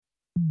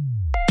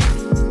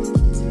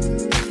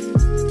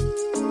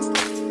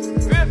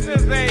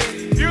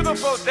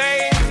beautiful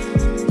day.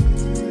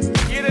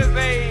 It is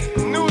a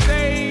new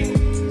day.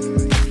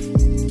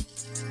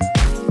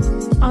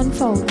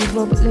 Unfold with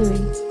Robert Louis.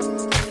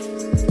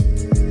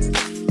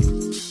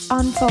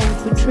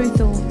 Unfold with True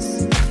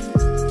Thoughts.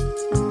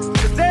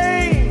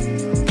 Today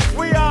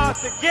we are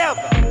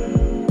together.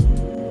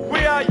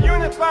 We are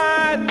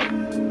unified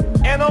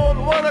and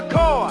on one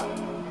accord.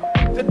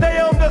 Today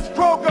on this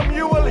program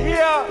you will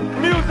hear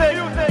music.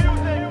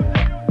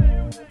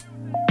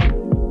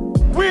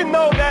 We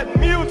know that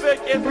music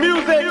is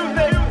music.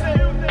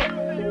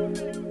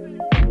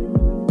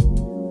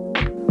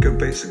 Good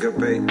bass, good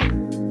bass.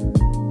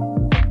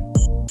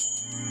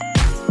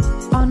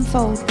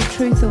 Unfold with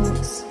True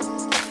Thoughts.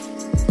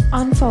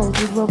 Unfold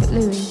with Robert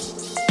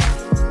Louis.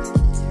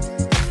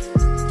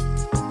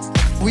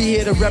 We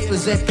here to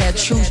represent that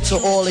truth to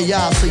all of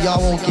y'all so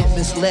y'all won't get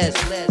misled.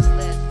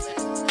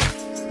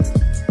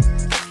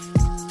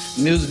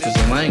 Music is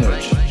a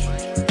language.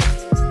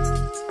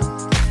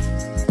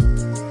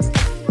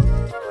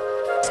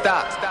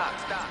 Stop.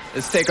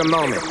 Let's take a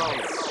moment.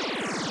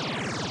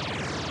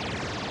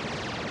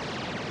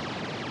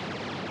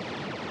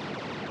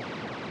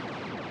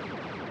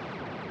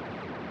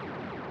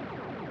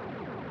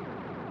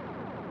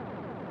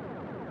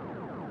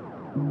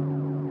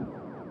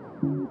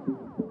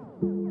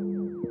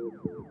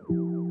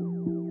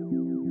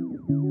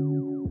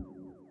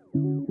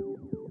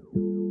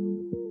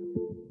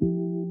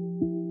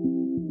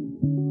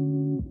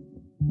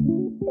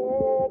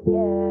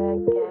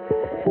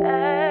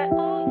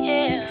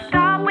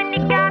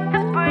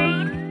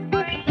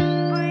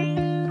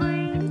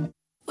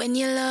 When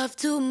you love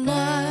too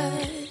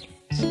much,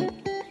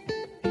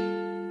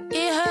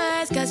 it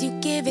hurts 'cause you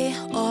give it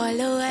all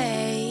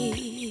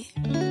away.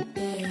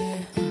 Yeah.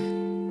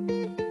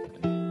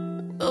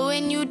 But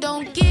when you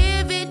don't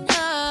give it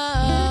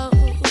up,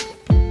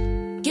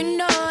 you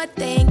know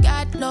they ain't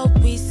got no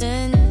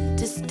reason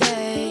to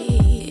stay.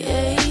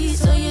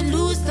 So you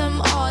lose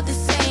them all the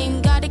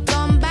same. Gotta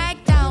come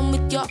back down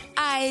with your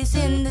eyes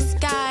in the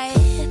sky.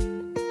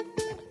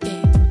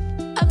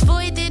 Yeah.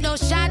 Avoiding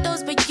those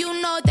shadows, but you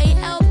know they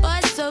help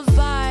us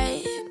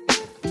survive.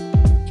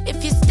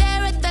 If you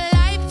stare at the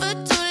light for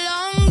too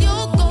long,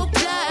 you'll go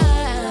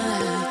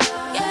blind.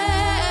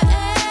 Yeah.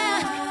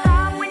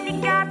 Stop when you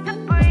got to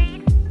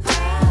breathe.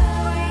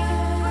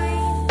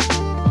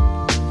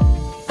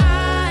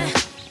 I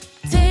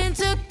tend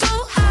to go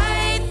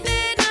high,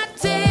 then I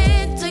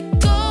tend to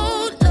go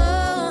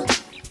low.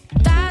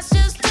 That's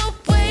just the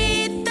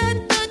way that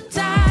the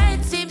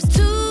tide seems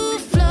to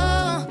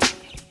flow.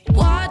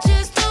 Watch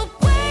as the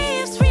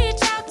waves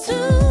reach out to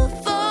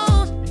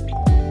fold.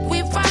 We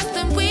rise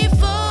and we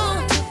fall.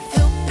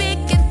 Feel big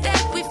and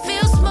then we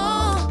feel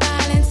small.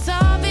 Balance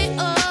of it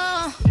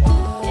all.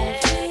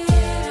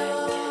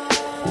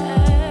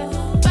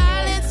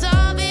 Balance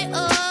of it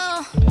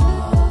all.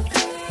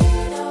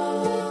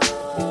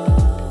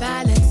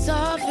 Balance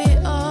of it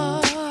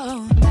all.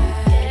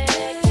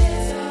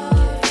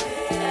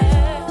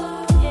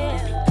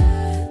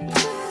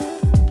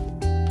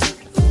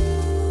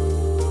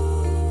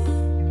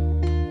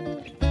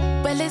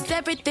 Well, it's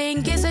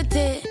everything, isn't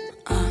it?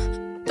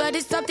 But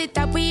it's something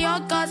that we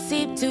all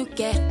gossip to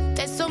get.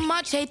 There's so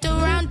much hate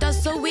around us,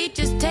 so we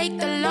just take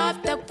the love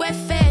that we're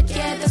fed.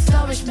 Yeah, the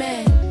sluggish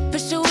man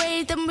push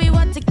away than we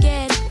want to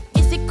get.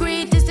 Is it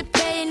greed? Is it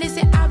pain? Is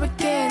it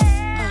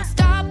arrogance?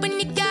 Stop when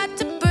you got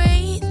to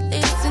breathe.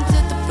 Listen to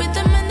the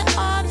rhythm and the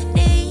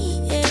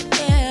harmony.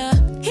 Yeah.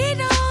 He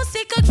knows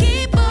he could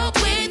keep up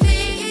with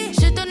me.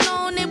 Should've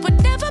known it would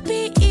never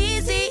be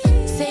easy.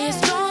 Say you're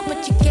strong, but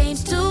your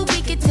game's too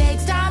weak. It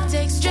takes time,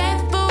 takes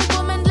strength for a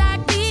woman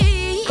like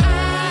me. I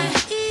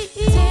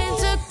tend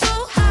to go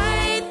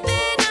high,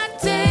 then I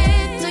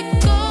tend to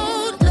go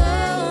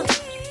low.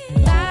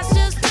 That's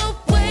just the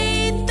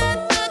way that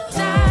the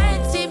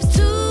tide seems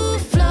to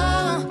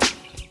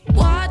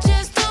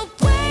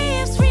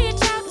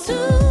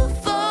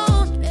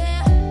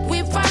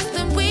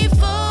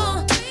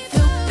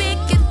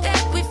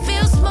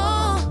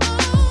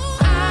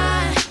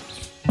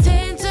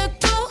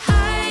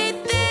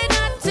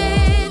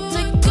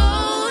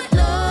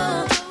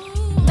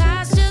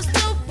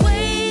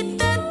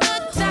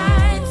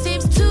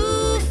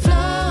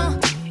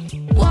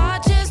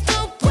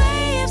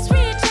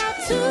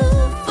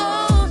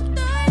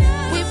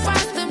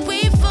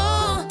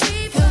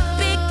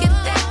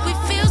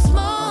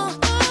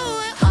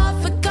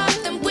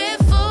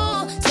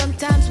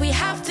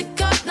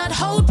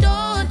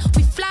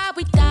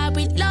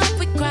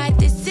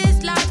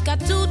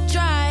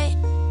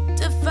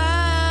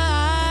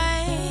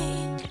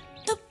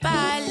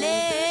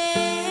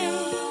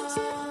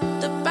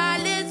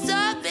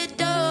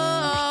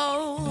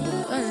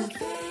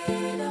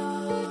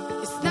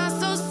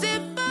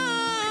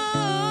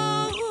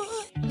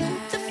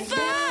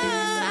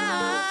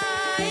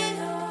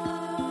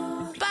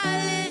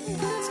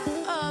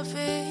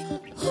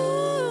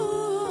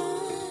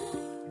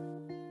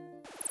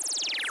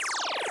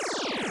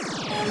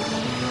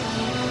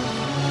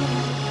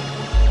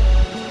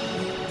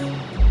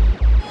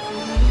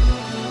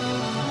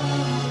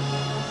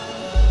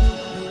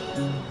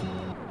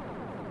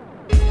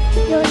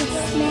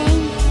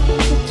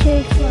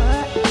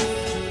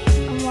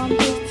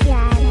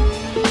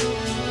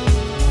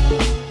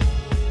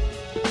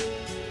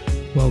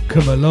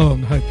Welcome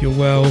along. Hope you're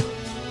well.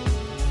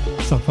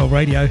 Sunfold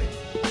Radio.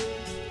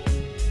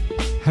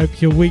 Hope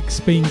your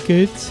week's been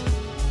good.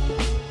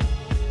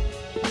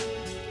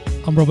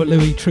 I'm Robert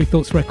Louis, True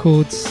Thoughts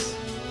Records.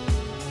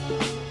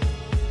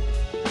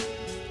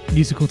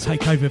 Musical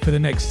takeover for the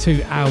next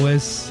 2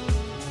 hours.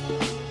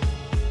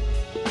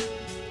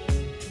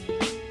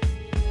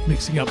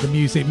 Mixing up the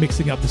music,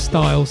 mixing up the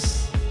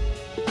styles.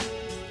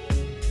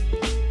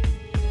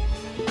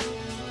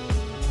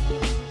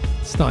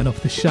 Starting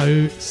off the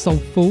show,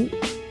 Soulful,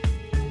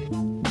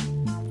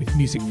 with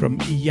music from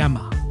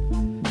Iyamah,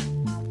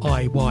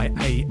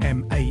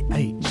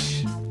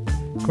 I-Y-A-M-A-H.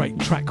 Great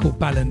track called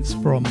Balance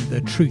from the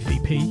Truth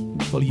EP,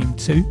 Volume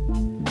 2.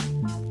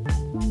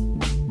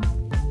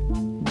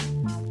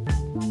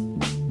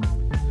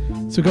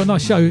 So we've got a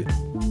nice show,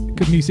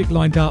 good music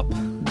lined up.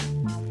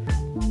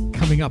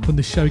 Coming up on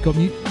the show, we've got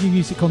new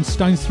music on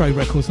Stones Throw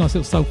Records, nice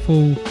little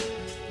soulful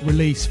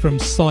release from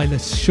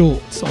Silas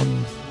Short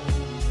on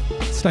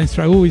Stones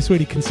Throw, always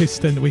really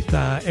consistent with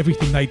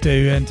everything they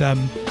do, and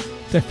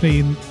definitely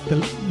in the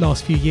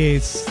last few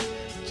years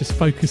just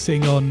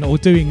focusing on or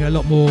doing a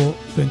lot more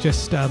than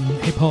just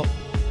hip-hop.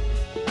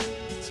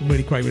 Some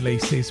really great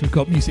releases. We've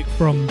got music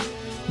from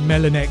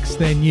Melanex,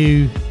 their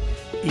new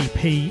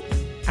EP,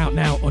 out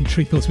now on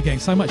True Thoughts. We're getting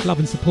so much love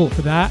and support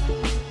for that.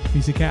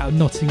 Music out of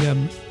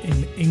Nottingham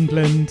in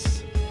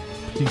England,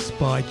 produced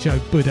by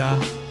Joe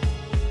Buddha.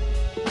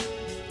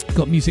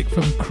 Got music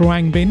from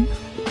Khruangbin,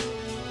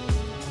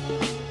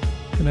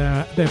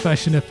 and their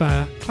version of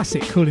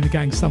classic Kool and the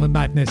Gang Summer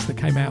Madness that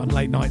came out on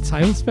Late Night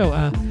Tales. Felt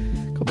got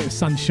a bit of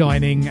sun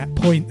shining at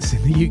points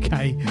in the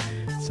UK,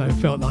 so it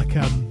felt like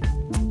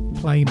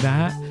playing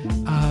that.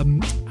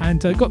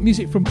 And got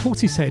music from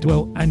Portishead,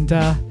 and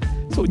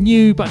sort of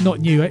new but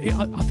not new. I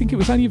think it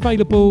was only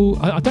available,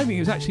 I don't think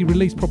it was actually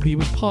released properly. It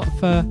was part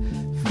of a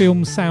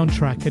film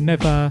soundtrack and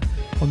never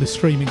on the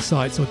streaming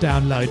sites or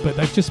download, but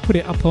they've just put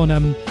it up on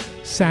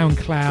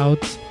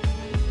SoundCloud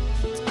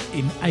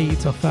in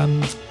aid of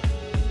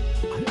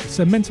it's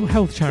a mental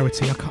health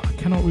charity. I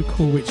cannot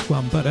recall which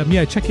one, but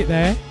yeah, check it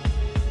there.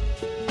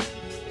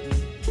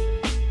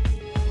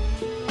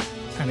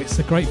 And it's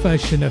a great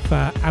version of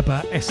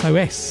ABBA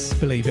SOS,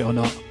 believe it or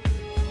not.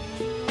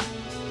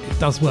 It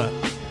does work.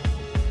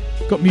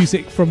 Got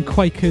music from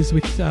Quakers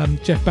with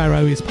Jeff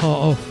Barrow is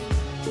part of,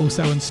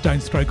 also on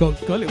Stones Throw.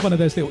 Got one of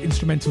those little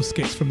instrumental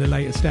skits from the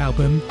latest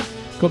album.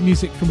 Got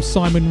music from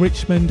Simon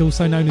Richmond,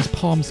 also known as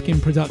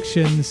Palmskin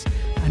Productions,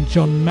 and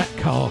John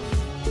Metcalf.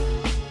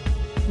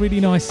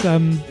 Really nice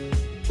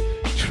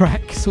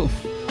track, sort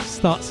of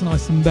starts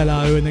nice and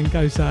mellow and then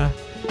goes a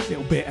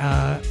little bit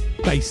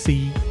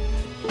bassy.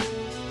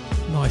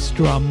 Nice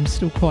drums,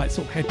 still quite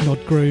sort of head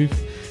nod groove.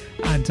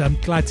 And I'm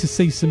glad to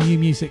see some new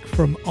music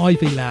from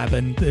Ivy Lab,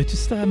 and they're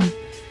just going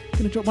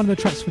to drop one of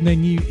the tracks from their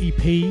new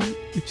EP,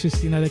 which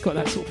is, they've got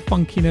that sort of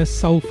funkiness,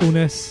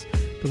 soulfulness,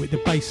 but with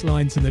the bass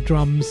lines and the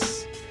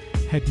drums,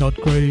 head nod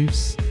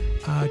grooves.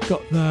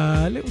 Got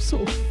the little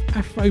sort of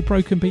Afro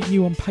broken beat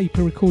new on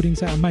paper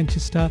recordings out of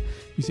Manchester.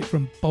 Music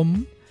from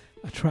Bomb,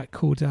 a track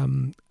called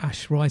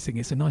Ash Rising.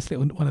 It's a nice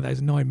little one of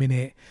those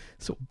 9-minute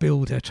sort of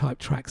builder type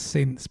tracks,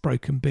 synths,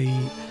 broken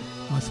beat,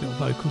 nice little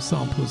vocal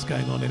samples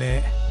going on in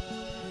it.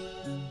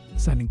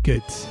 Sounding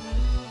good.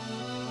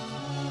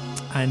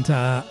 And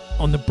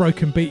on the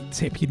broken beat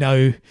tip,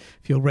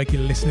 if you're a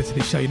regular listener to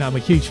this show, I'm a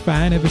huge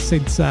fan. Ever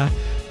since the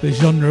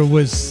genre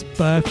was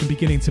birthed and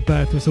beginning to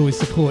birth, was always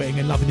supporting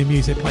and loving the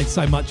music, played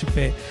so much of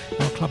it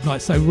on club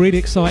night. So really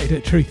excited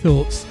at True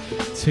Thoughts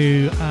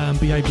to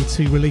be able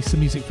to release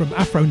some music from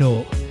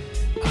Afronaut.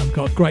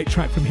 Got a great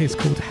track from his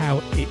called How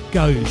It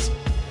Goes.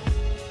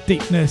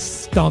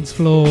 Deepness, dance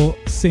floor,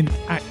 synth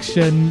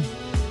action.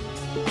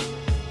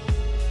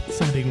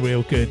 Sounding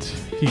real good,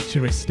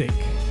 futuristic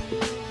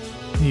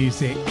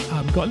music.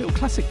 Got a little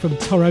classic from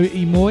Toro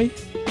y Moi.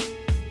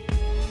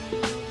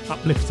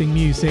 Uplifting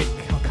music,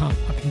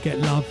 I can get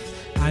love.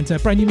 And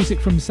brand new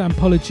music from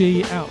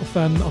Sampology out of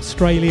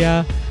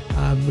Australia,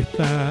 with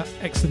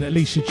excellent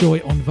Alicia Joy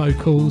on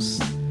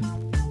vocals.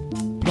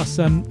 Plus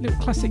little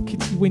classic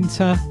Kitty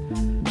Winter.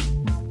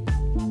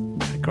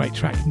 A great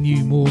track,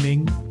 New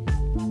Morning.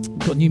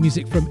 Got new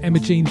music from Emma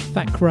Jean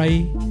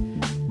Thackeray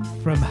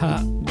from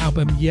her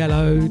album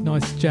Yellow,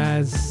 nice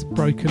jazz,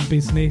 broken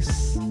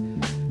business.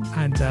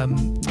 And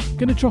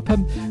gonna drop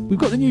we've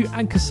got the new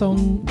Anchor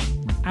Song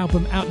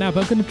album out now,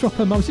 but I'm gonna drop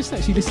I was just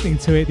actually listening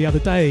to it the other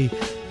day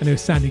and it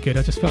was sounding good.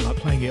 I just felt like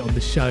playing it on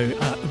the show.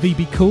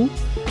 VB Cool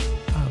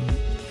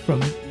from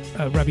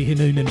Rabbi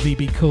Hanoun and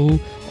VB Cool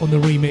on the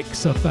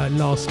remix of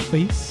Last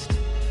Feast.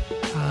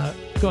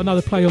 Got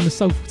another play on the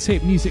Soulful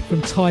Tip, music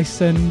from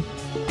Tyson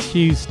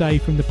Tuesday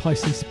from the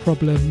Pisces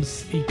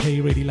Problems EP.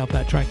 Really love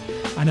that track.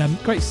 And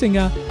great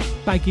singer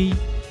Baggy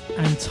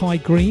and Ty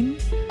Green,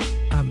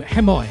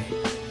 Hemai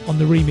on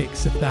the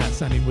remix of that,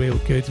 sounding real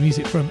good.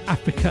 Music from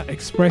Africa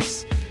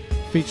Express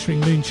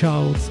featuring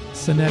Moonchild,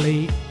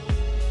 Sonelli,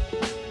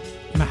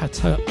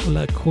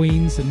 Mahatola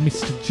Queens and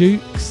Mr.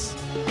 Jukes.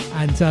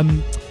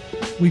 And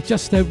we've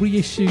just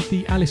reissued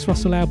the Alice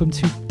Russell album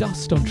To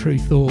Dust on True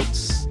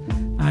Thoughts,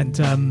 and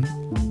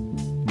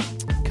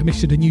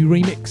commissioned a new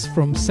remix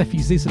from Seffi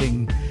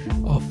Zisling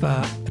of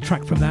a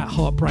track from that,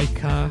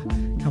 Heartbreaker.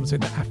 Comes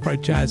with the Afro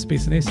Jazz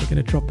business. I'm going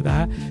to drop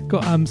that.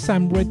 Got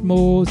Sam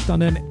Redmore's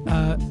done an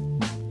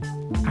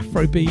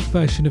Afrobeat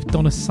version of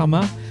Donna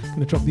Summer. I'm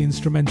going to drop the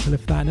instrumental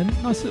of that. And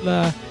a nice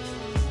little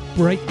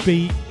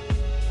breakbeat,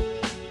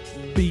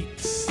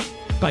 beats,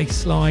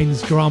 bass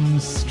lines,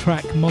 drums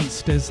track,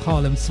 Monsters,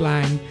 Harlem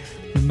Slang,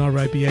 the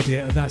Nairobi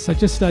edit of that. So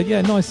just,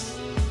 nice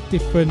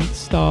different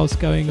styles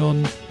going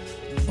on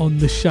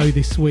the show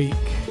this week.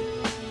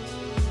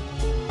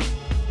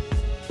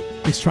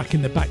 This track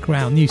in the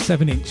background, new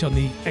 7-inch on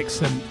the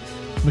excellent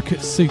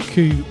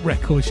Makutsuku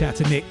record. Shout out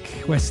to Nick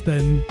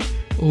Weston,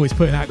 always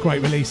putting out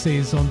great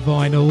releases on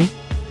vinyl.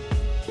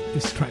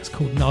 This track's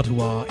called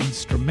Nardwuar,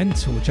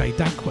 instrumental, Jay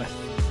Dankworth.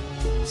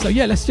 So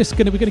yeah,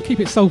 we're gonna keep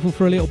it soulful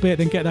for a little bit,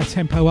 then get that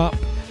tempo up,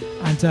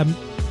 and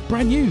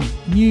brand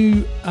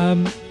new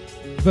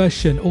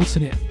version,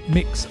 alternate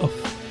mix of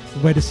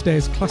Red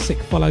Astaire's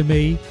classic Follow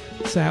Me.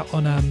 It's out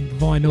on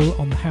vinyl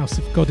on the House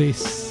of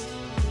Goddess.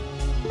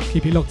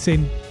 Keep it locked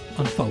in.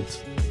 Unfolds.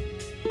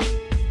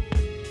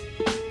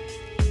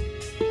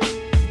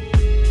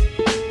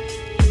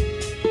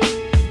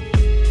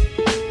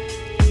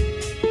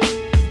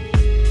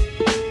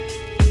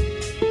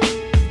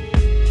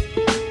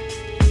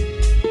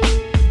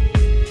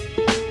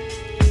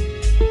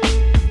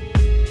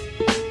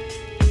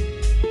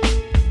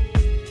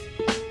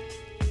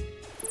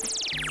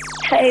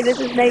 Hey, this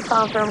is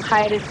Napalm from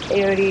Hiatus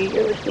Coyote.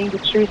 You're listening to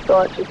True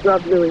Thoughts with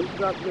Rob Louie.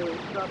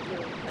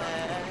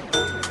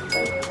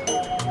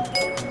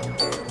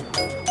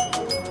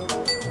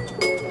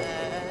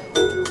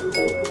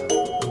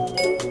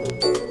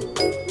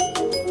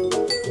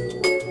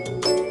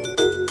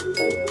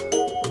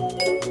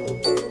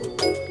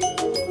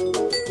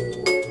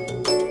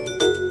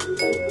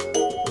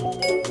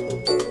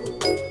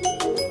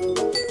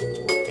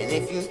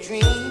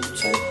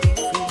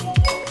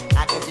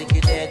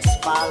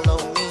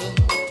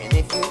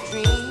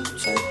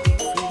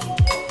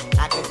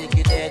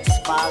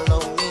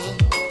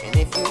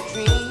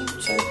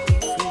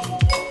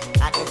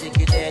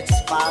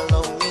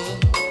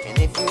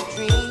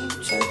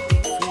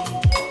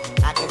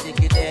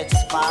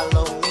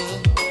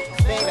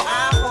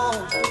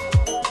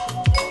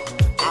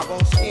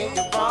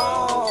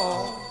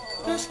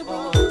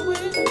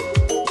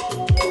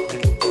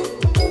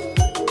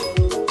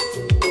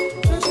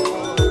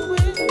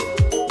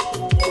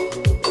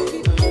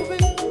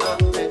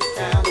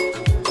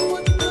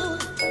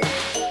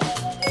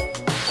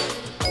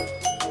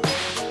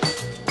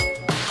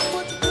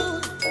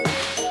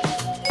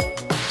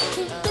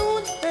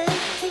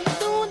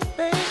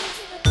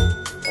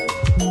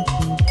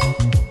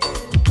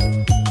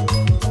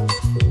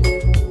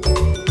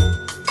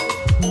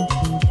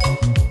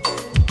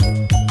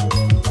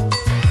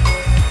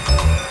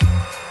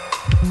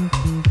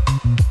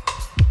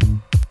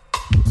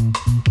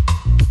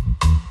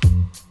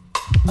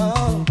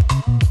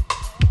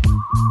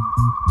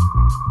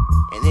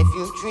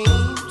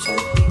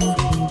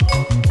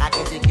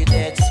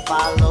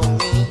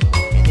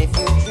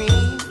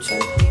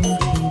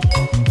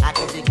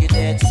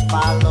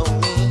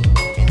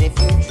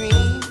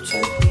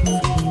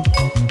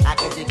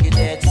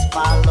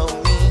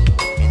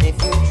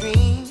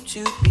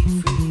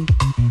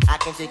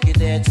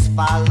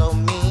 Follow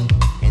me,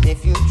 and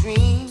if you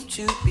dream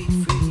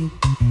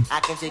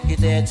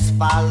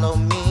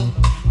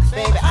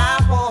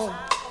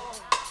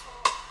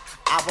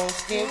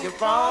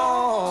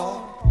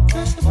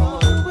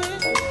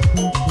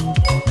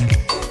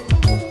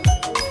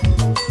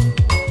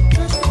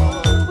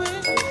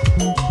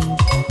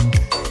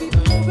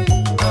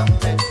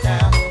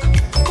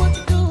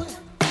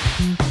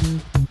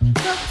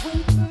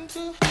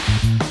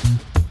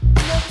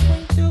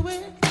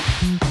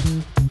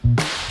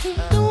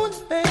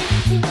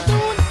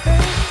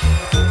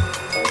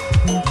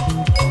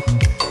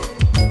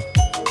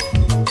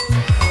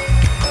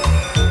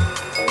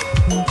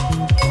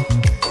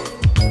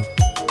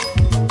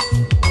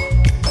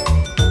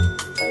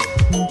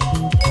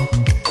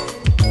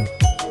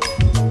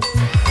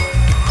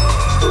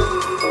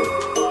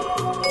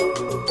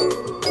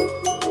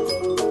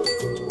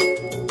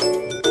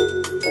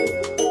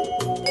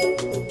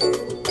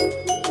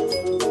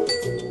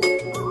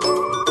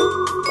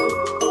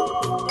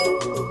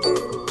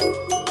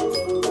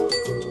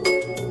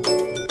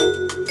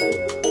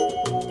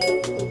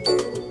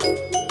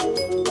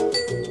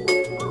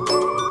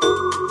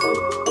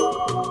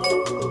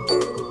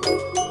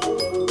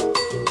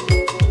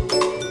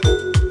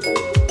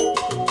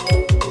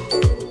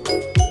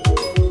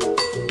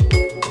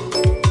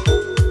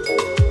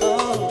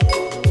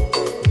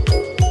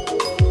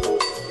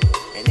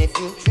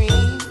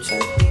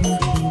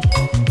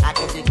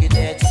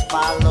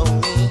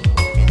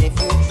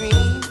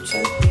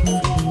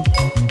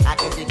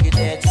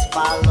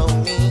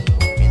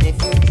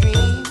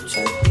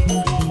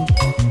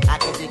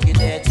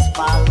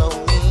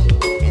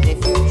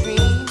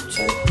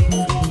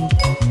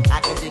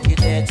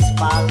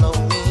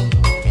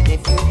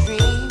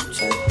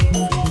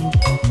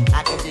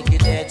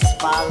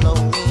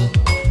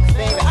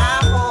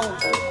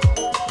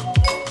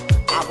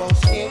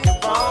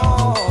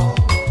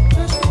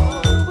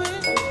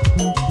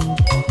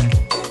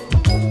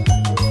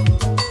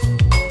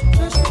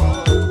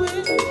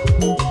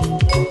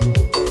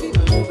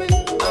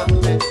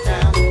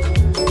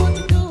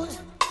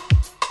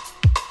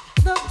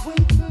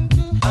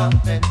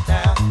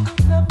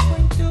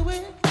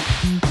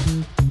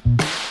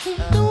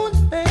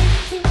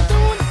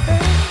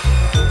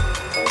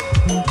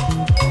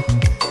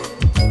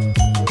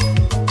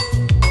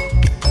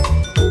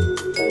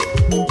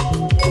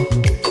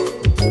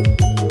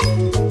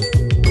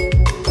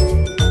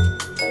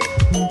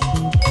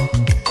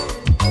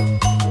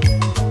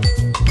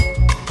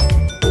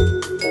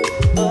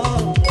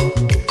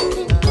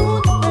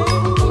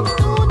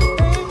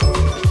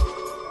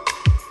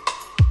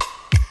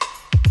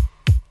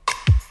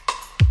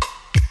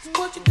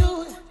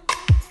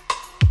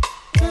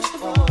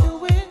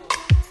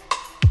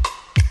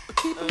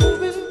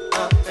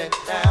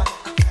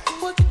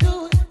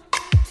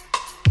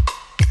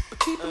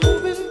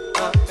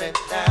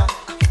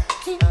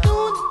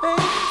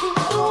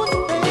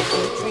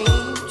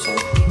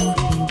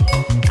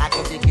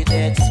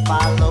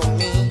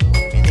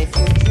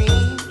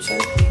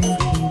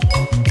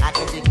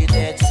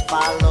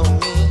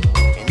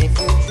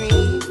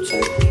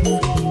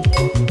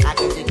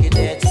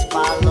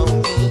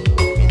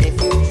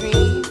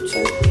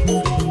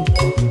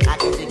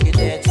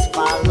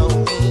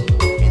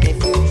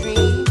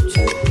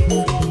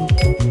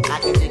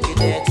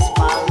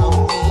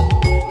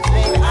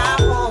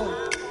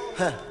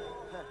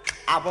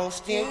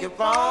gonna steer you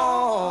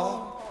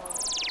wrong.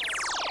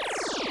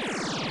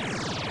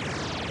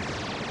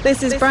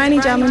 This is Bryony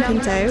Jarman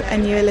Pinto,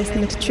 and you are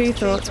listening to True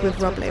Thoughts with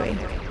Rob Louie.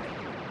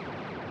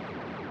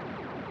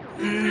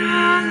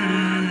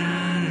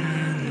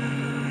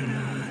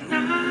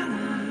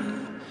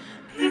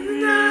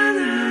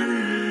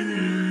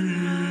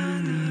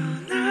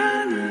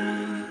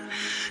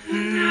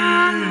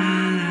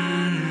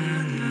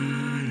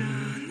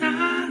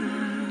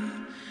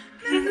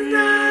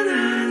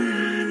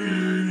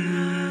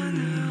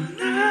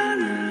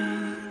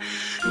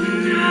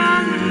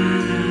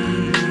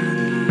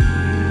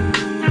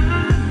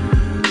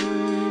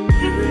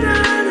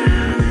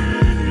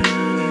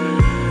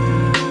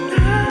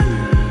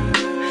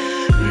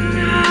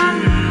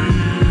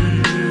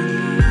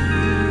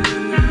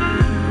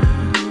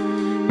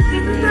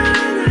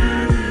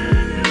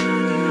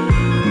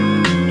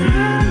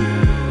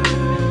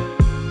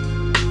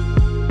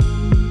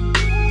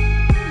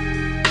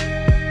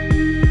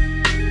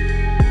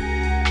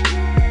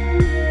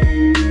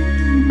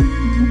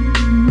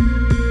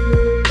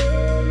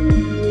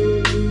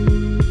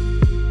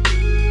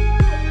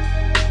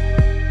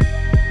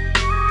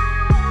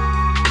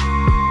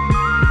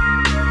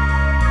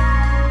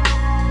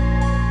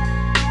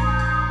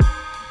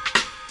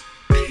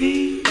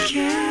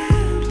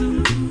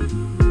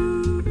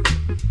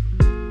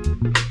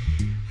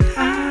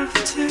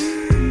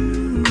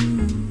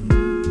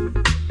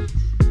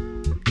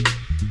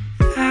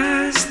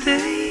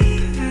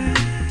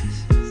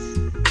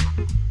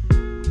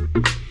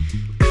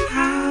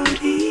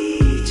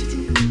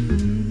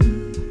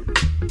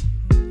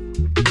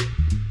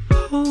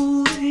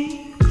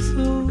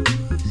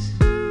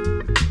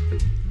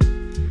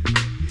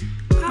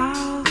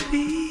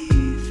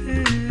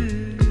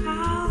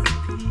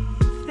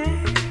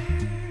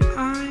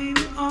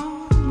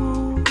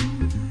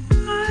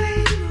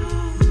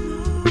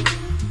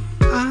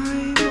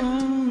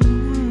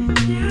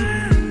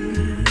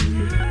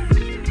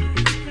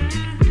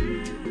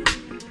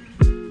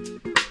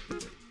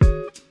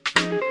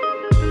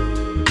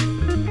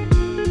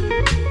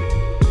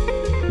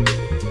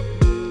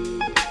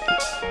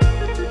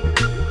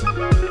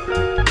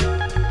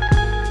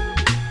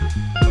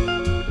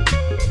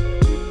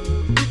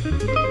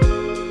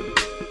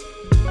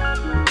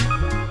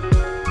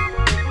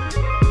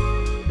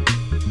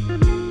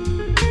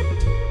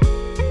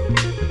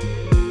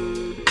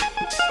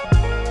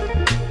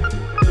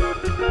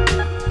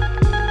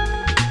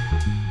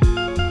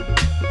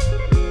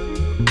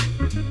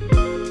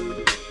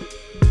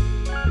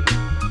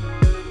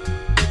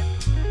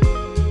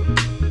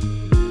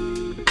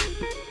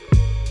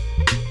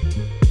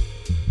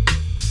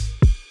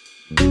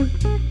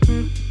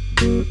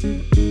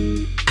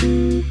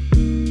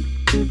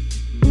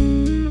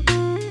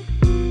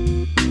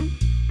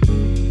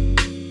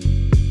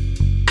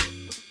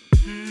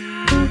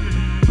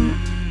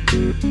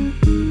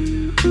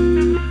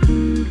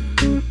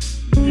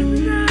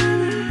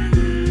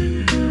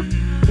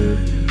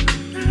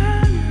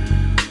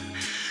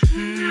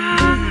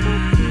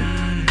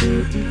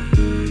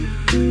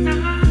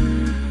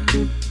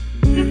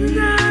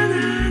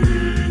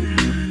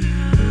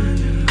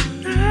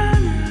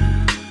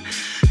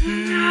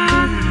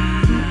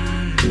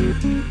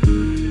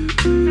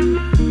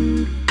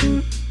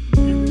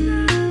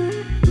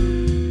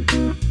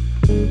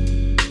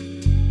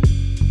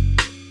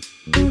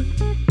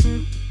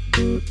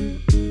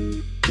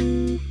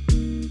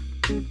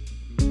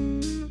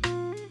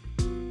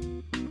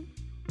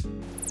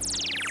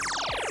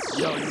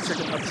 Yo, you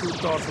checking out True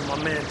Thoughts with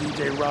my man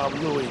DJ Rob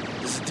Louie.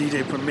 This is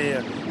DJ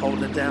Premier,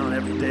 holding it down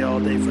every day,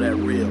 all day for that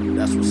real.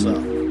 That's what's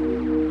up.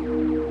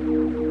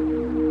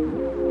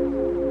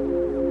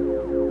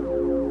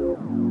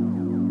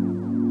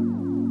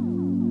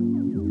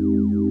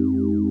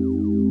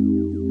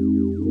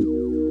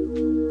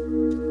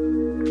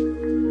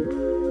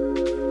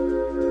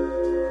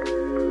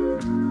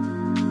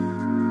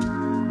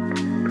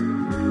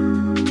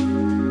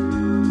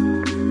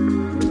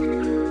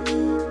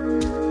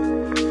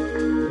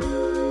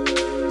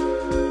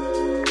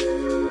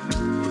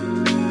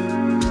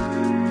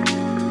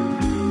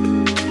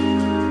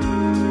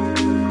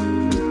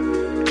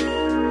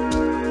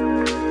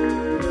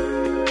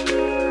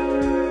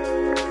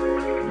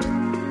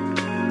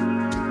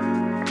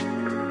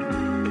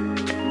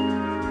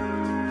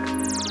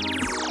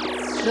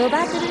ロ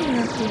バート・ルイ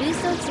のトゥルー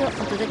ソーツを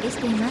お届けし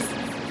ていま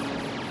す。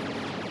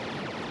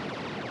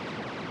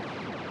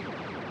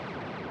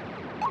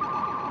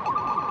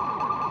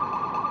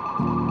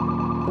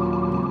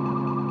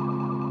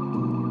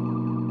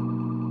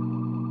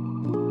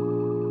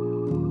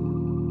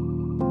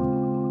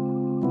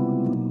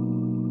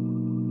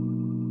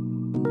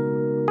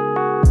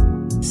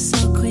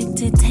So quick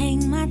to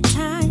take my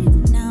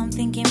time. Now I'm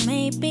thinking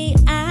maybe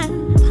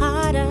I'm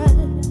part of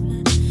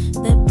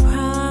the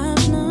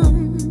problem.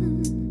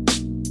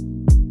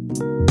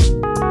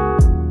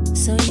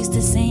 So used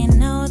to saying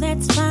no,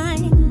 that's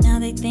fine. Now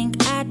they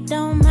think I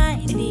don't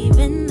mind,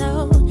 even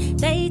though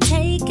they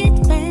take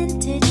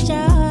advantage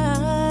of.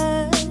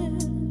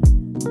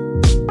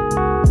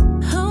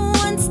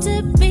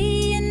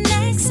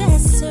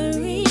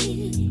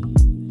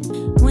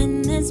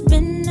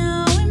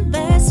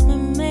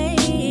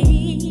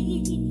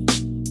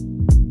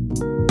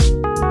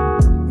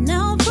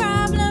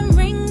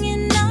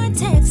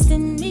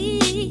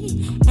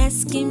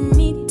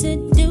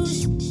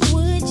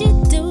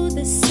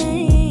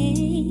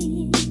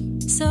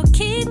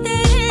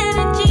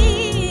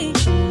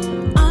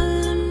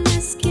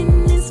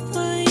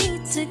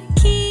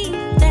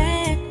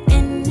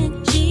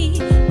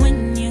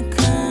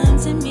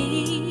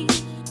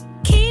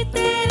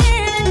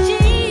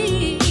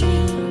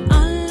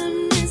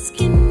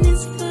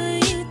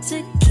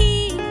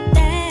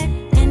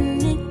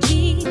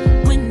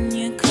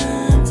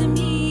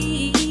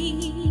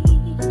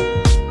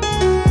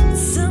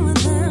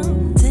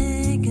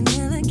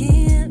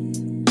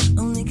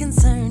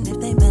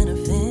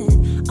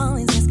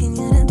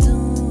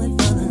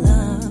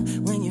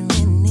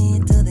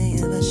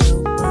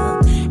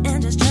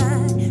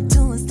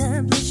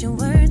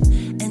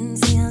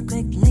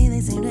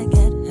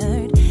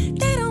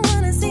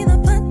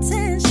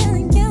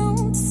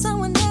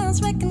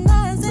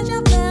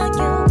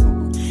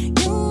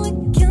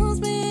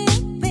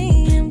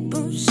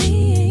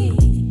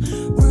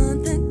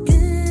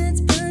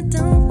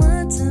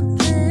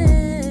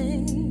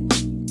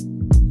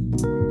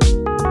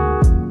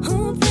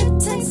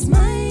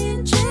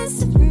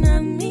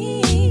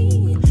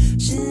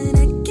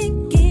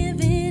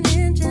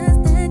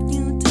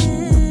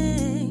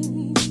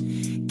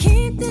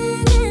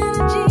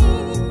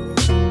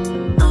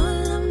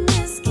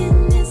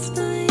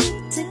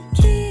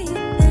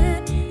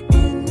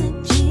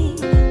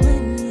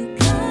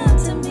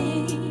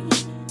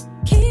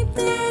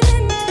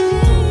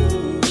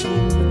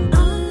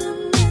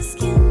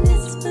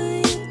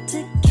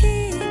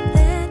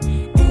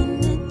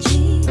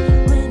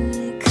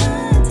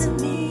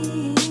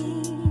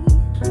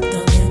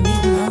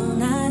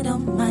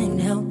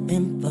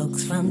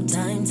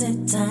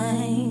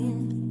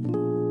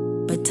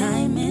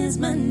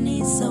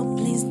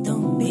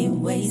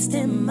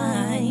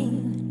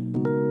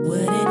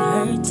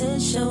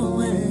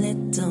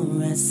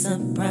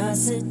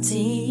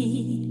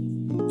 reciprocity.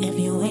 If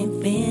you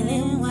ain't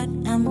feeling what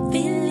I'm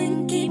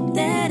feeling, keep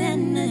that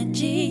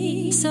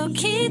energy. So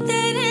keep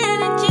that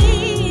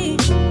energy.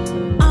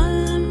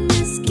 All I'm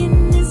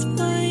asking is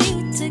for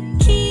you to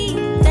keep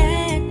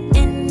that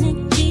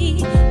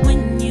energy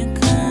when you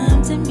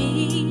come to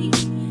me.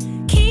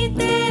 Keep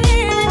that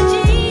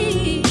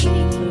energy.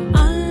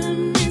 All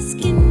I'm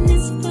asking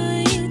is for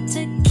you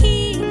to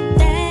keep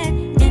that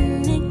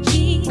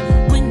energy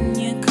when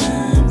you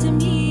come to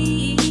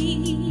me.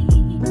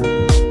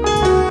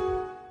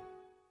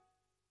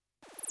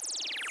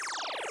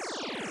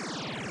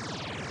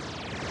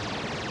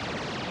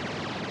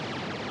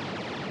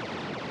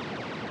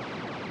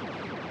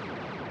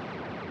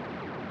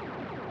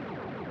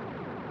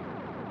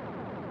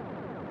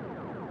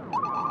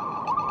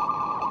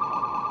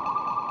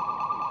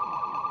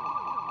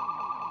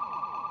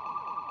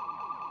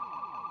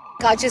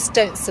 I just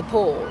don't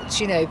support,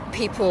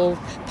 people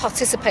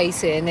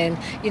participating in,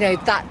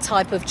 that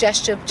type of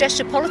gesture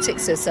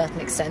politics to a certain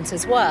extent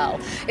as well.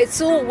 It's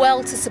all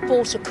well to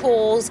support a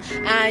cause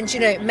and,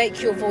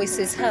 make your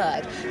voices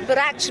heard. But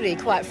actually,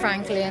 quite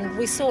frankly, and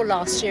we saw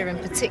last year in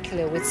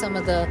particular with some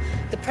of the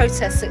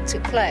protests that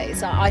took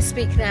place, I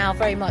speak now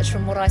very much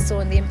from what I saw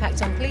in the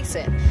impact on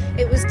policing.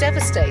 It was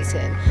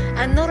devastating.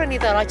 And not only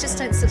that, I just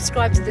don't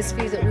subscribe to this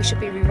view that we should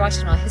be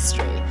rewriting our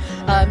history.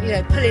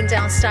 Pulling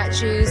down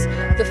statues,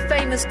 the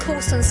famous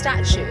Coulson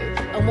statue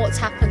and what's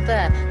happened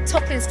there.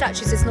 Toppling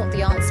statues is not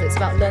the answer. It's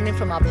about learning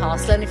from our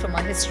past, learning from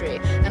our history,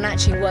 and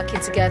actually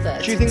working together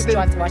to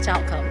drive the right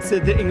outcomes. So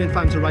the England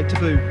fans are right to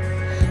boo?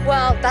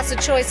 Well, that's a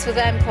choice for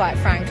them, quite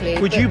frankly.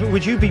 Would you be booing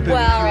if you were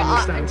in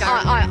the stands?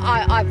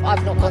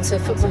 I've not gone to a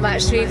football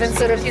match to even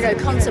sort of,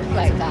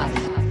 contemplate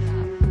that.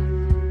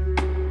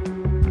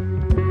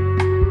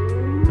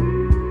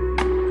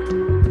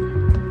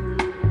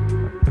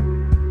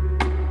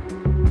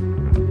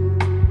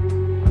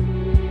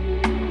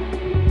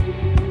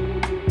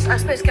 I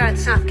suppose Gareth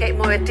Southgate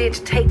Moira did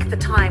take the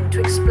time to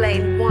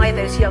explain why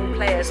those young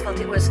players felt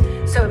it was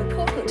so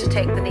important to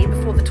take the knee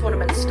before the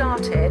tournament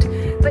started.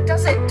 But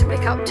does it, to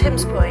pick up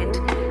Tim's point,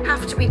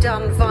 have to be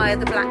done via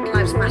the Black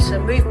Lives Matter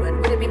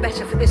movement? Would it be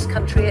better for this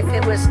country if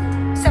it was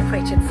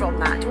separated from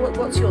that?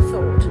 What's your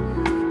thought?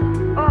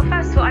 Well,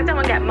 first of all, I don't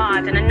want to get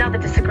mired in another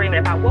disagreement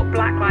about what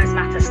Black Lives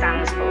Matter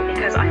stands for,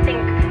 because I think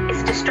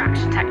it's a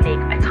distraction technique.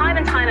 Time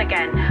and time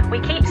again, we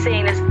keep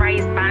seeing this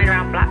phrase banning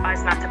around Black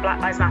Lives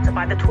Matter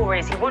by the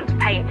Tories who want to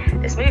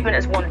paint this movement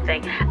as one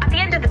thing. At the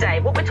end of the day,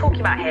 what we're talking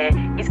about here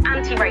is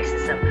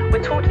anti-racism.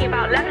 We're talking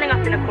about levelling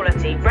up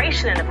inequality,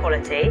 racial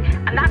inequality,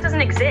 and that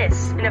doesn't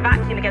exist in a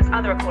vacuum against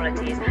other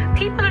equalities.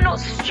 People are not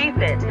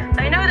stupid.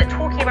 They know that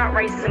talking about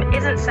racism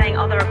isn't saying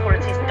other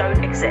equalities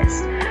don't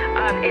exist.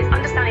 It's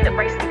understanding that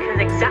racism can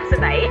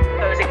exacerbate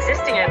those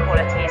existing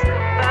inequalities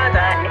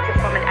further if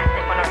you're from an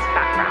ethnic minority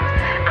background.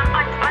 And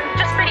I'm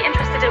just really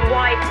interested in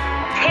why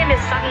Tim is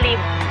suddenly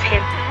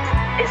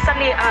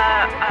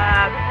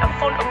a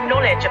font of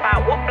knowledge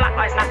about what Black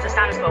Lives Matter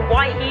stands for,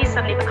 why he's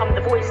suddenly become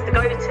the voice to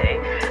go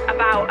to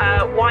about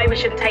why we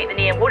shouldn't take the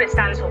knee and what it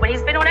stands for, when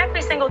he's been on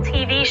every single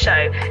TV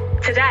show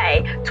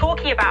today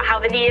talking about how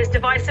the knee is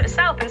divisive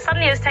itself and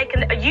suddenly has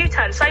taken a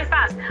U-turn so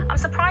fast. I'm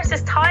surprised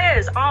his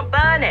tyres aren't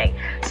burning.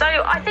 So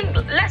I think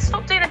let's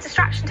stop doing the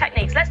distraction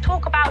techniques. Let's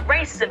talk about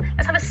racism.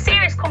 Let's have a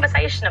serious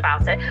conversation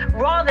about it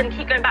rather than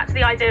keep going back to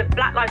the idea of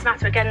Black Lives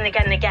Matter again and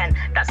again and again.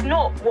 That's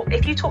not what,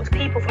 if you talk to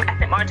people from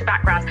ethnic minority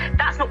backgrounds,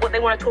 that's not what they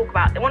want to talk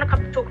about. They want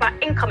to talk about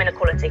income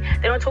inequality.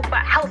 They want to talk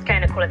about healthcare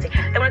inequality.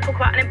 They want to talk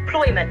about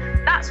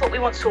unemployment. That's what we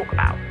want to talk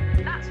about.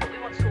 That's what we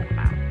want to talk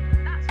about.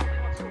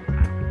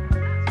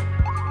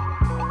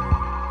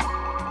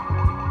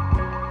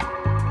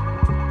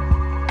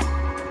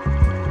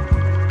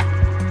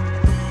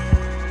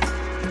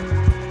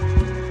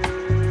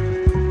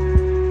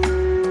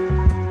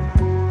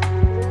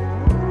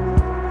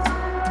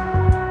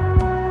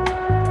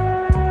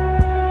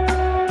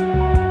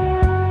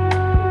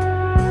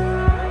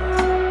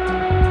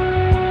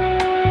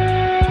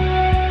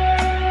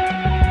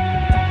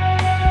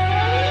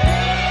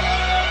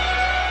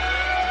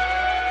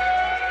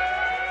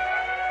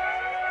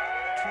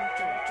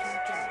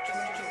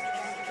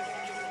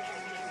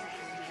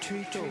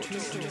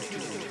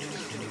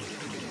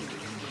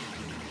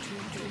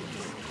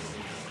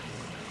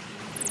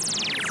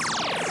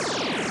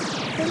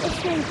 You're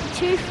listening to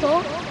True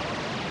Thought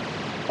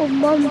on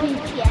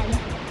 1BPM.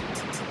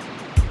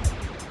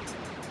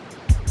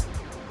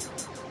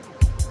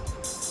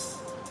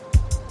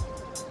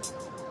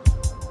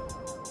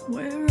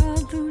 Where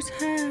are those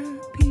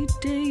happy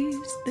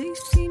days? They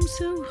seem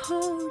so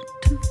hard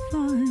to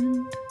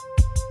find.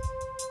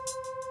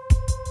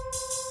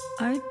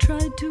 I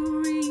tried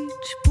to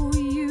reach for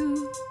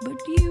you,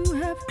 but you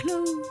have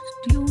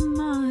closed your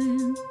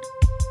mind.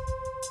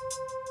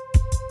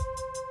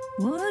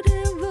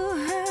 Whatever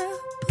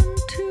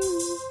happened to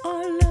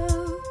our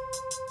love?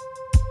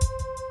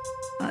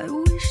 I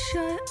wish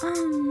I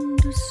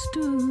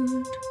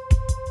understood.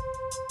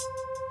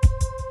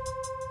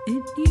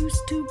 It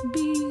used to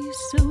be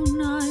so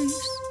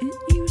nice, it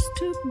used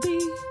to be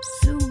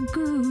so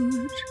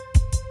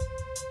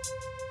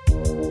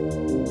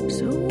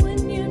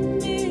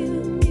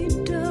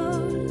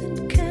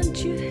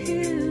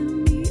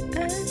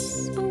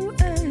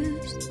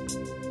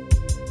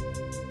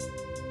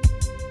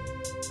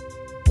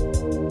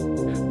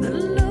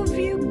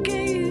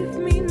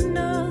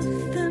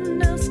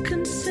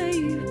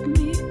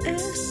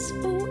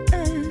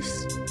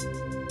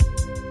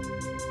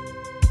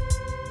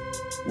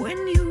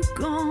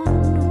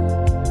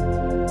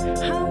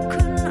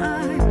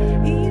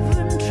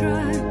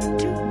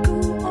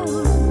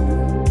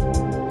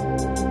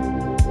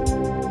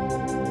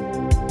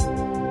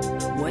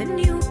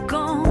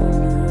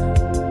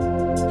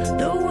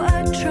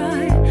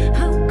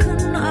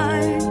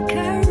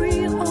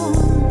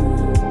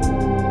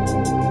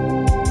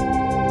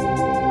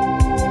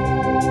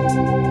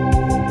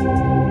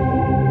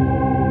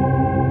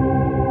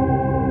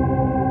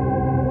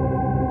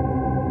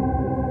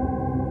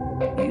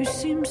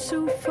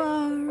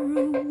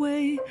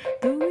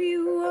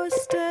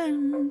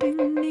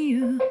standing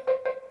near.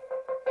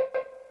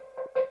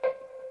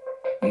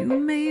 You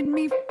made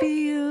me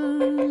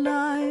feel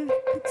alive,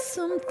 but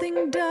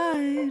something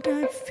died,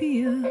 I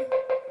fear.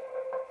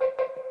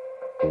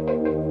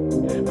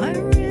 I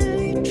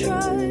really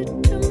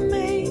tried to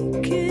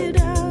make it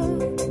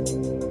out.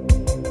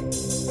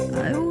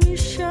 I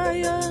wish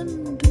I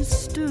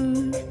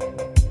understood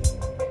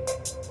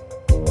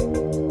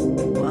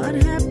what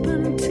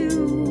happened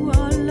to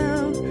our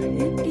love.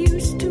 It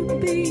used to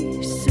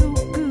be so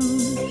good.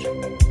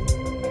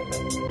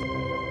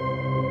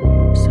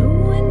 So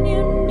when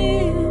you're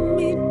near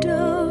me,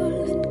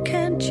 darling,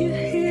 can't you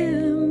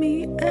hear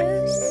me?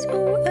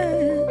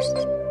 SOS.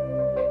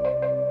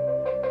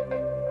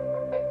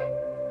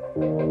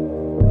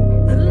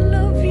 The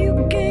love you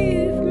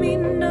gave me,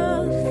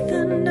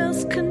 nothing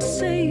else can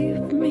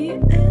save me.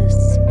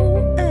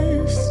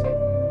 SOS.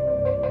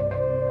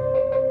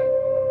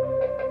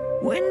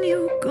 When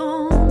you're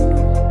gone,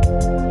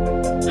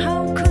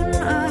 how can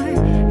I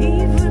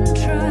even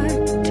try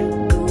to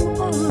go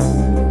on?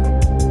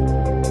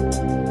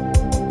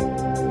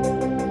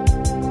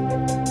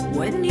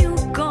 When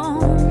you're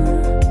gone,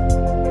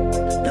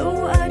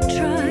 though I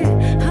try,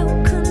 how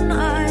can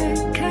I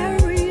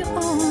carry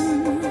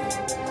on?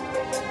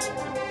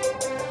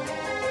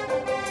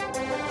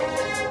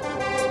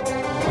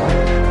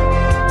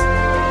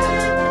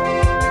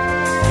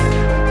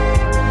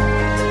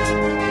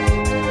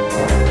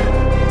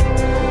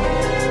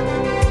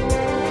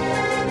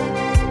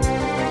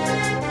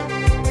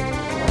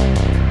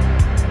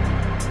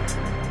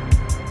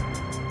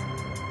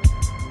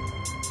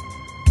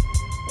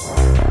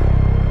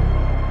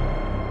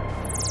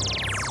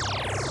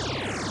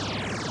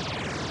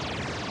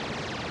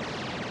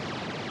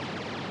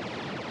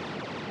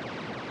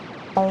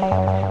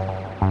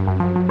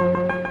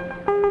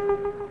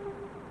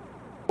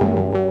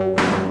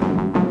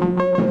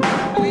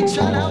 We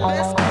tried our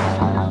best.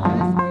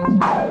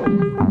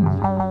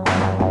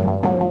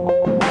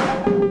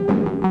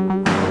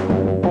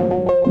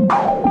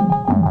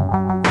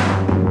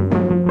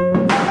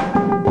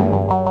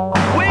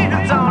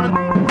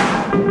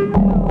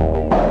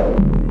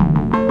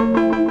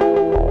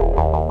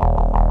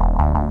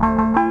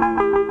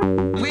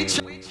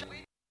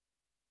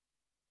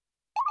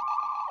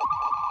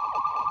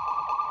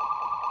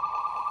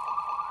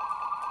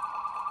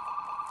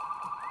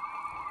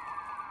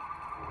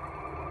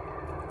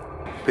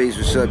 Peace,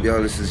 what's up,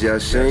 y'all? This is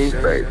Yasin.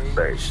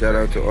 Shout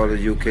out to all the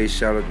UK,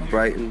 shout out to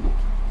Brighton.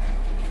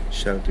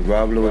 Shout out to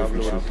Rob Louis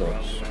from True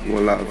Thoughts.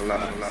 One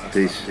love.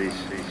 Peace.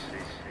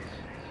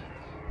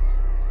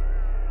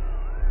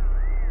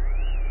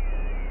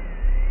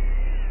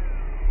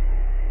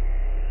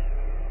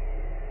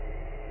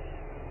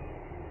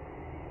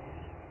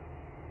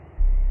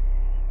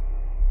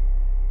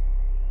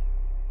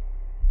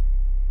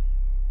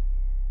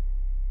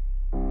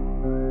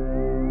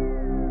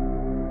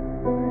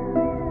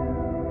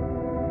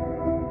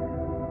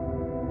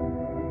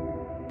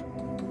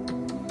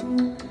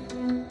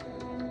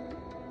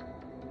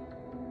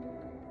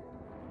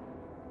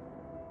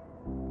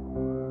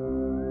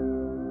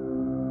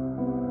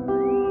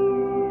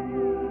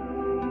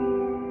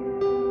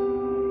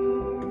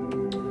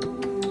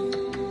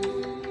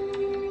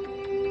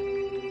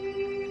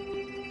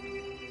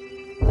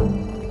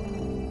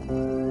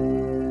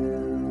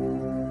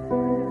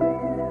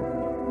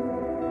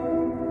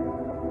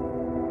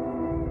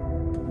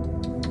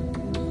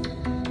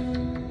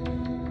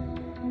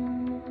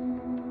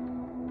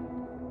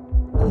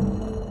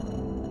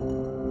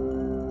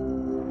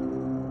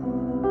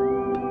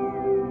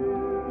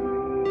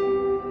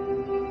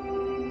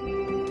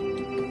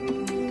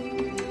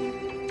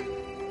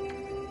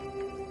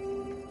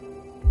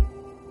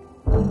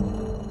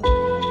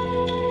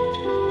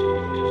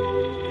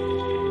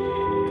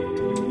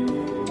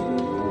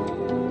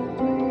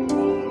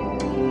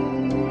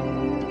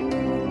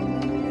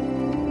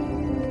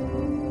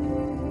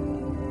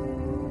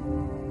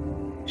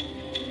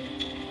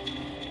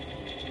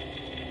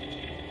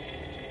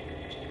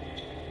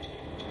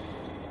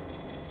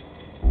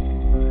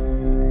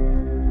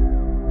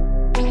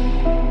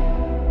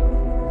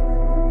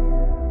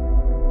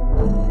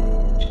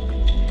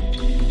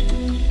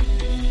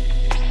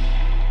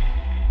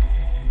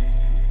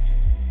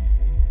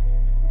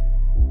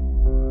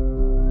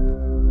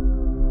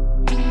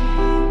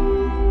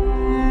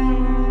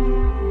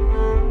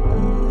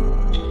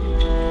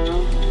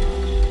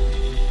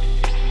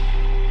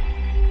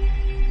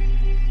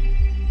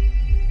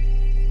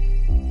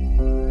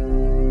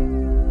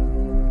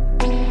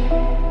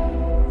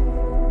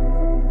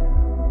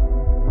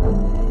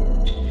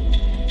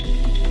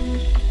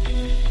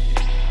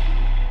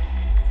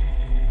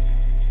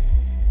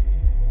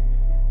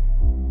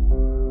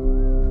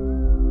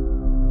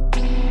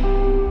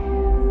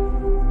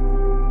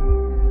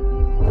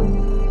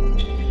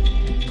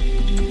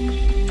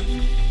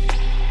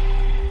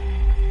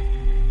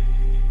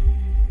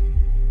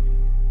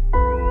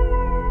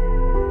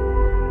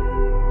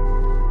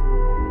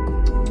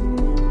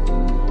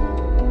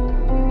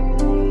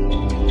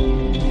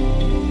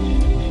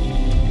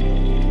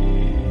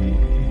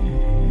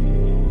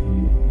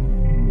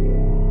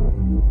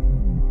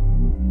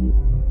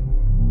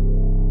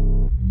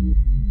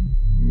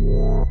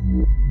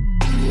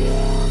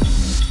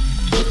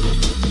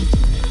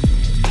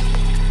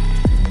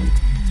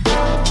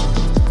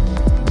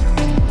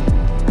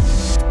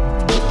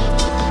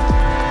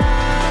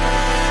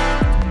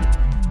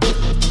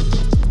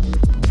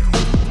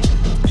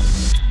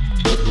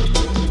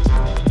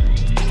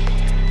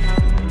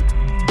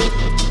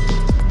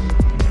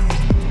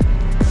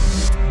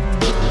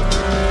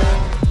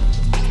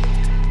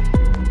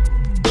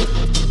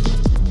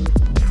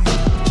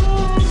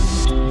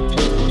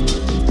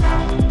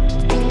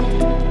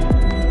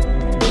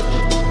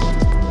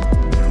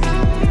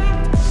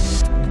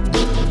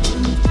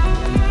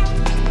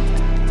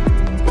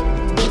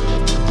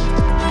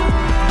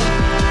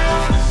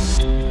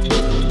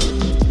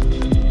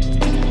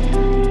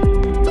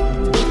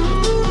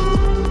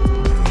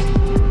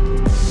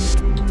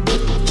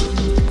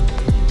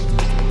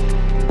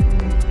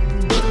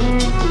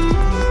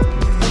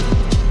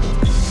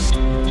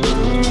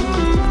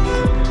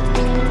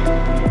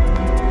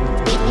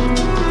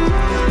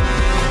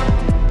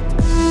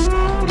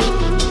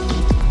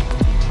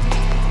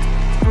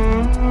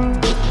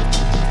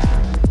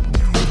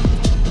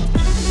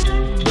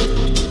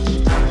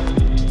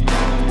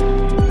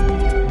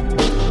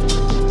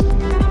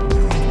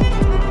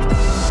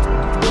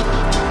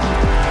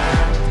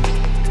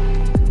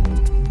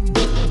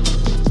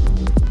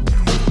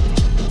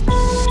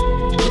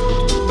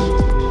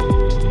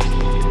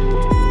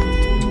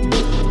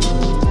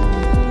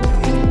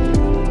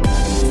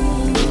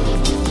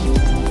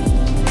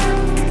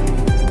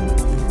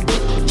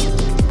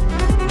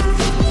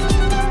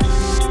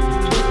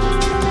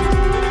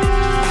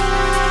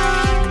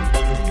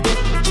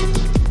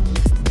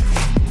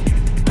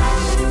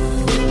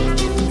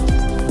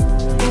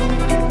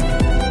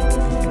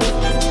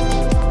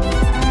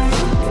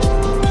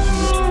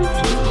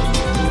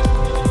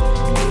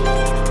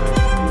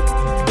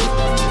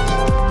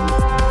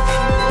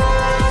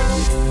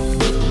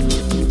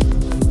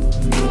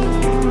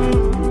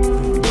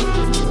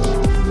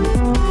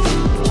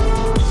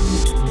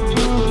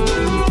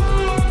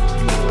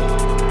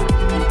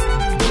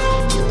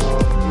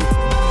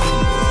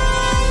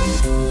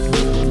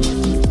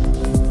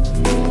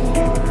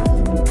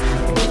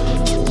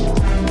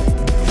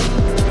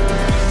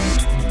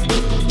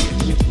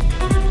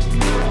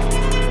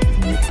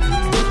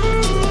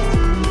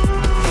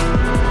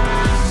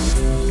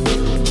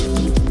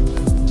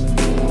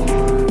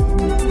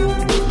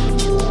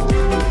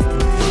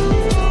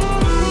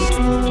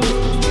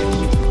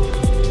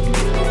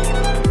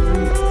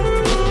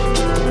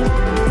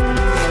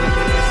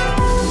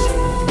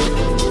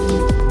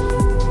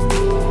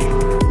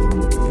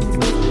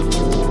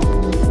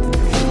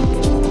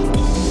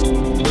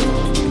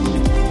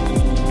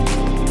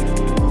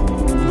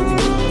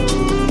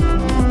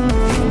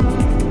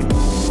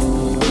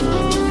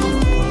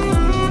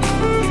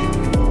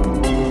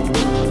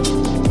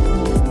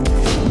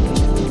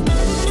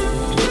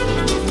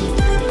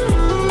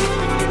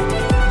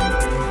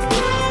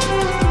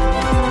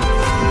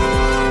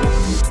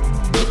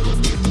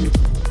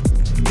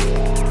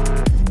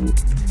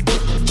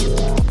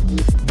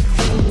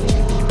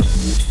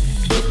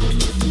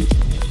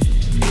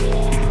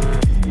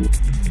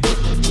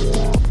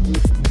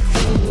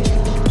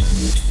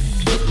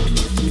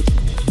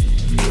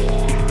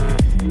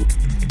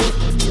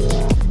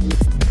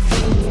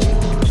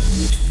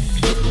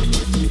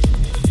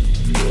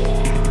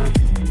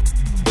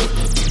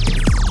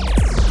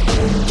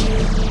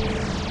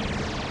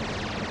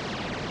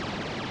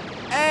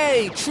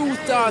 Hey, True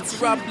Thoughts,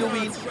 Rob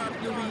Louis.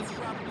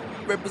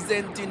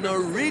 Representing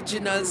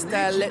original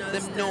style, let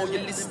them know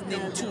you're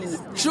listening to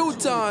True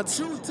Thoughts.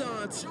 True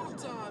Thoughts.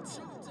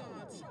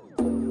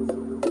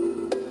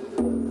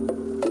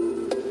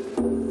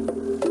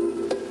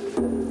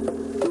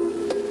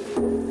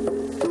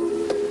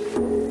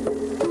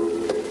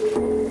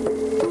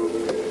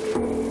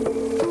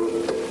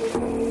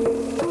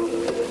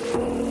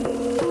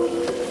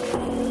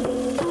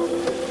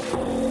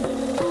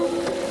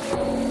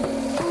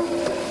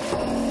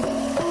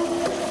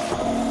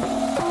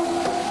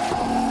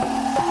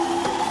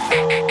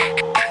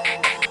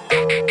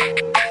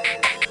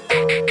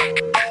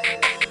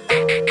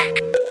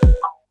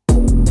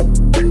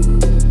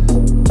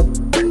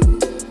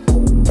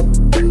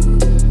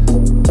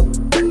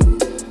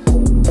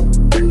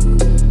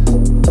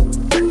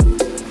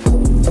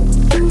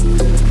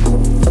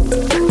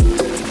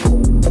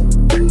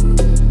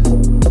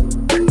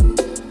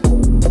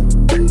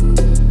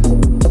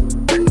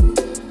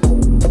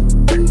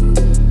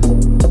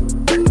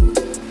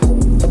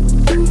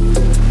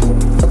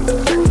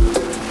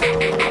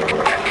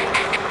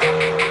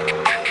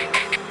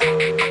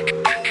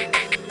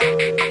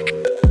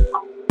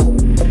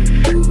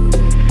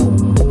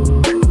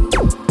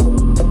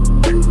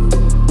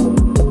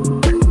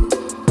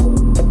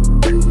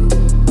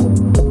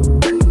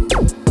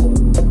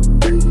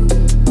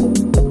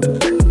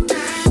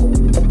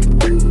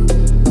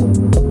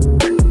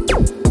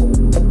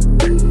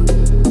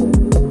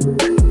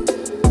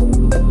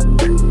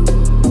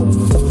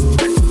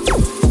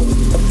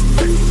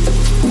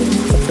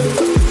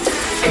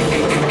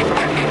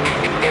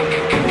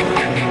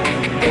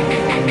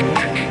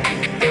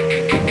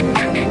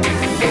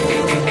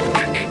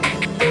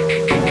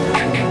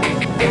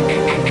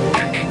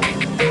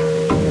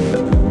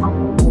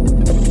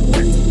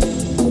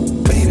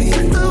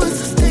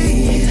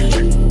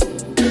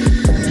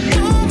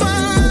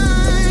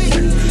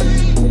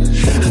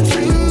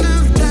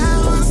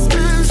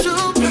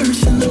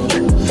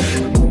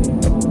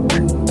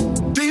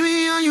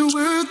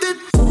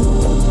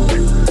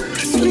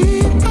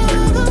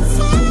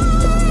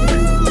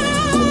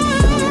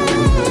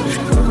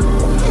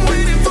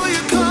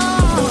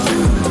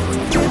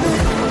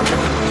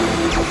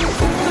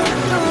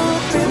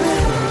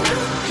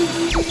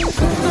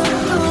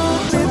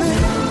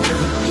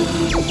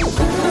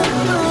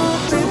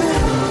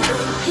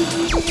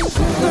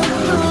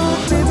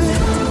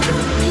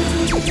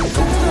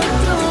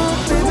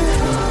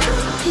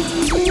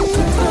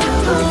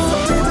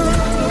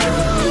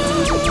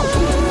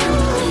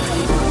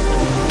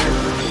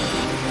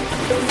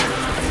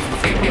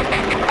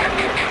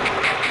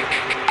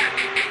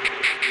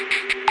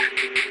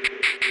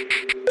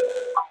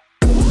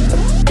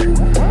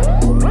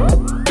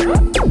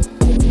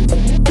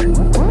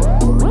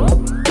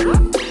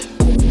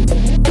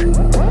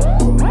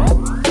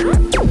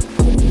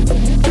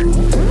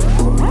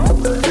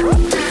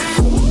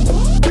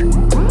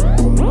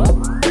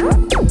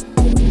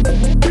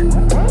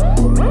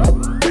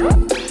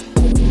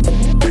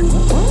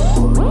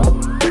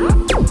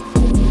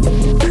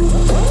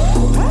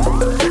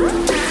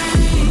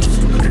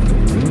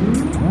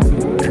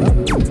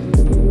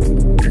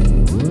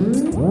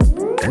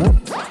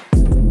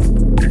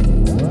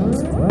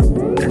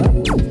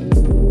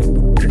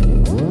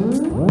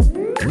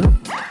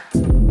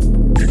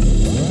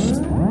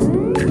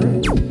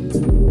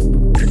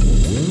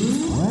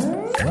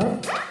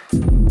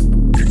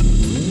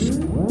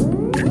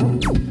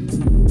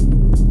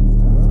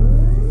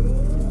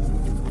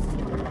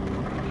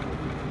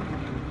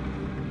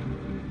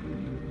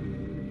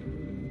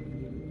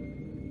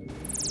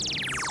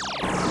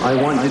 I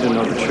want you to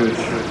know the truth.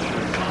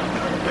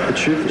 The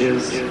truth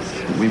is,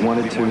 we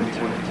wanted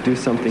to do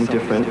something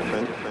different.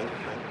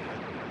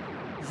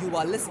 You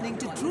are listening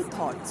to True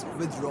Thoughts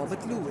with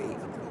Robert Louis.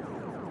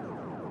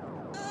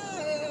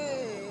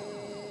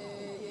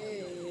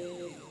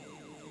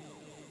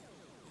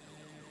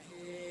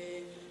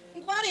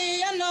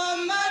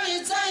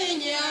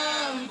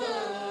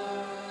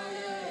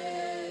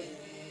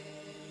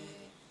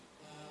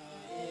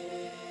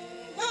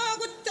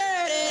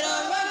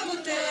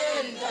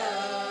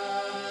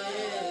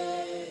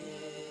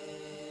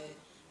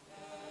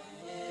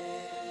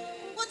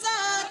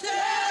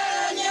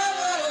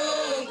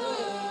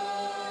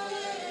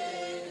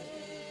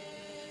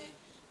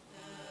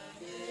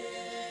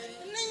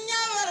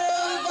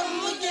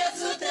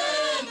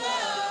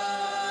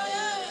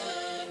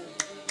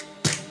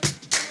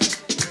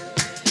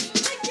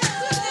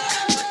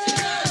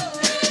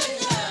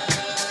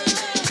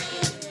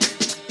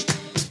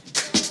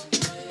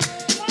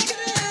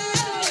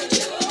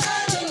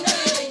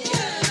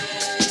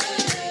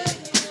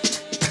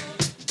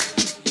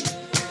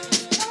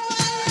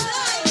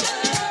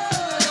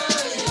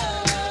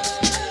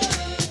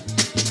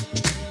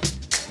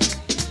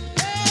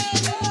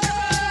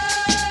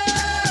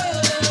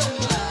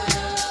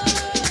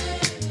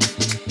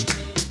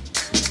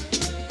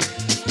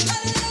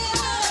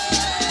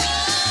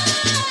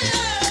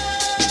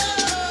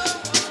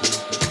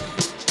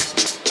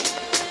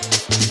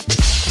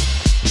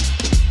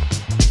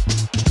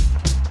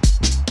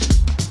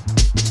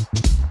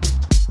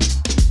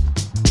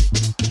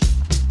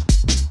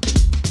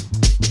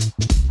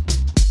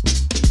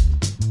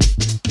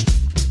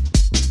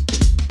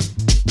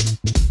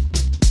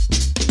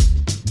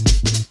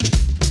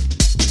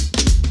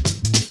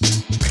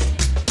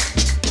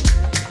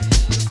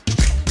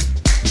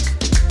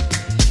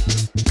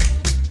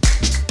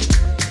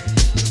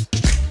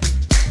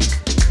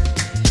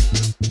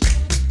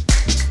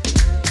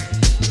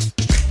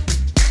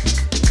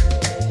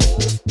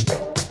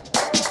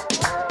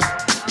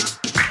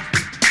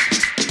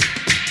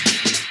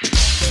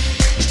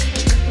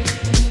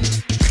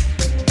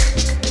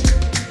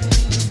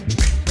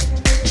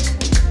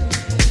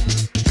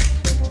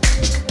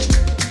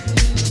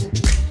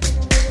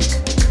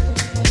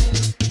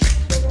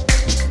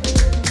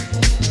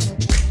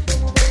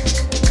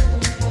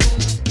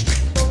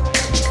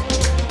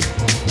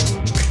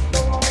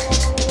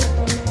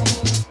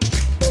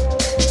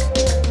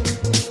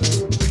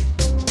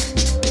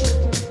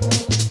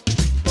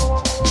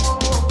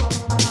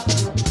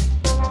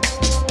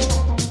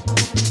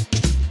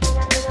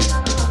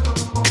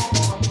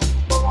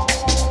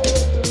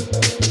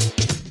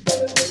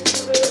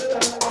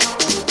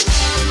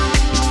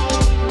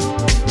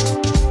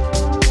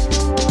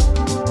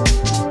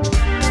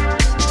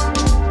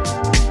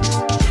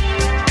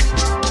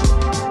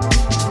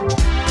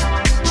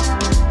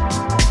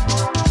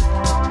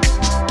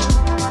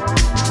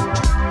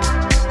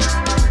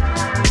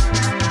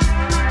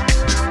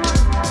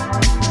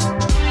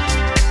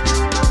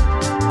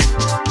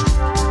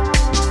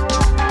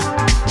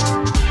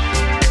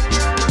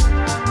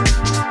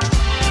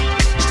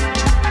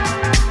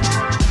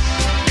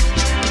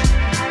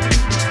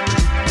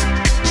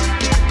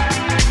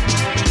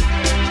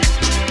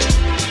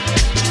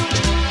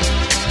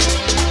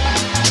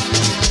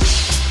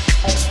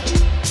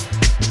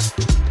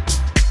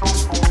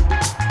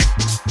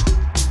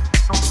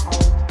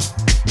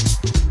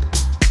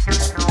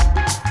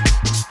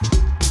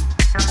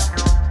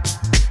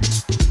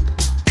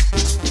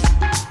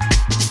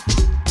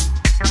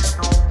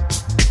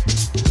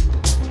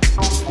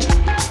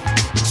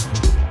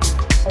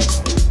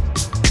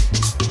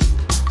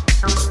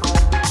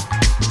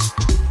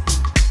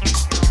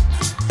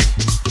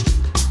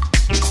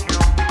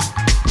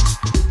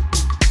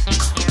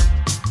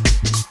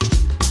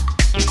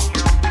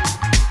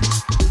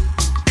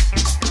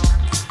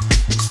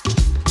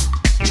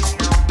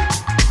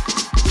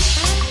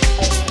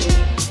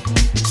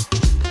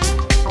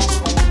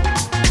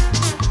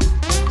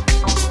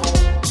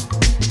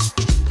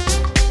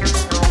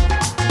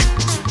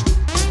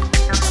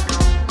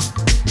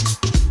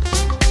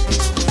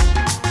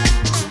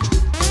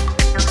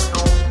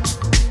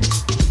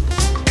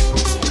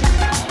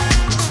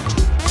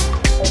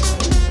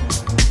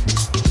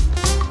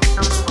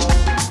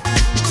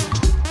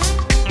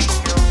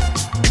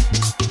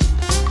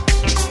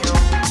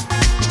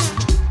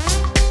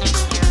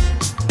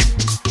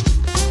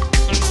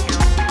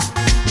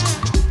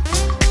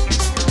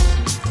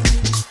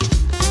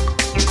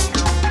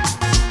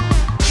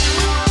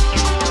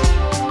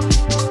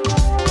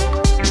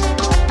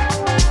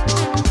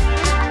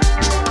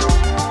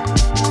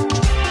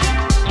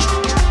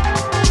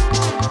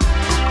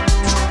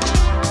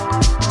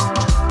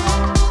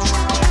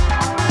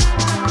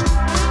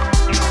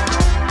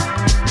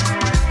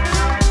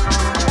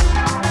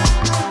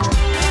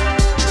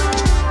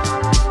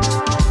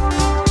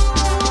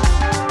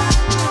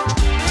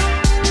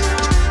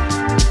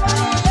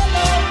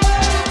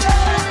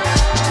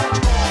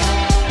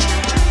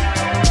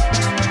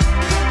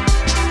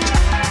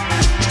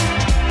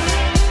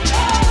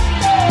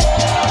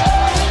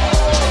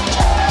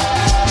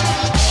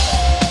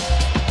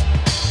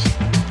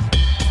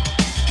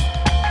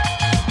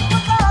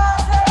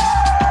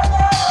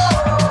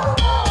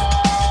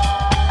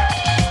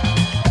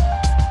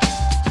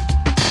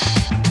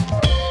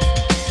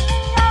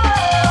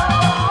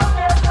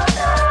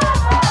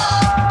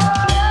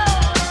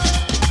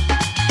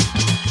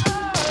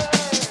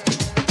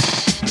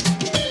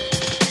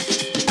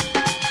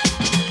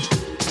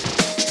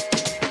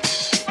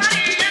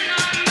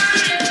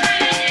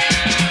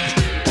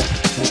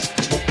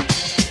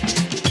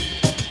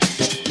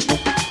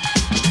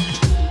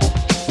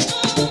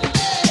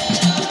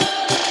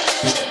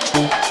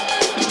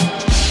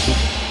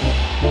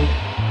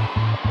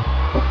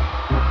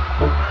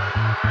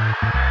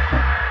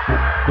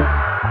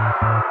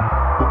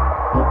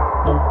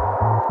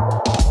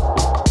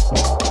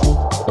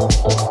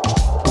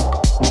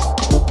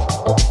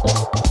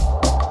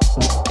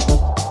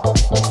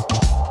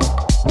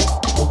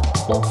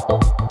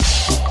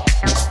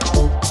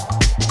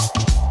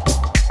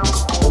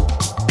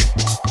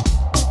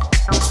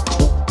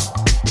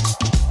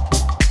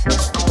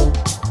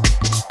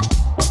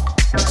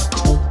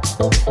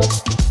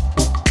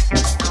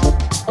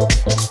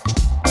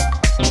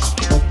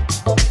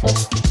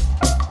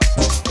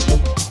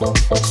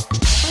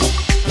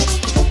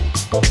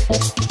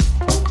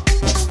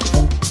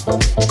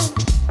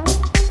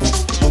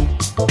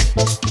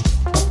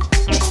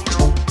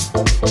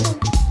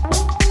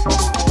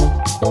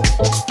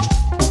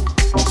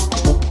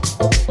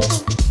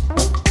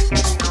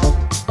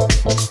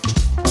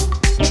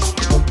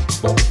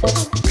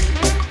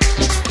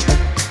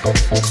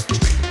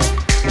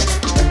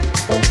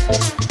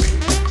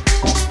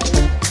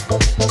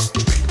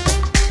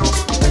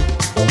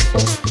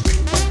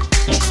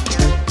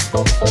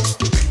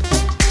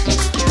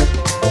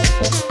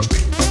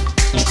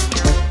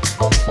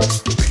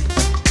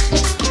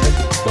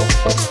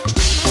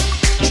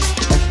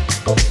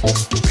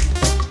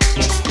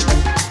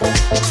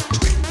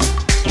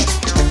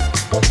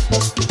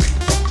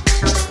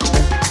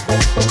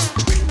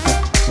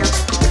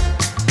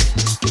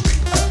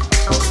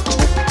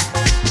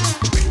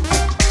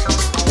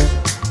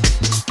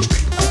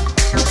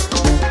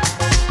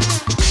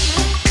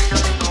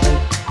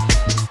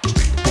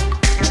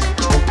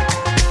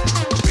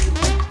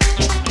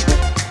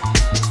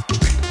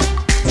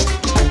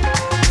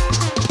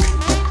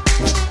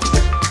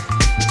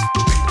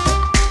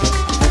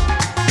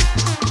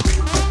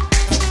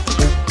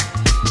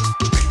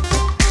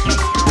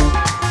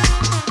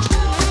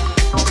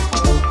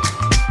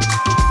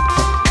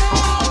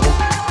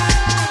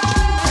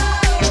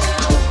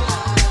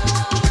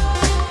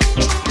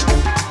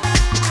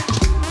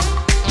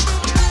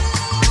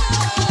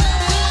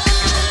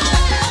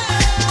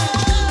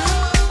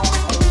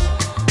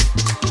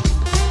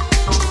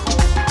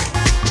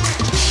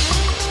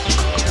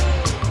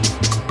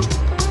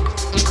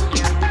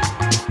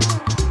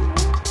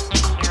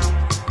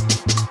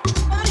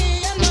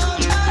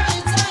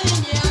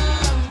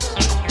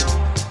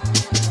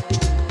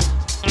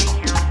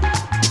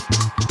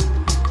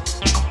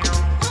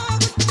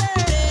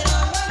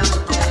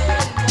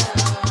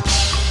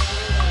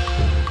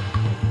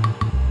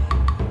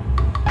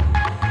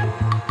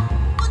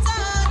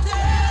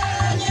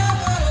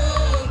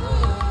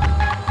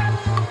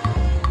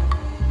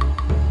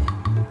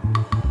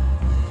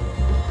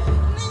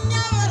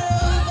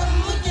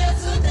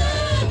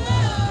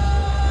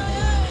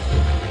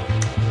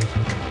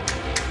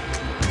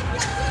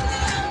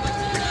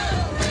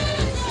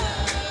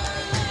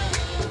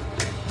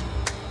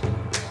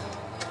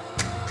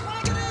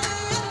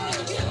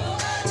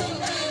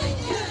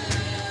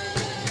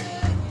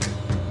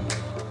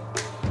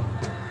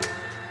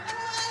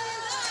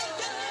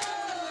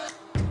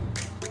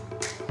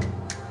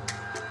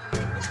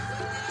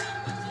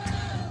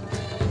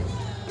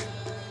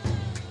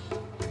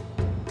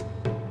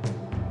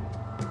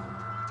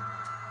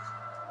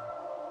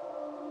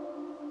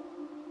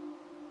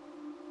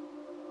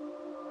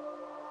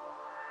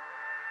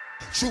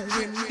 True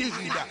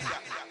indeed.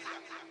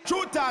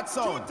 True that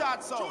sound.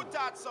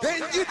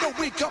 Then you know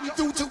we come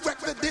through to wreck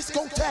the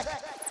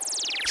discotheque.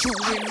 True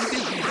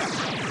indeed.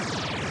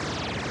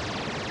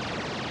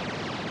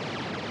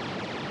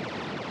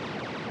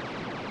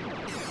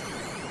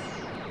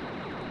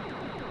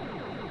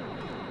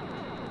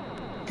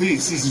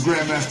 Peace, this is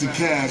Grandmaster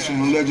Cash from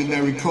the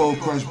legendary Cold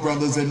Crush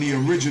Brothers and the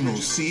original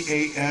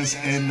CASNOVA,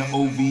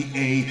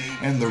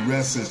 and the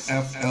rest is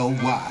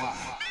FLY.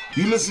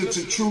 You listen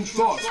to True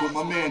Thoughts with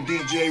my man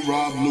DJ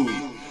Rob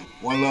Louie.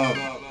 One love.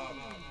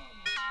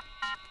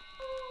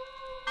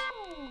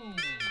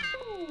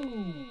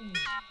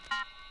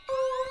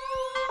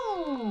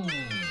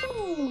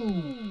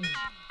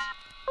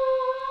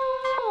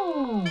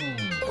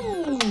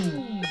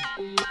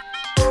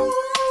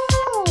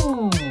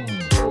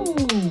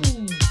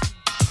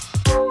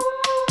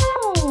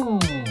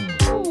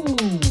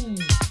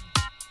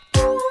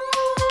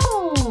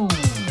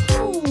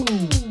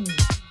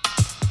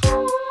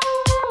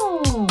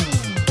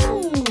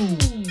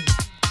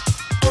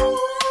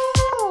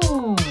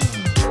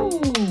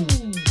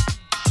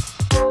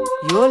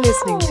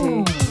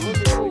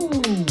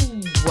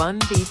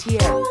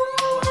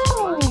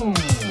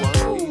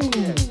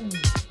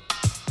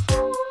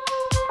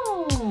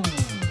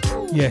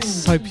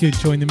 Yes, hope you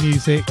enjoy the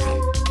music.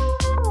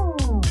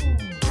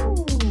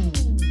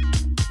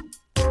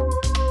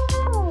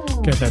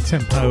 Get that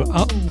tempo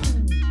up.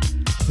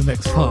 The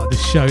next part of the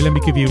show. Let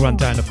me give you a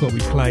rundown of what we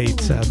played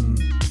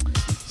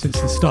since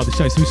the start of the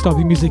show. So we started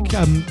with music,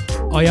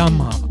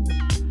 Ayama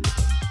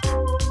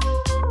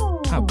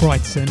at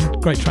Brighton.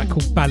 Great track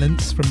called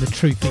Balance from the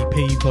Truth EP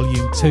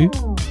Volume 2.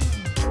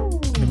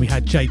 And then we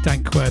had Jay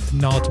Dankworth,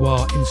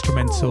 Nardwar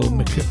Instrumental,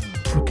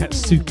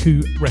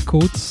 Mukatsuku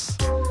Records.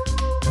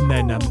 And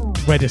then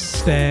Red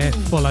Astaire,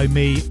 Follow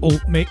Me,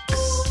 Alt Mix,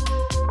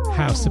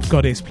 House of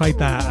Goddess. Played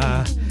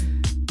that,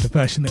 the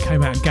version that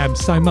came out in GAM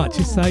so much.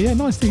 It's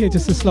nice to hear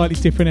just a slightly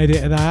different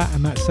edit of that,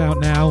 and that's out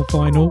now,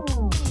 vinyl.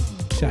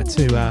 Shout out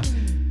to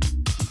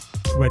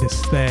Red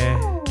Astaire,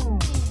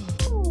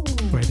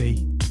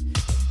 Freddie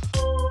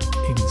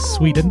in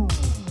Sweden.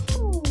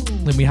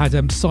 Then we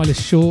had Silas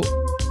Short,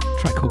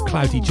 track called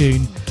Cloudy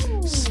June,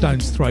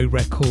 Stones Throw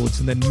Records,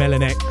 and then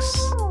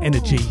Melanex,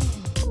 Energy,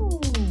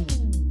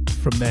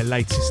 from their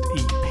latest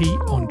EP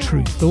on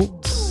True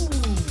Thoughts.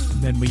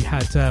 And then we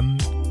had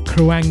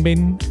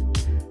Kruangmin,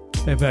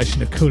 their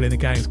version of Kool in the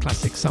Gang's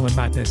classic Summer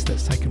Madness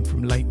that's taken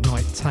from Late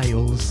Night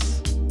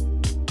Tales.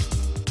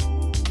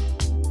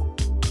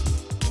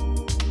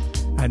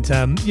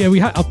 And we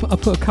had I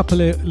put a couple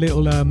of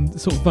little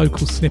sort of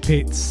vocal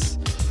snippets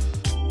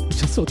which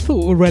which I sort of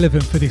thought were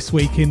relevant for this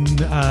week. In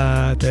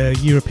the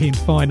European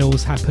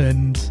finals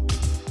happened,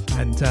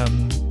 and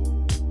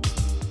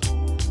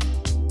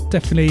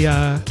definitely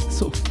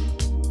sort of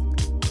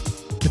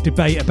the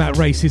debate about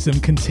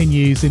racism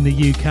continues in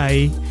the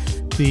UK.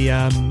 The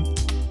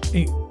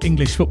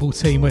English football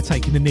team were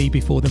taking the knee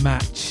before the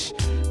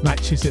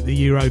matches at the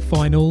Euro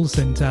finals,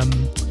 and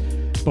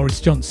Boris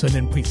Johnson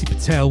and Priti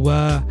Patel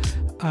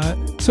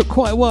took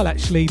quite a while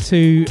actually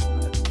to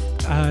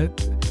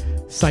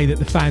say that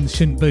the fans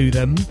shouldn't boo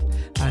them.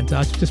 And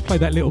I just played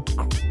that little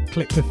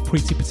clip of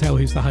Priti Patel,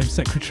 who's the Home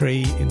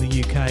Secretary in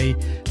the UK,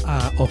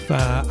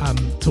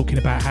 talking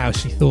about how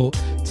she thought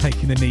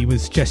taking the knee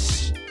was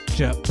gesture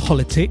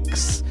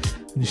politics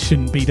and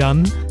shouldn't be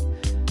done,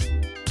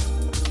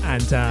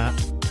 and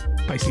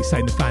basically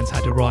saying the fans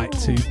had a right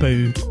to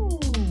boo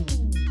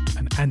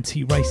an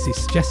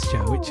anti-racist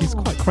gesture, which is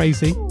quite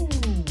crazy,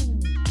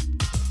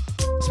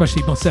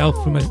 especially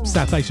myself from a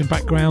South Asian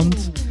background.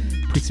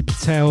 Priti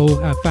Patel,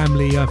 her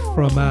family are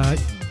from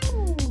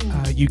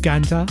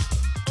Uganda,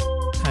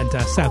 and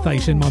South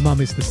Asian. My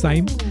mum is the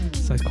same,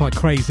 so it's quite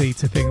crazy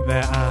to think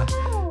that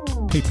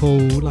people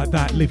like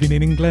that living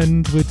in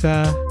England would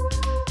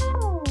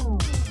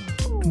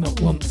not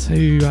want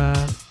to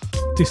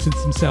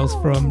distance themselves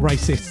from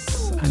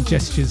racists and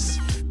gestures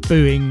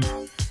booing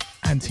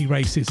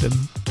anti-racism.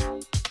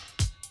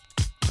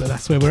 But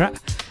that's where we're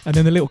at. And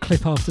then the little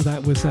clip after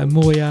that was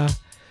Moya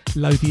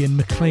Lothian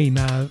McLean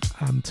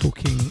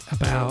talking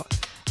about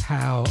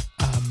how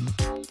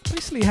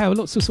basically how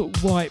lots of sort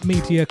of white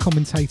media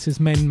commentators,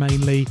 men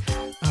mainly,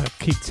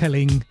 keep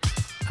telling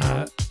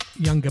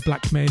younger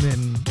black men,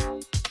 and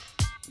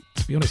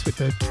to be honest with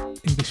the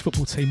English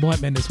football team,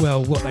 white men as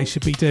well, what they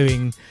should be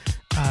doing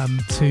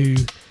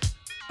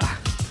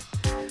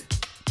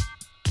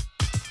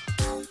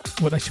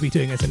what they should be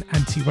doing as an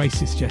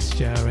anti-racist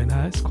gesture. And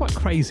it's quite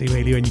crazy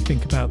really when you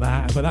think about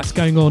that, but that's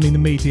going on in the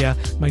media,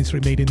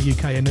 mainstream media in the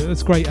UK, and it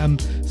was great.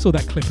 Saw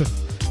that clip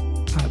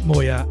of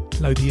Moya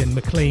Lothian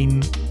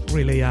McLean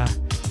really I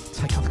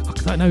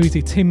don't know, is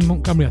he Tim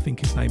Montgomery, I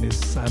think his name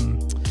is.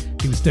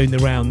 He was doing the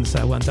rounds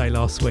one day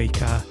last week,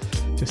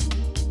 just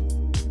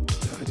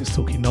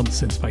talking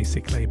nonsense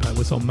basically, but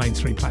was on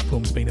mainstream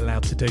platforms being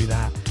allowed to do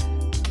that.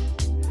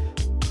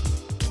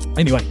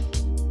 Anyway,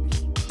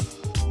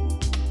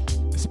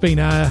 it's been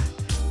I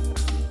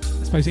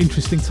suppose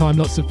interesting time,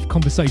 lots of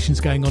conversations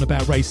going on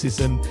about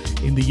racism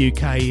in the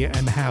UK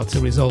and how to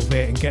resolve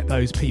it and get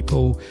those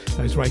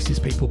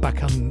racist people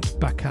back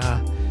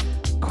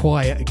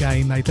quiet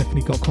again. They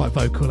definitely got quite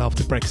vocal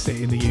after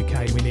Brexit in the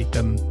UK. We need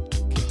them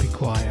keeping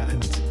quiet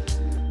and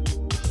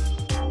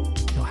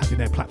not having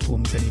their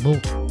platforms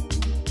anymore.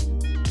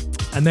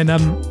 And then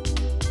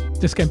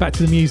just getting back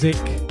to the music,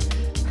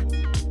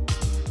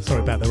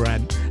 sorry about the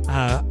rant,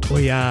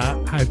 we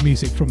have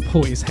music from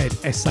Portishead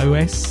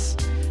SOS,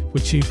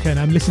 which you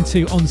can listen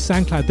to on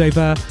SoundCloud. They've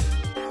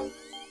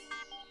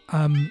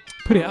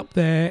put it up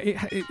there.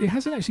 It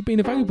hasn't actually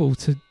been available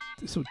to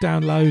sort of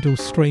download or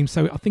stream,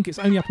 so I think it's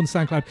only up on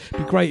SoundCloud.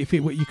 It'd be great if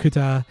you could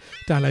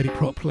download it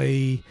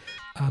properly,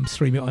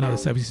 stream it on other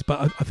services,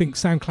 but I think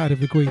SoundCloud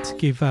have agreed to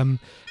give a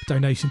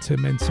donation to a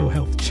mental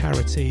health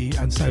charity,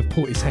 and so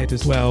Portishead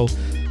as well,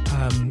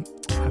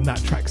 and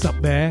that track's up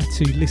there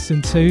to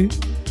listen to.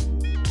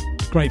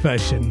 Great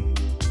version.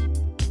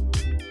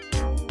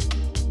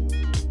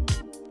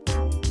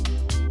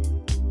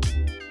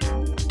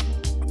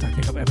 I don't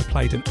think I've ever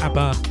played an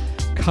ABBA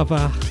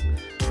cover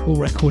or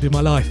record in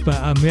my life,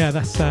 but yeah,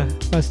 that's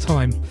first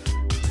time,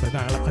 so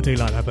I do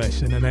like that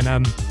version. And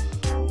then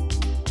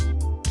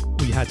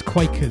we had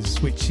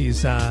Quakers, which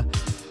is a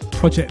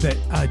project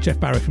that Jeff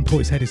Barrow from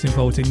Portishead is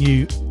involved in.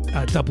 New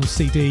double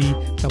CD,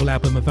 double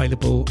album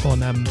available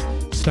on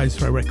Stones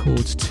Throw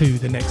Records, To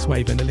the Next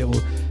Wave, and a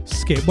little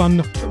skit.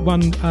 One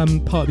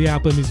part of the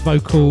album is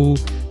vocal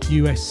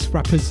US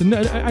rappers, and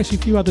actually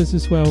a few others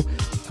as well,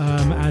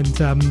 and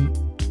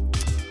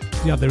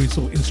the other is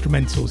sort of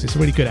instrumentals. It's a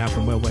really good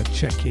album, well worth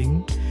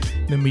checking.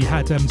 Then we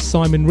had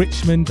Simon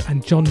Richmond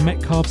and John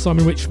Metcalf.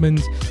 Simon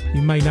Richmond,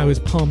 you may know as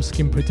Palm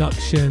Skin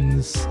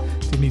Productions,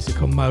 did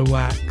music on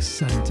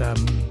Mowax and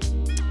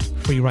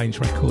Free Range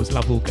Records,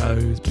 Love All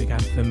Goes, big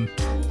anthem,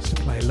 used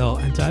to play a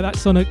lot. And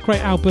that's on a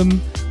great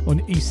album on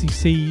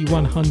ECC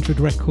 100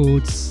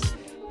 Records,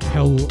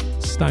 Hell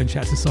Stone.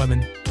 Shout out to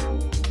Simon.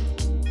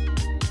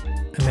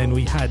 And then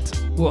we had,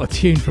 what a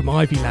tune from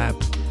Ivy Lab.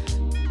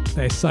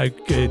 They're so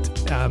good.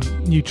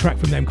 New track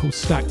from them called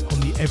Stacked on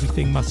the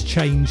Everything Must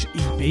Change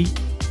EP.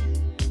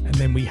 And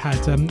then we had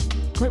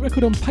great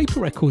record on Paper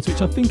Records,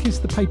 which I think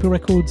is the Paper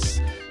Records,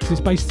 because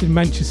it's based in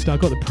Manchester. I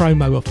got the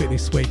promo off it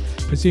this week.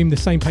 Presume the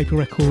same Paper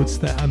Records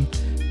that I'm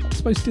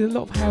supposed to do a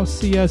lot of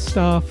housey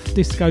stuff,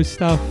 disco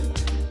stuff.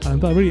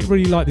 But I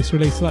really like this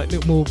release. Like a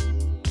little more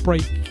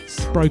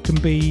breaks, broken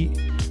beat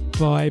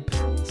vibe.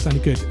 It's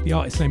only good. The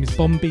artist's name is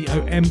Bomb,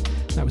 B-O-M.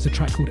 That was a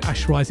track called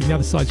Ash Rising. The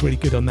other side's really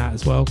good on that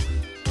as well.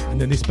 And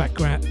then this track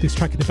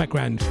in the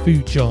background,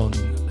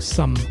 Fujon,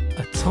 Some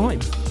a Time.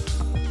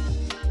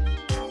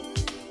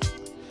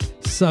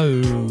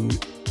 So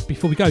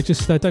before we go,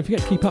 just don't forget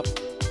to keep up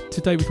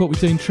to date with what we're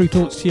doing. True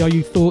Thoughts,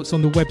 TRU Thoughts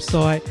on the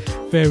website,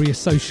 various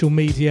social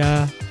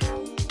media,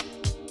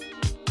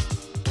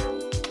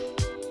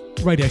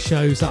 radio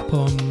shows up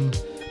on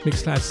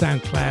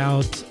Mixcloud,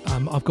 SoundCloud.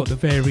 I've got the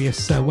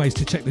various ways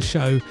to check the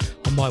show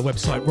on my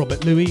website,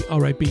 Robert Louis,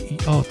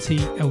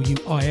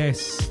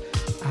 RobertLuis,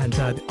 and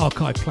the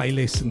archive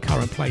playlists and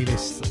current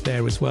playlists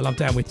there as well. I'm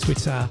down with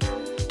Twitter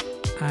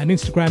and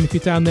Instagram. If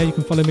you're down there, you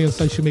can follow me on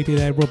social media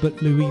there,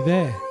 Robert Louis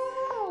there.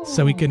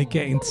 So we're going to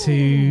get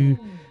into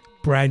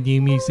brand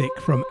new music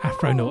from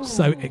Afronauts.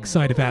 So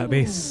excited about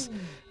this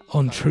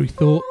on True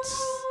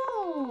Thoughts.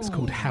 It's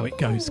called How It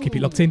Goes. Keep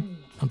it locked in.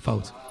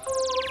 Unfold.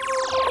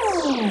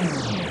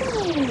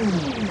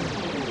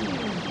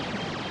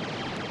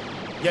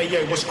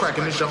 Yeah, what's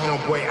cracking? It's your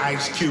homeboy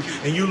Ice Cube,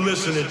 and you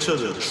listening to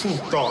the True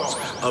Thoughts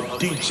of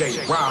DJ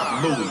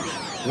Rob Louis.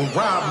 When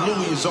Rob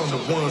Louis is on the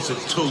ones and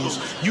twos,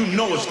 you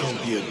know it's gonna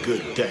be a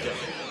good day.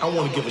 I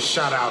want to give a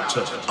shout out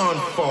to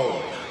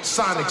Unfold,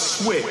 Sonic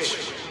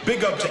Switch.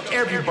 Big up to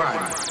everybody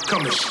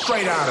coming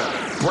straight out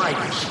of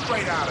Brighton.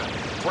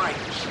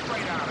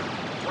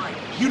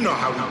 You know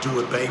how we do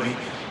it, baby.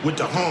 With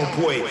the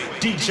homeboy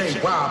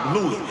DJ Rob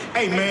Louis.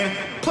 Hey man,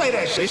 play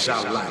that shit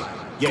out loud.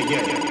 Yeah,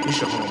 it's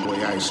your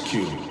homeboy Ice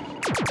Cube.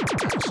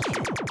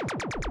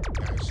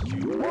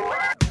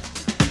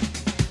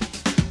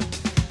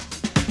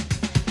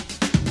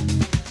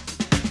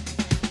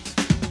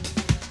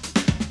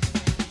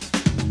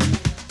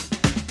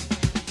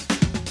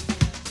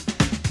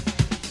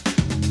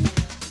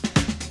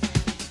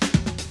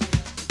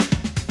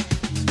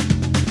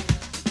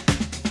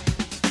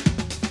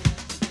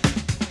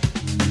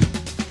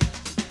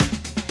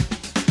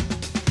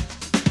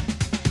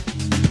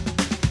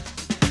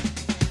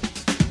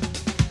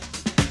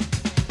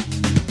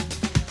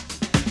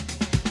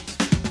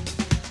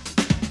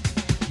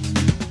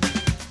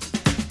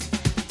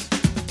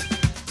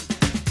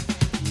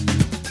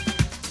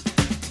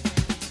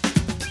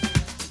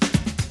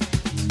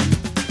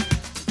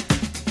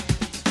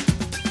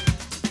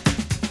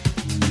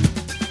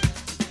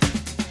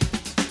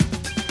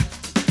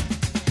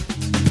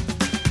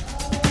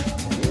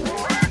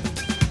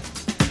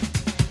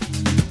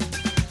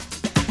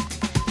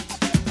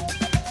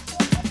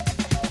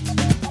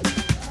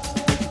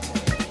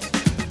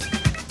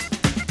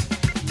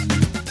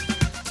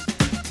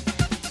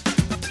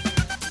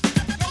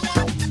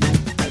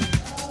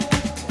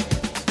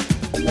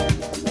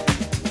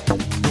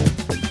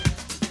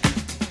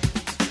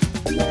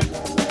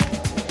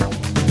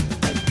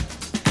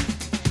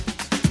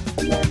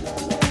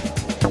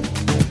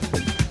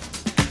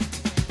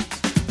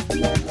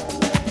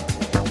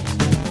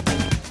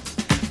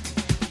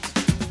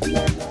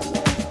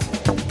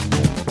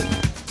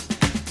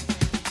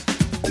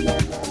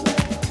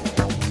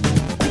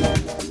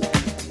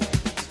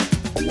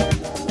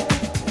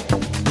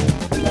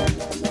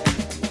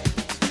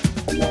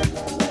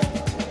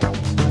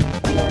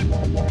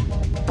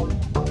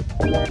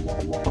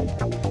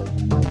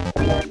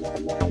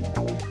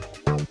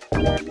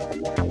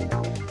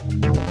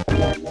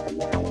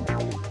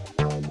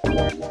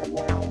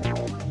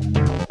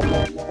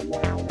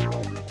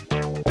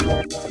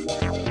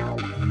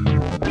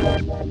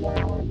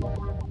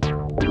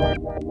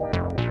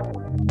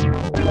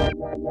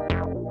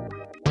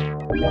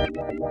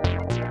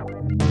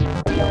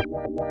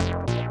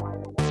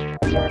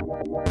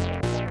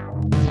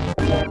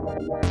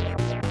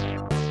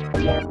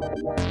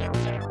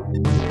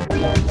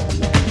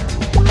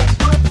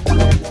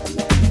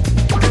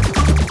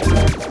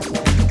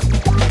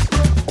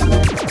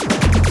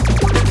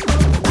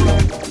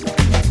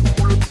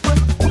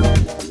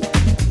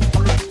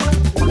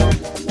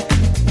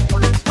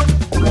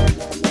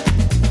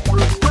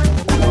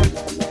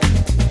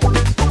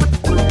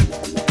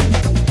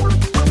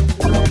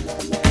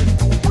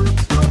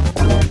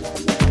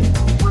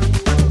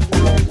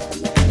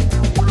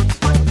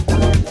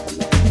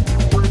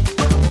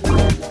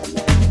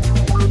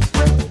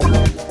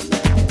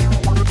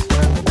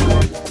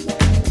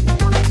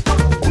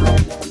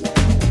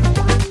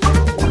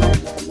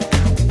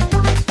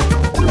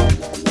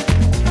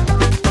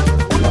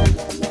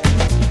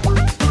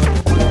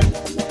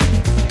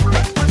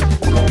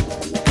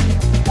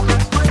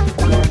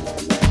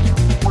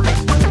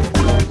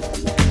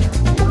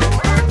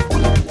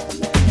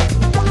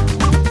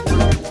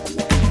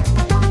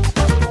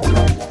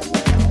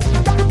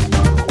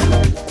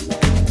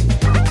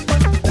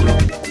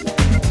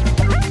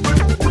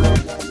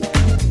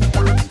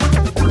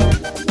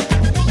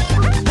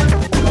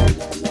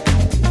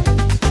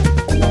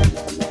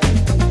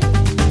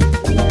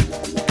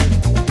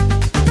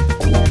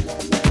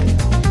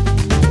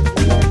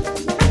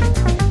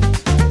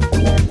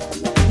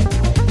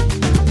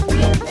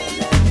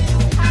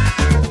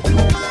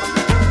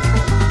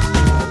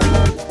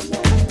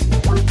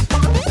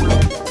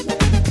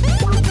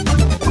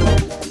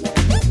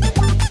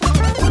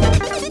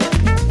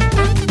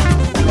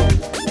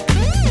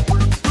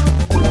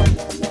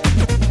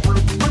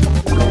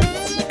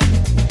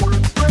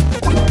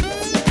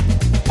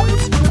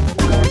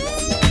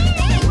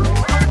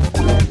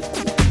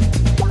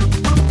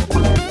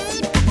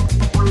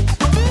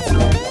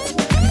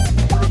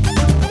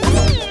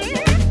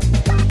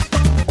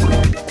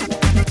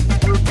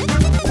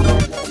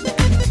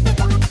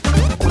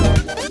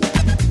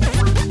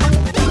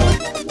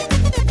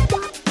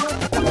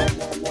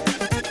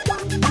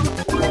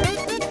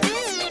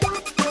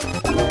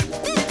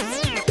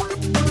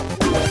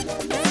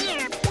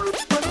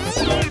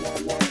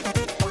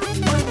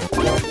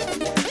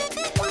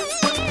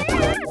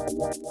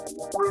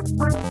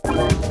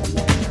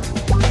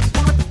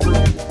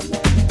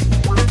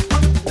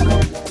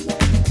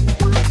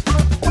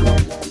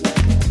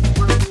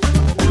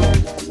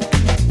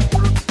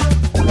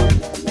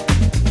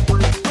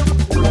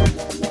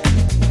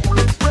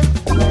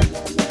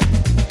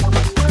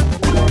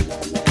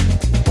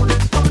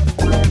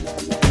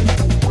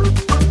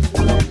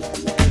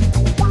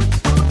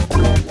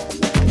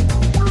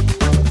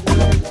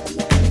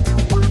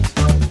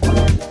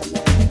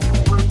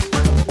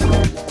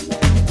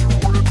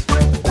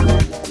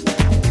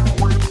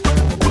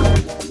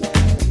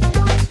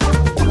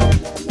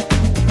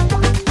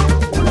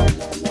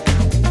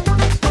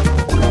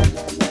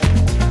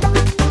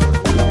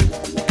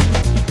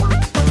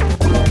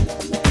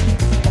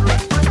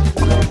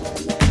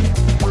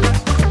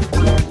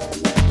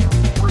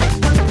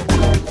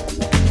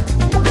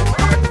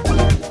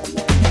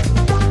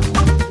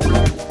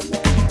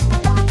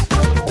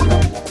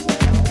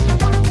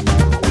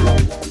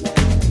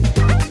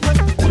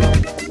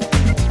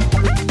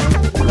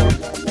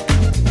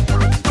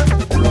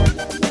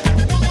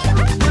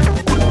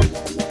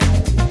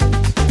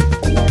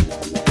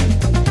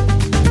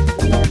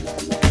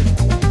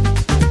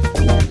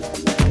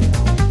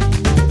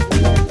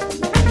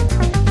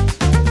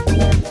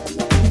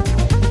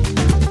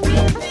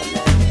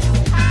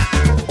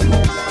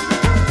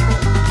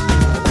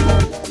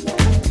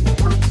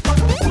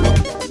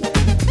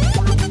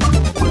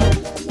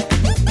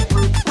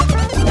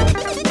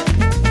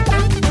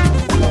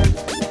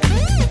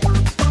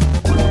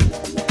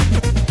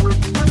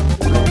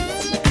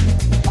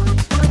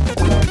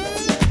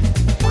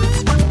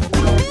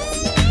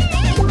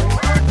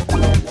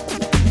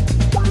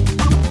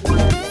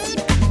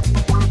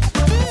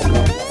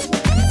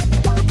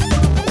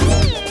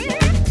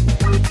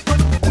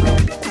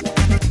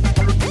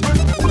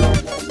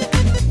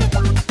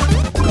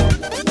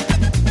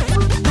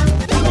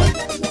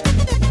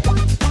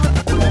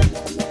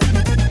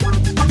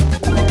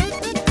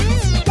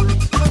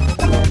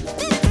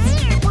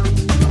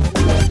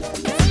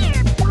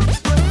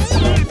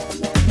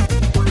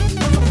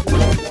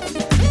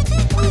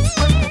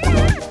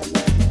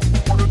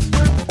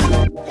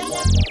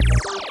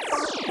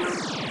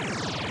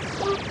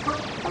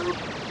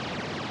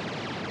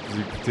 Vous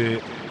écoutez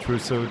True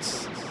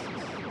Thoughts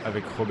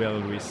avec Robert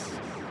Louis.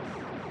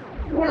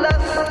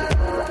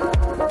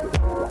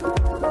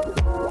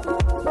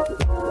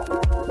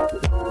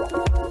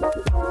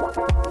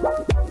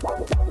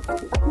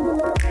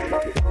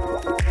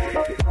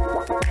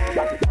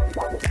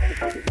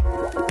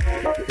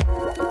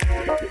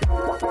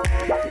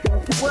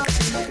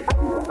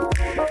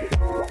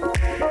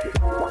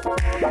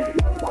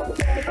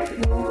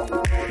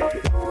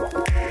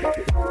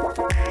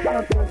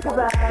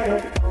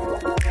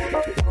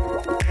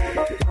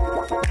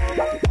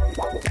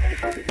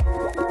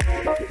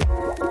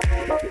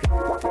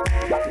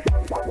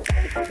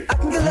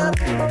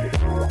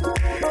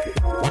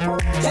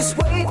 Just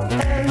wait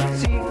and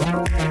see.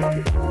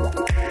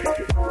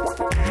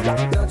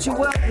 Don't you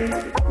worry.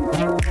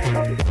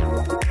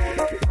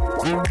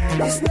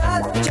 It's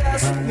not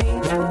just me.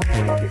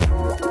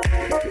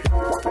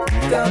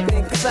 Don't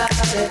think about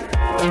it.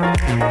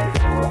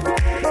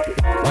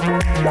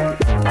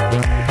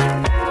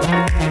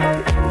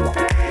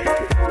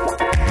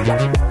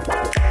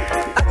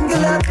 I can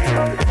get up.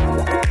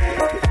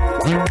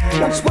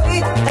 Just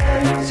wait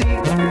and see.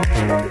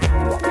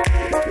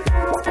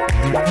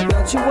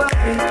 Don't you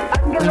worry, I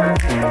can get up.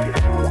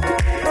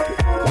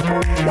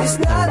 It's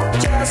not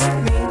just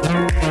me.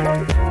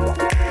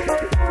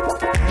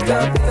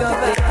 Don't think about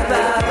it.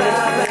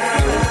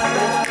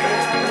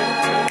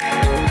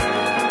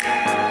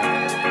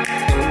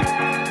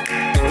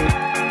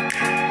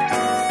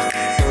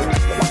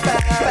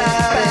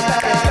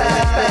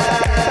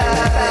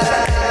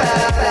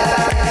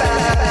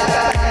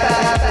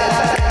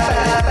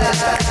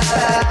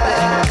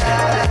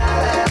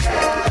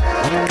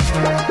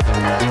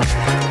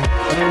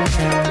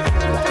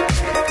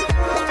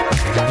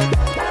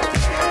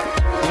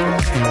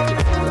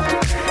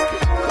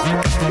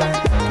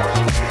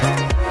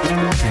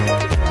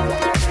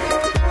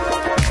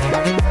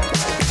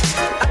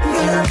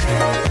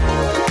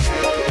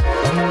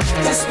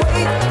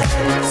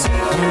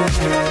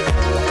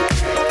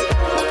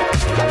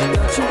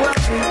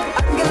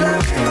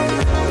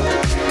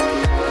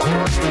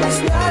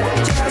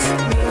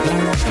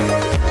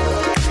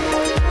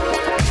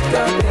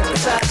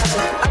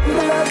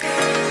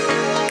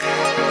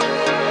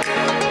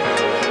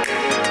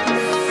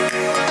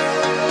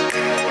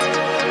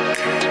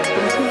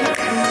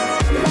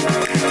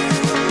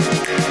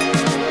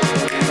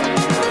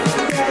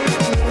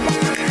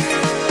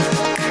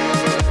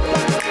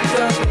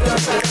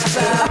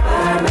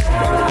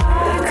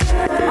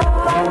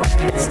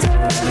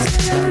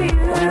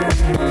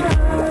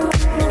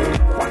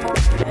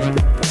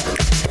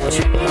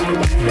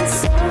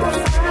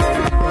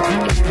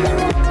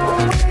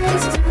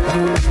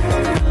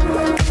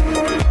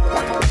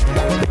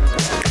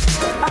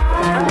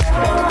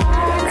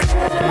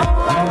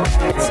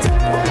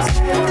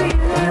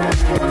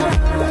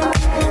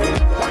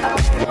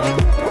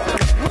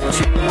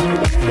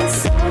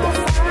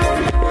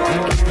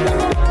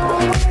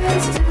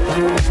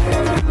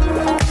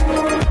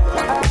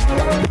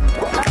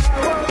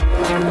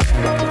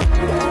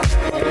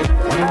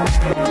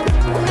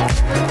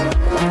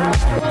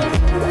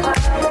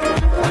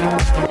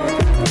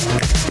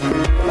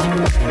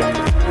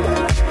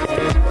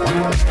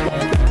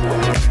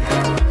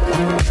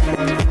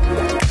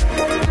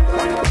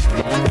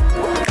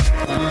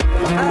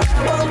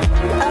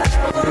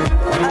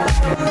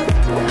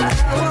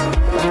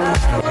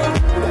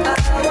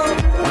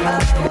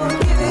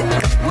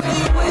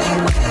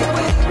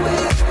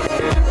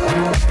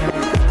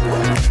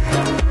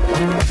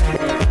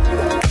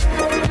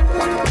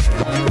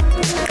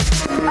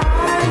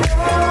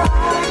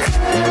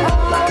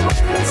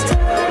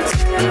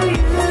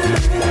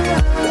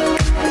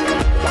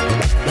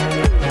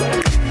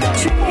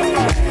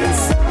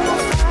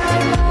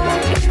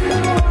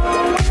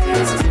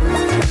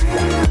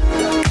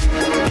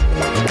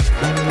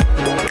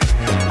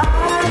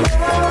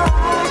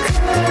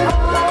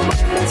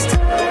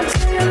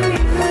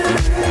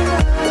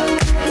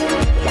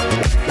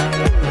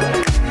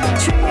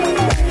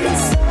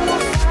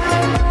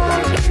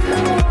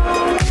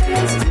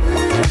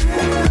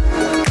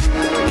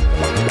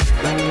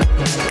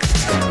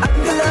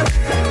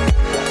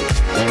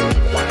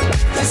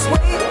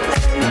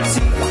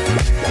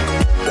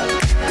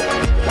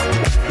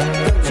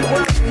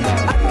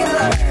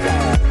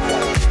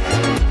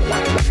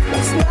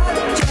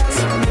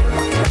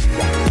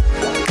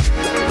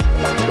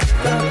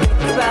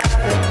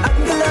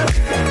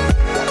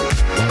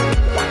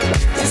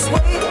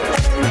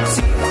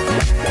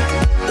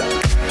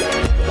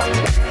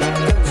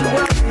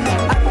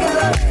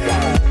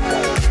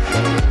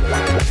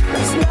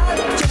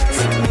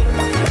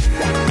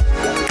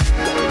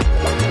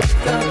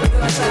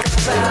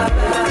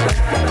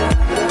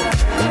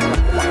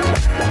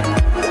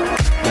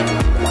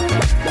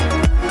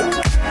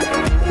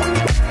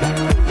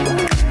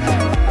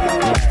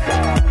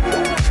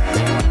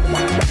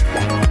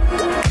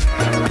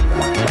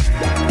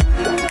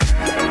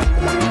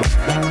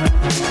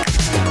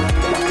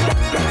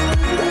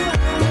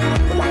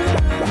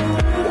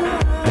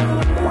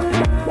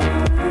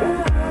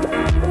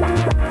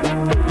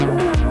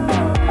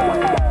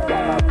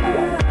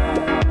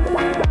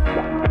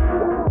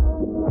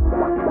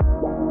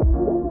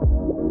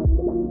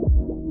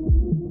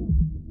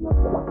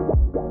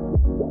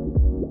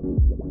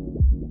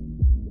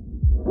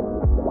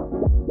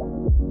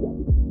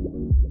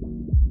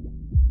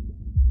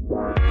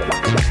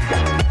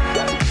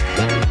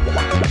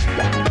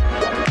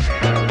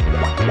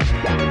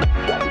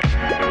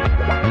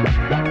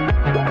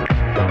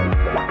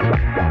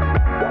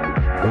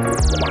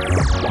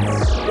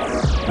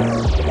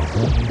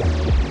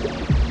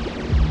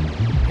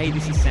 Hey,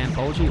 this is Sam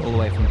Polgy, all the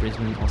way from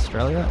Brisbane,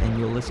 Australia, and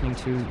you're listening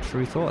to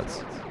True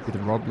Thoughts with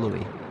Rob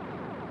Louie.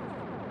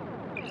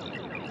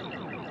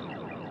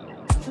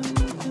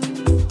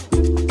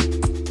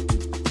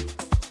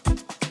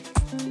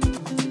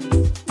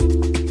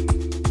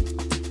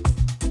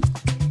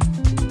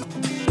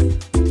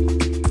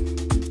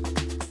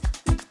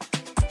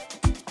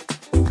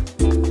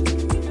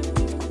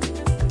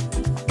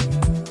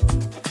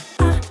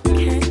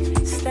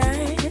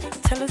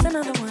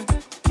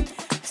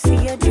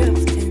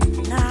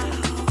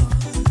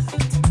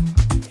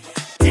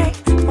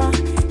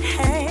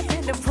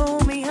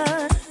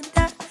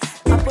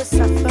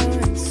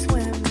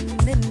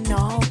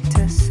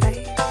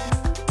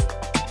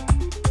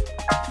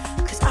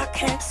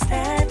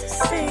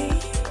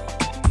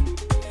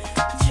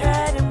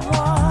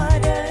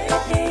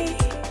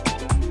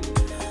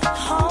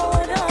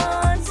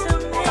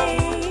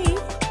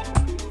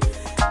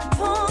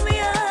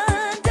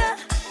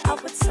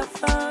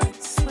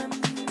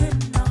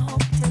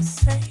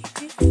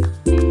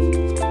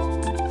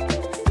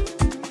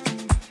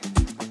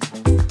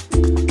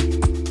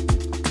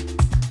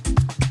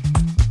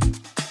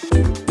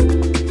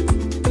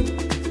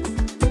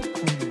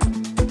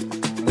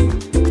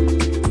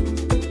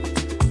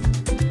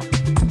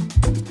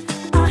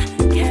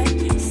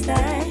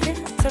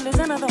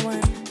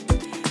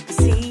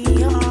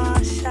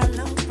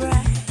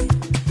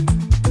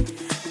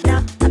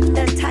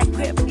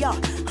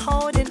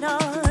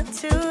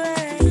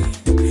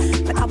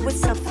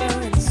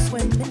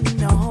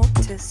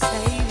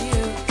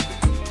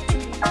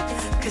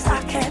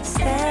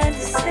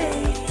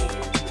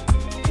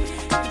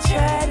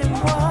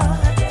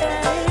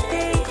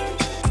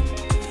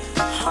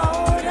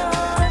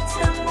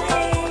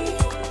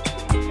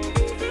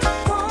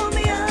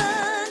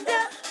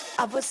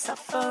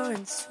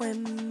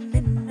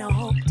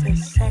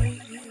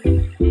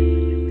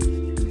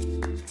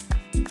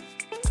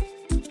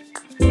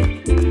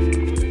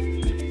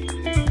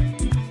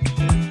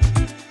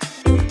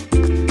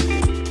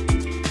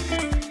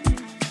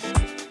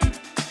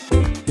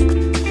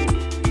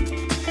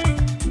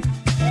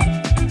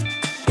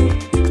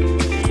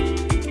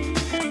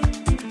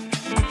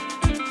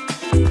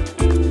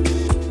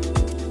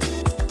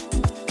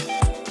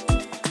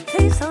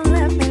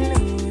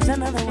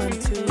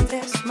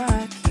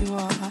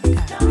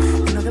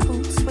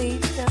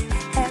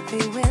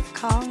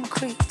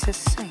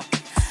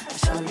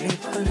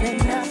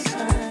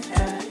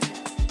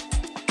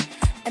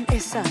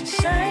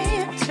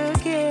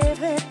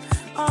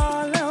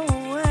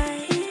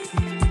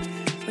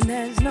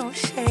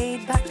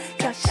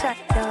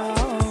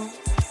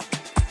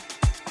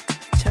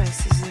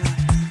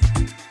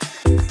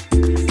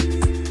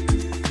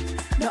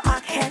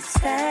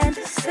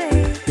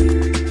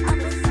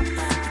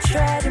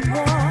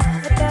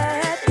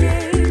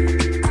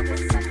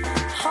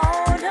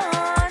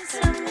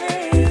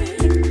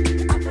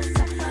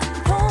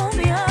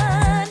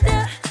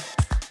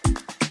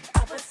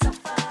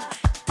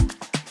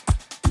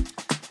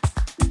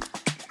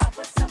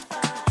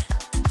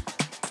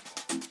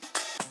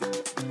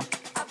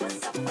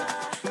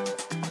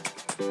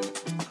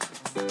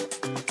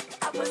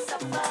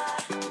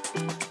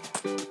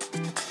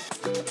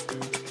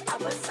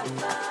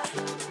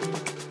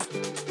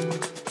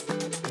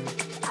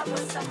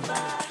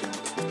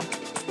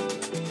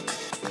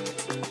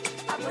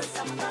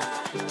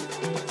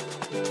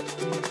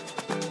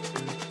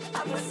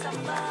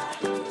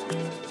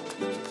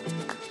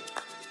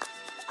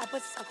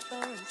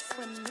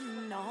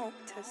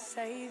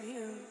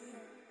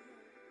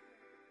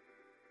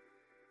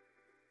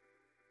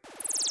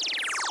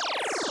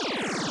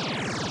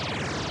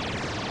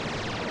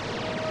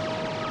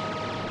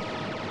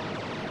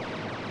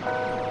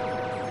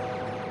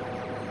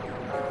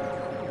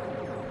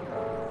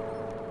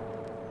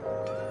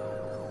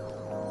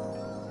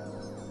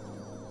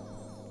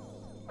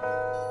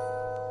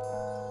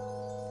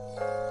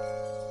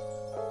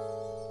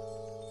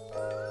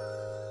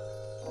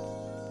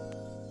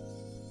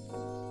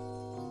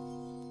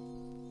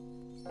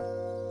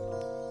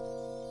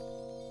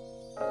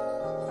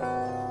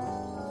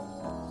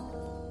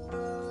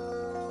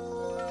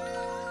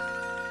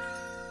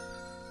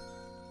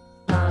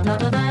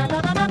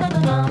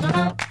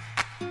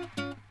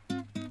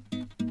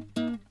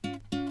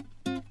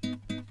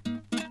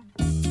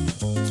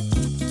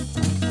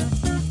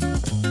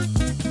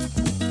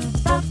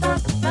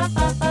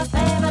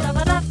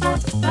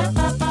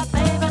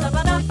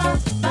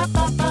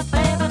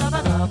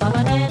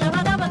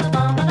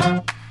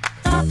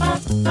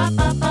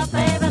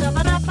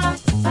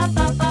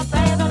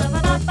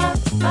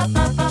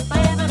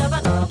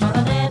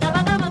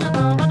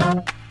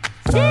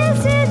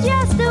 This is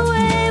just the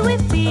way we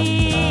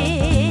feel.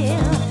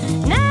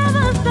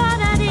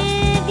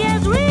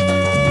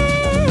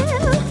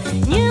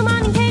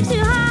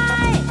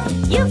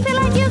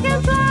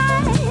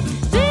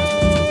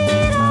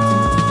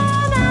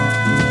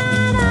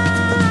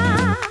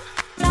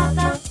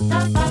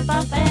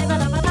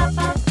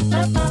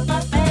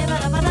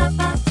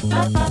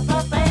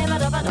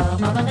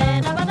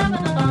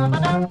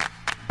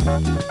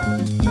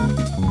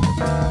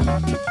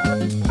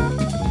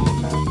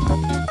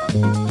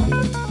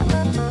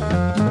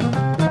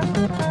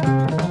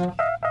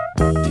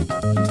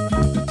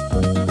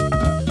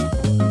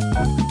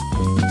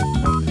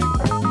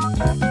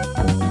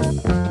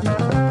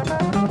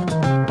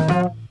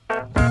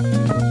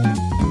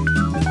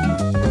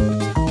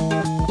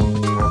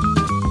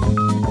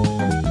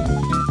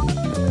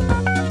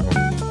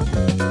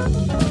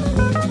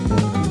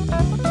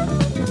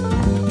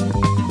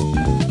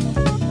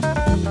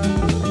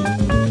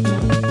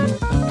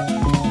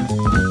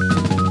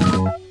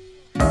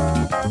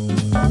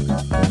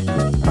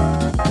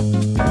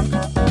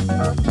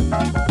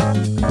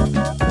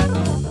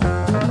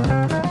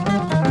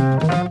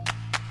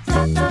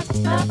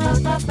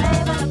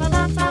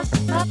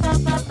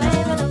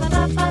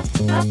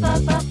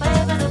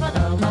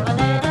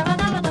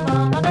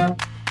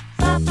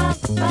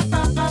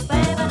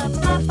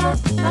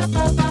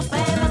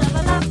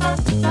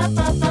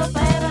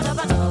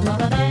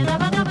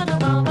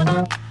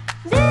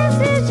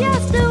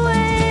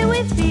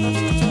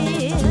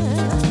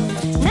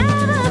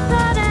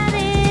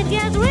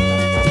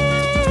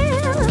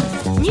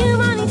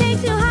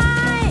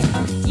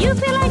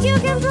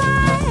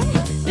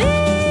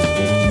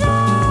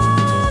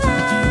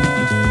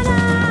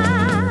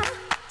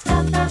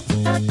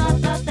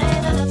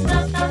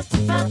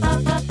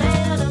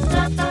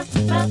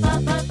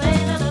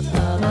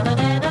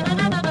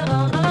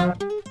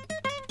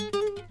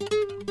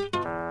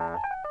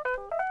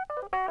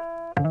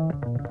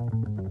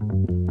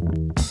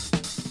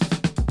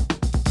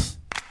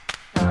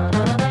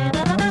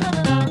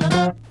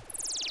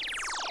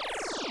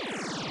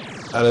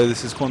 Hello,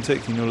 this is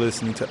Quantic and you're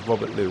listening to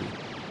Robert Louis.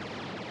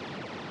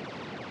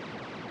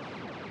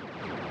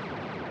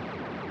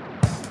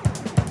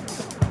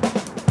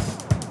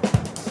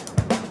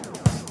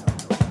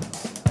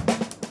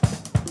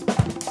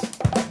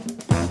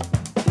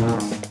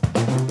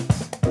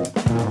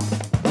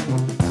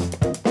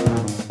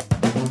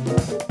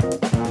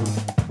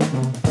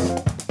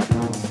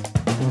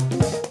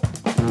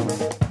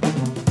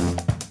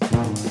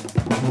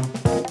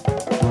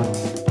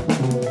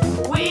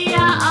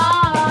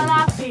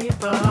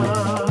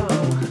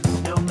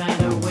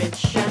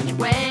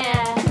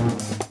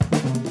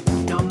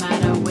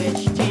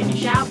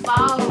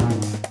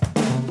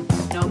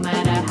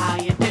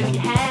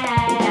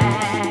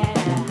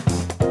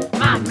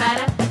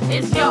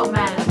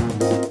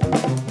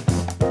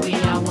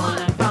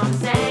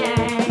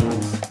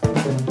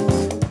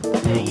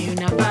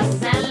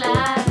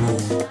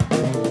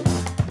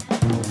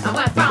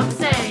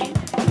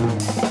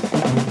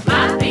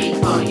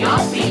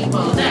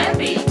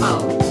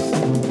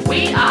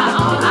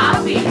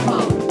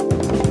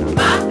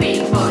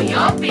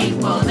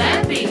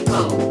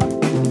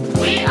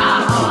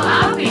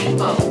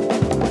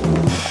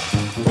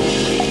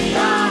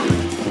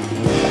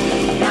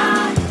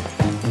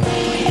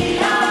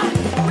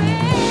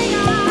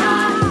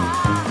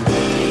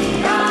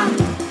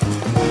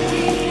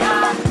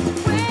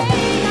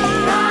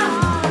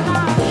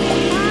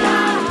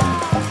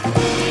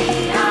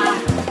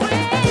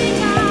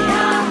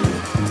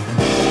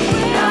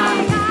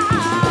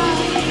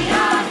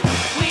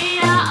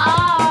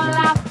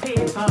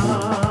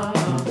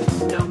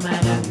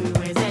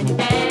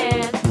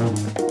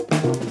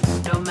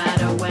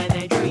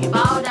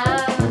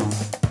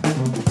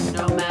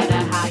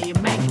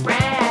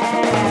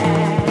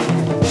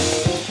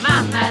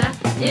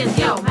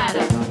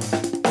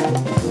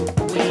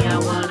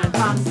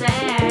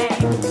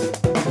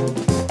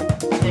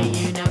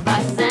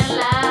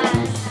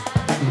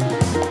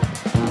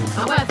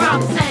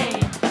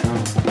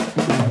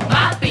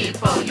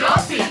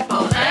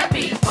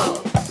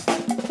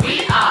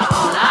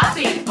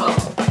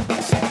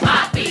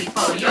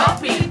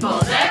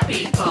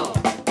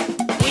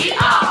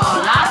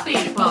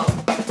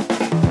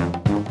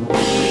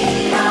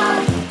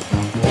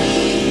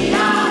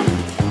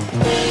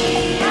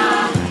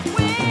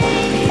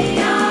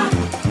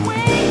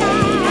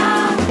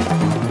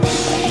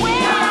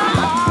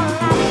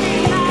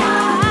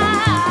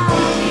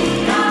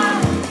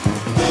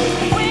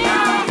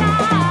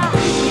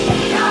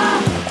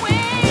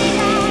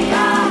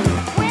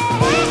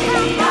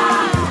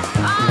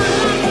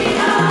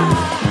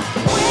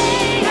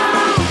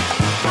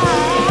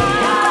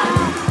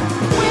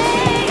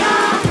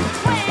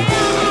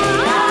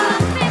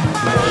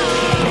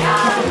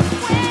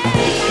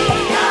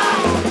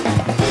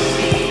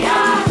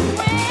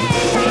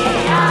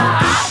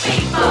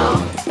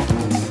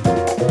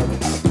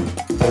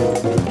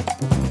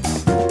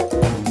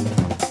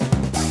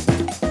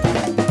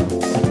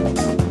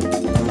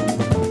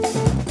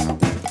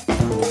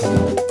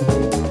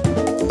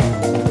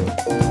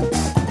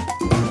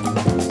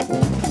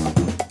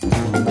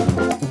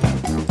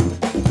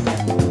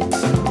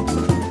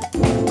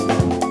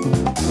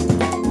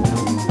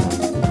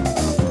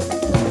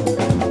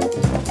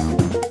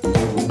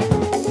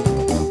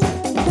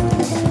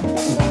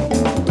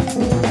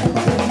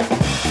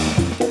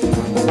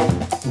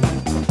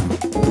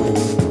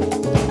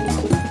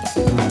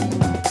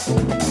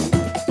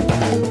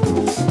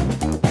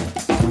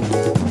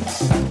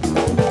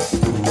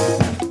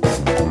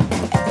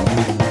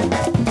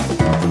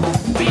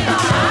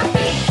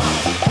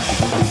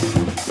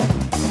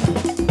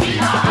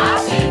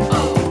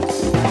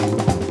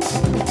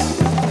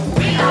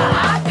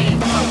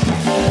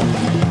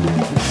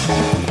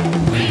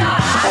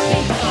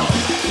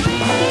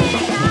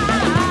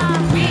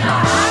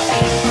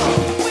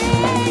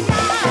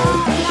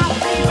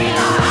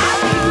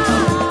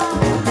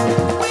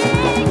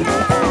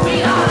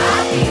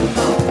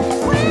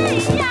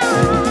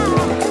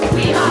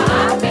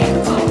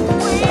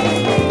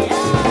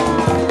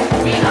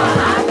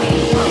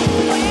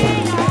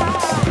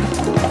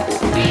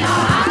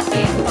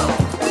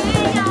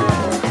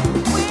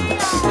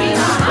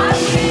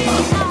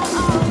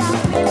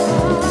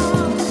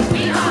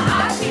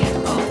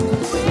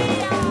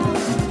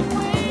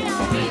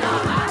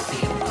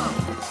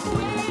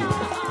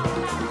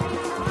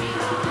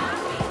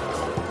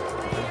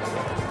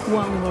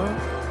 one world,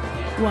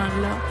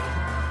 one love,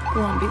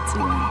 one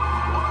BTN.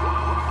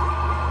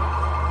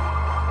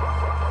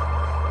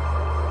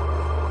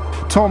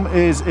 Tom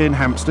is in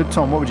Hampstead.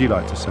 Tom, what would you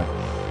like to say?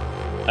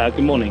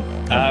 Good morning.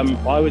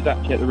 I was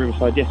actually at the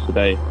Riverside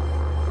yesterday,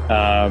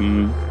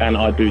 and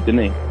I booed the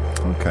knee.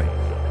 Okay.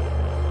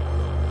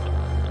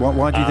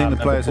 Why do you think the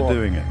players are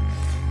doing it?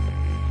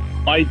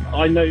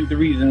 I know the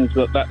reasons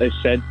that they've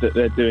said that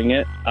they're doing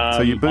it.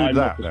 So you booed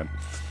that then?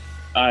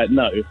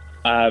 No.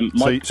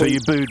 So you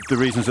booed the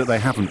reasons that they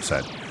haven't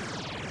said?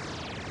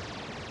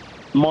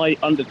 My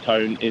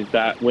undertone is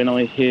that when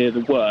I hear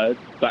the word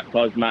Black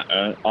Lives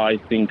Matter, I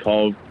think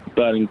of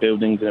burning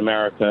buildings in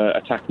America,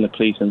 attacking the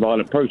police and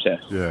violent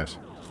protests. Yes.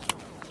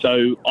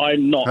 So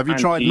I'm not... Have you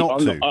tried not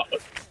to?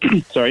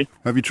 Sorry?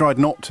 Have you tried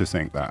not to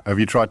think that? Have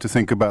you tried to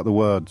think about the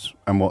words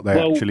and what they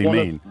actually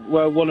mean?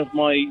 One of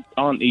my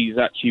aunties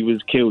actually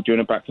was killed during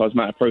a Black Lives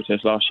Matter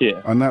protest last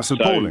year. And that's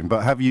appalling,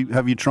 but have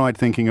you tried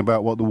thinking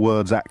about what the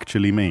words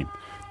actually mean?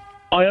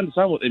 I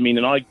understand what they mean,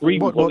 and I agree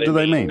with what do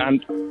they mean?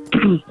 And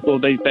well,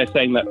 they're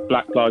saying that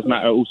Black Lives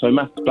Matter also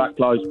matter. Black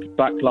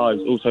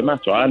lives also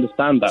matter. I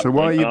understand that. So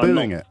why are you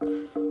booing it?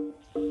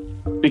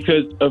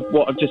 Because of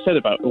what I've just said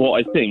about what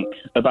I think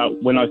about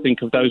when I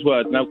think of those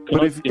words. Now,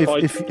 but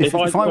if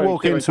I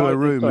walk into a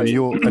room and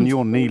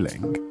you're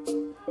kneeling,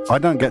 I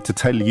don't get to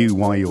tell you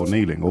why you're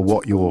kneeling or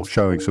what you're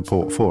showing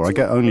support for. I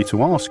get only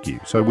to ask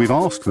you. So we've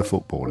asked the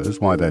footballers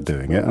why they're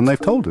doing it, and they've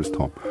told us,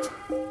 Tom.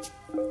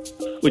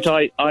 Which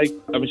I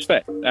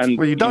respect. And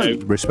well, you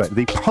don't respect.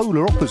 The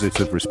polar opposite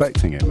of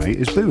respecting it, mate,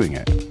 is booing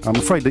it. I'm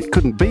afraid it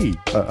couldn't be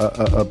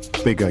a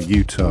bigger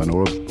U-turn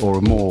or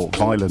a more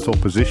violent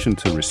opposition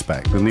to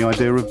respect than the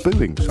idea of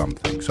booing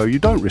something. So you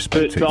don't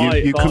respect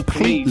it. You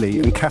completely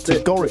and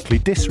categorically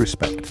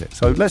disrespect it.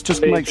 So let's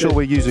just make sure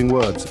we're using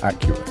words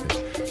accurately.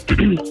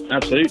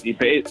 Absolutely,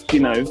 but it's,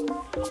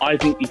 I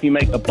think if you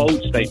make a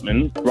bold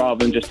statement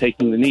rather than just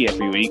taking the knee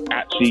every week,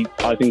 actually,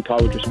 I think I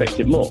would respect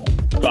it more.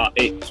 But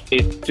it's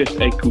just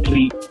a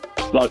complete,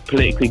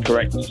 politically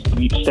correct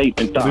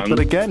statement done. But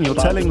again, you're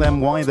telling them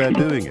why they're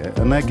doing it,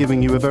 and they're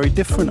giving you a very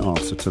different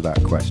answer to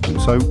that question.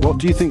 So what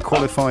do you think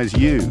qualifies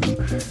you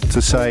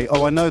to say,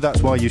 oh, I know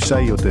that's why you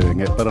say you're doing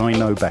it, but I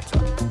know better?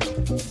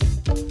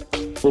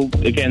 Well,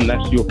 again,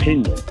 that's your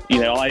opinion.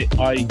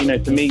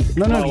 For me...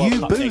 No,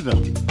 you boo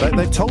them.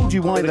 They've told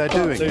you why they're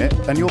doing it,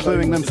 and you're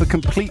booing them for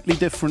completely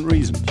different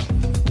reasons.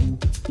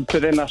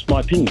 But then that's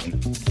my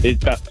opinion.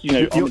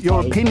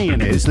 Your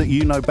opinion is that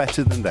you know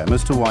better than them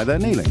as to why they're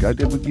kneeling.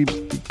 You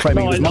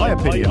claiming it was my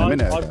opinion a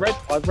minute ago.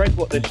 I've read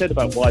what they've said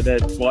about why they're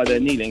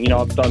kneeling.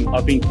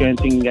 I've been going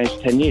to England games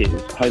for 10 years,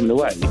 home and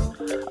away.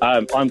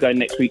 I'm going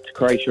next week to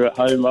Croatia at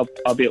home.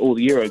 I'll be at all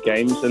the Euro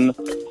games, and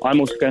I'm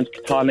also going to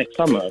Qatar next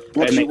summer.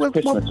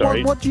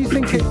 What do you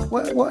think?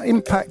 What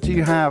impact do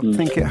you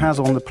think it has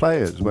on the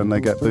players when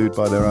they get booed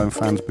by their own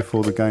fans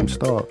before the game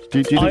starts? Do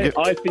you think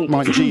it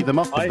might G them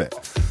up a bit?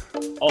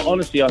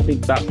 Honestly, I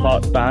think that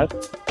part's bad,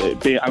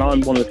 and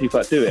I'm one of the people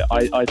that do it.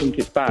 I think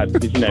it's bad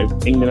because,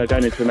 England are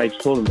going into a major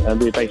tournament,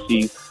 and we're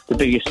basically, the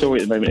biggest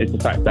story at the moment is the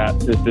fact that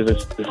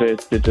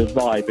there's a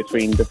divide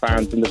between the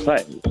fans and the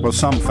players. Well,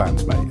 some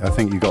fans, mate. I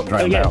think you got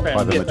drowned out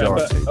by the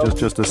majority.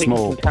 Just a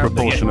small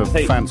proportion of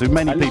fans who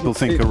many people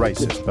think are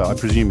racist, but I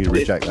presume you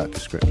reject that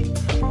description.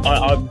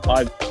 I'm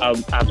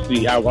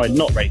absolutely outright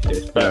not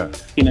racist,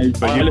 but,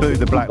 But you boo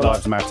the Black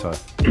Lives Matter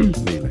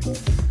kneeling.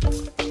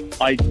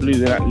 I blew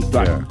that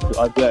black.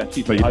 Yeah.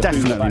 But you're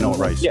definitely not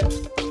racist.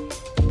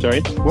 Yes.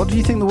 Sorry? What do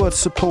you think the word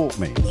support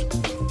means?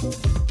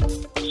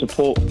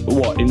 Support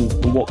what? In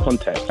what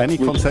context? Any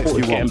context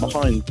you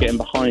want. Getting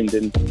behind,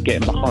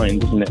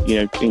 isn't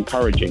it?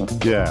 Encouraging.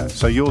 Yeah.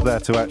 So you're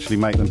there to actually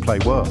make them play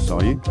worse,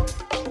 are you?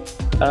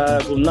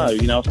 Well, no.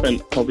 I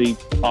spent probably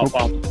our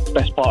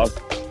best part of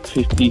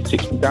 50,000,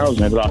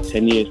 60,000 over the last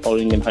 10 years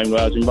following in home.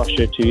 I was in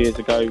Russia 2 years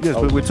ago. Yes,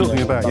 but we're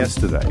talking about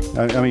yesterday.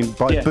 I mean,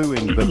 by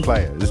booing the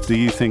players, do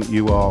you think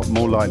you are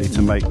more likely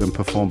to make them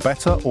perform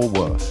better or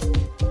worse?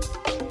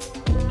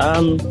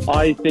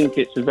 I think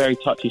it's a very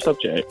touchy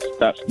subject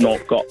that's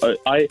not got...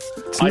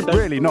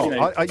 Really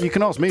not. You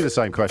can ask me the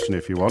same question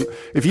if you want.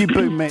 If you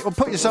boo me... Or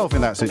put yourself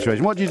in that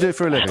situation. What do you do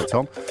for a living,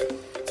 Tom?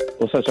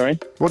 What's that, sorry?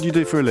 What do you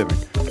do for a living?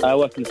 I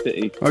work in the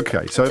city.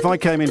 Okay, so if I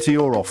came into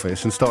your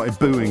office and started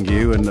booing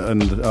you and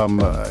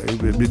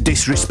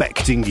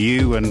disrespecting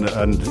you and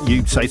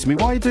you'd say to me,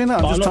 why are you doing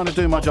that? I'm just trying to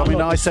do my job.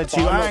 I said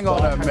to you, hang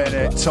on a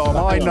minute, Tom,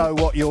 I know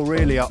what you're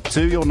really up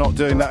to. You're not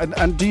doing that.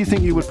 And do you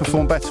think you would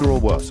perform better or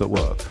worse at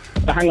work?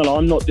 Hang on,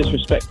 I'm not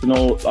disrespecting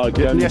or...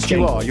 yes,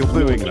 you are. You're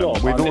booing them.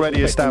 We've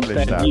already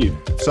established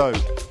that. So,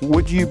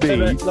 would you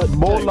be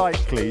more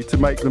likely to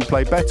make them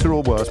play better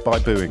or worse by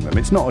booing them?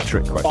 It's not a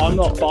trick question. I'm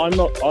not.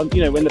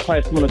 When the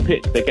players come on the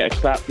pitch, they get a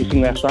clap, we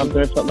sing their anthem,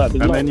 and stuff like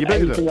that. And then you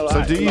boo them.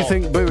 So do you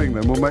think booing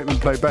them will make them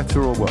play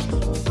better or worse?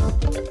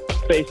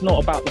 But it's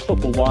not about the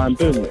football why I'm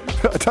booing them.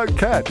 I don't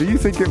care. Do you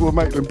think it will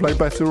make them play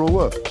better or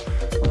worse?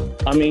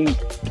 I mean,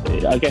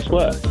 I guess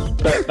worse.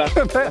 But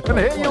and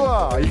here you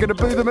are. Are you going to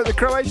boo them at the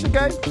Croatia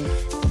game?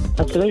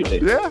 Absolutely.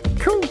 Yeah?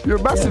 Cool. You're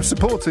a massive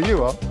supporter,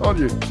 you are, aren't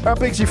you? How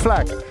big's your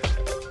flag?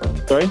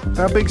 Sorry?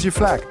 How big's your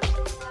flag?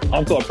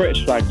 I've got a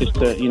British flag just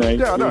to, you know...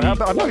 Yeah, I know,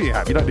 I know you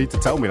have. You don't need to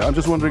tell me that. I'm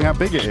just wondering how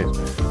big it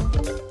is.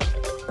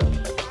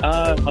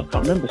 I can't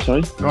remember,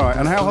 sorry. All right,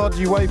 and how hard do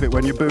you wave it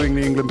when you're booing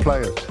the England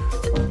players?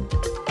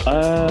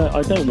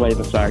 I don't wave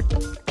a flag.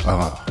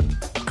 Oh,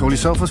 call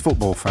yourself a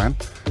football fan?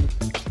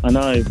 I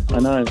know.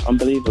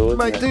 Unbelievable,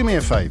 Mate, do me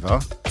a favour.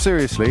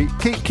 Seriously,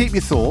 keep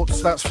your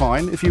thoughts. That's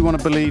fine. If you want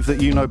to believe that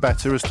you know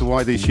better as to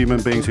why these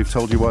human beings who've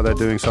told you why they're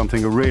doing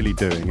something are really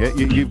doing it,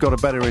 you've got a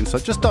better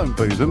insight. Just don't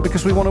boo them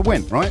because we want to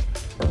win, right?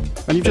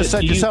 And you've just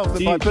said yourself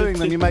that by booing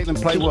them you make them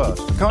play worse.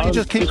 Can't you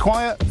just keep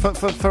quiet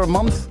for a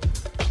month?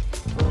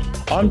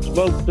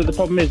 Well, the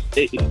problem is,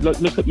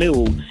 look at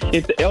Millwall.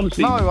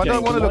 Honestly, no, I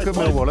don't want to look at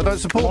Millwall. I don't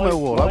support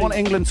Millwall. I want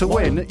England to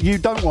win. You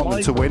don't want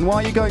them to win.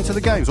 Why are you going to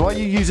the games? Why are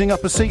you using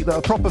up a seat that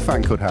a proper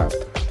fan could have?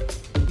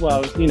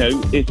 Well, you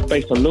know, it's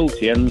based on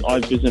loyalty, and I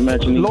was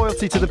imagining...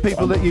 Loyalty to the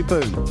people that you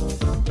boo?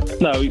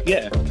 No,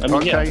 yeah. I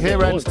mean, okay,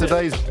 here ends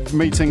today's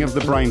meeting of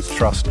the Brains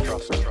Trust.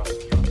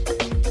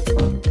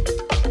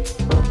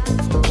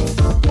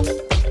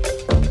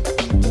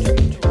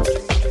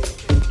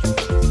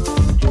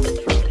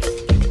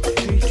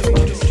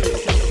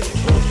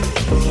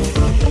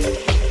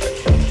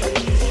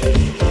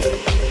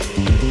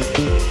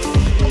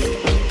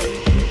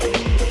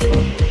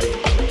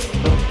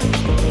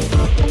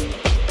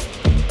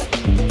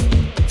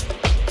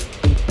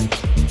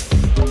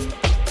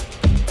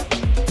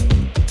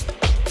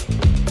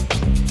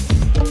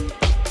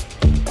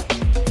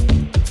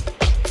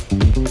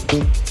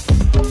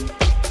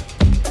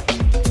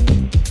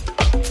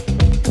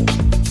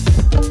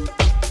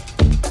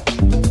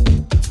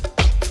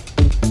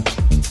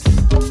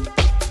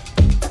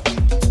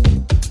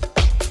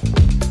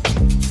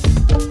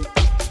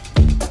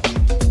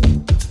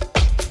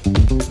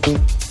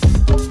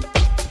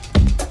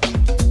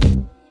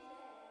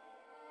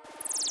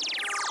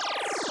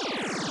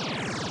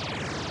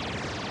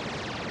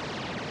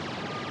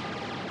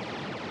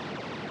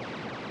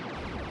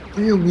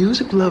 Real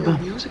music lover.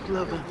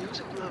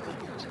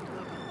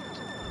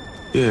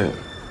 Yeah,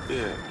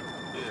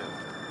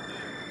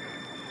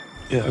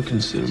 I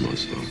consider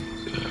myself.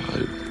 Yeah,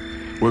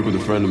 I work with a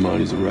friend of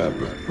mine, he's a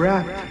rapper.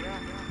 Rap.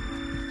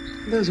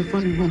 There's a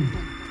funny one.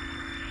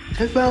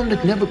 I found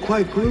it never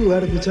quite grew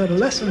out of its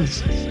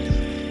adolescence.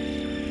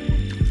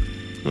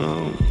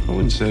 No, I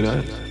wouldn't say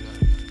that.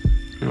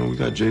 You know, we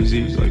got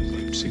Jay-Z, he's like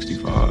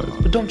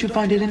 65. But don't you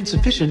find it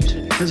insufficient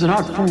as an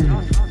art form?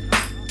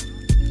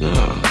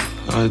 Nah,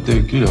 I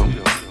think, you know,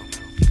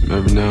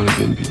 every now and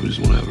again people just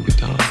want to have a good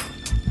time.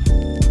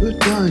 Good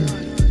time.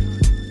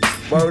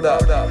 Word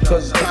up,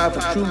 cause it's time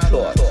for True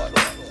Thoughts.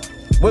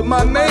 With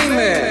my main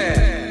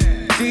man,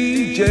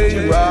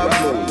 DJ Rob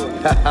Louie.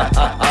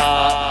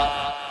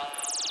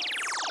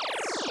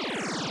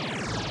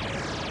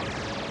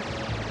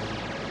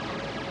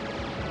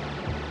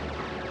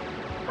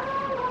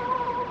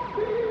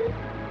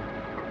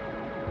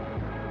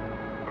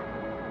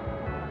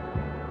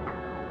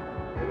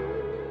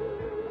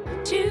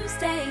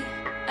 Tuesday,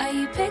 are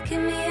you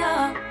picking me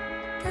up?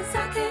 Cause I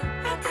can't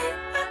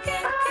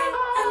get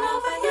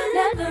enough of you.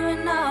 Never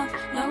enough,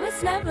 no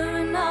it's never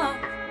enough.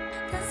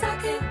 Cause I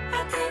can't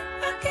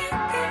get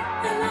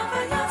enough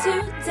of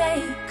you.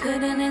 Today,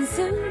 couldn't end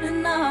soon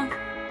enough.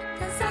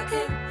 Cause I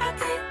can't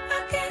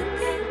get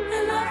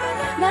enough of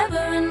you.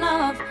 Never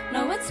enough,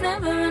 no it's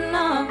never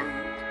enough.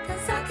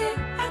 Cause I can't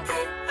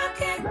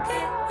get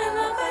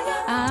enough of you.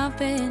 I've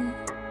been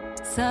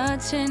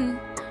searching,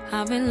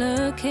 I've been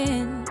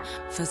looking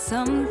for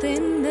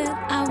something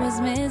that I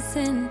was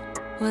missing.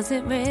 Was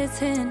it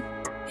written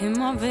in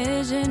my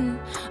vision?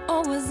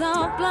 Or was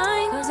I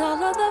blind? Cause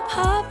all of the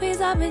puppies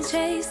I've been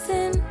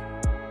chasing,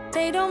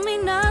 they don't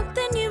mean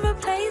nothing, you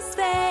replace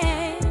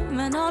them.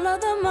 And all of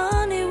the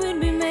money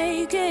we'd be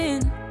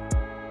making,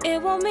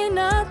 it won't mean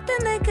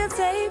nothing, they could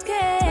take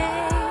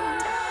it.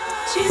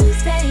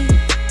 Tuesday,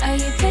 are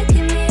you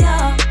picking me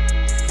up?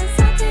 Cause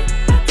I can't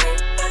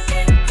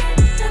get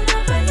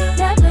enough of you.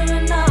 Never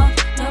enough,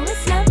 no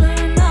it's never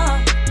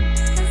enough.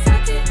 Cause I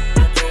can't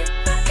get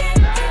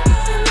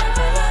enough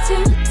of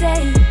you.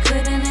 Today,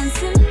 couldn't end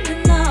soon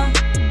enough.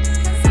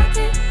 Cause I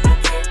can't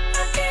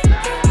get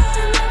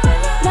enough of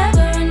you.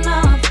 Never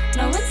enough,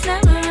 no it's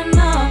never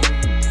enough.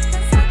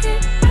 Cause I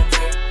can't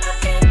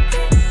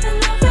get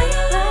enough of you.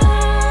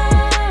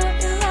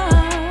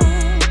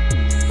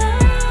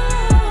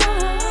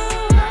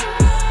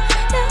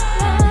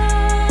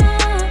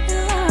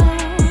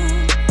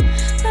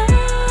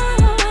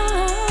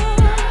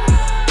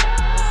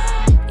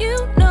 You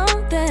know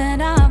that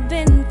I've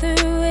been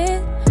through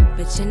it,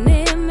 but you're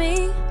near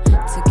me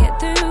to get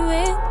through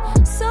it,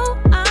 so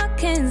I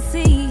can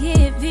see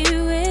it,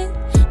 view it,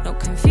 don't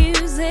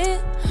confuse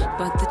it.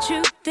 But the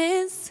truth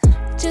is,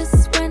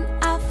 just when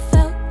I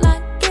felt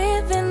like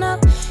giving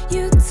up,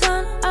 you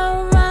turn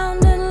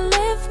around and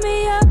lift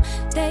me up.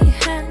 They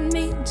had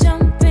me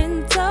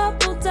jumping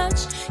double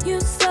dutch. You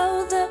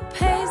slow the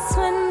pace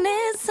when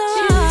it's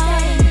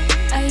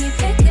around. Are you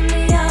picking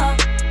me up?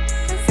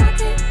 Cause I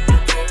can't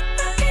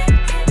get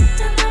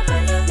enough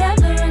of you.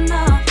 Never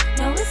enough,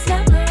 no it's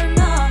never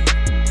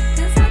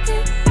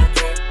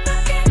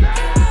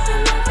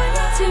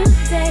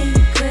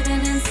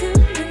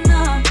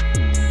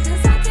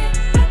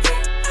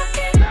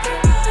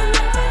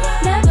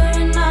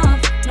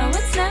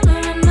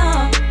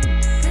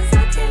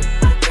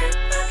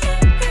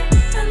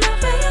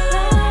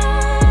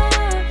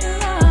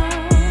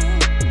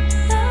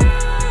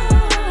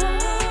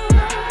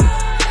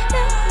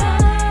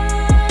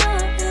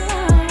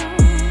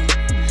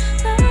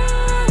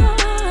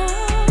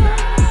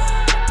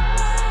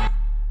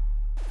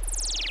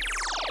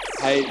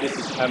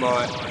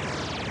MI,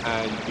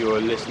 and you're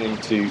listening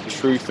to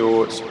True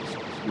Thoughts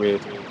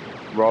with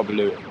Rob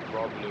Louis.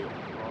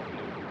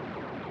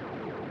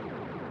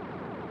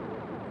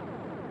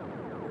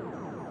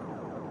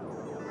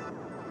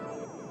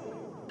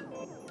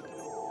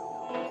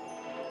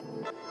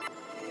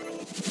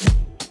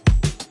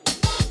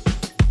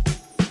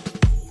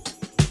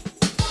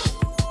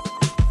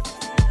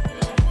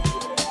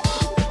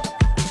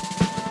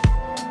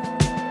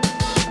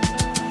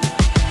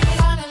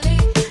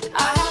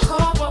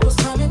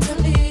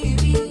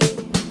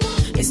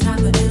 It's not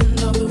the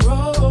end of the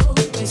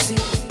road, you see.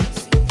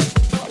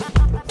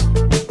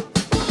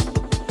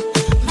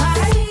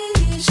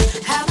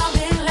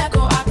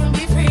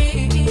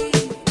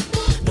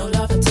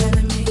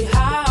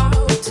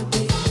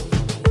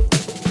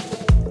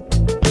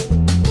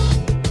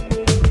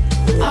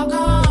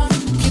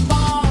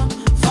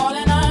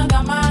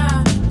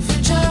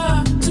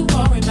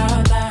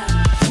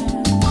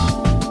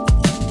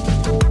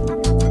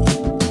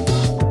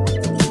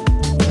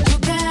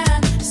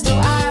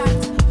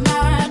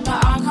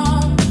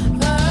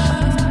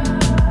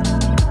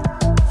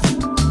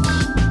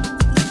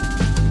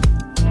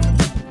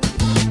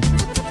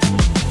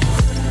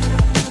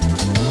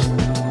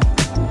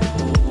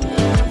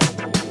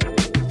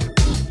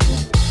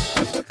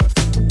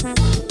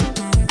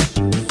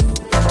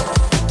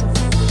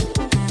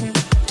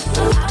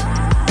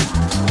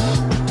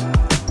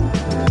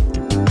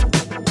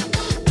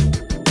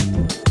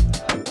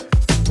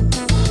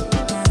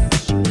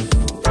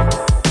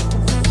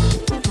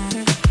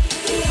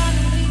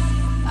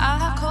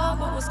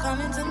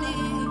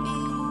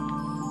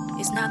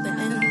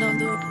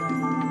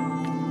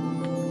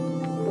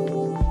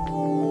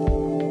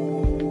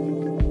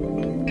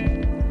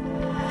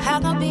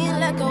 Without being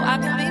let go, I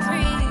can be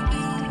free.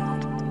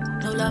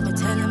 No lover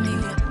telling me.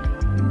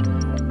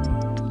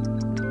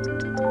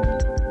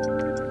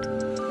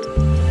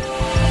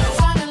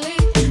 Finally,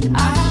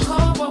 I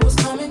caught what was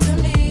coming to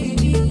me.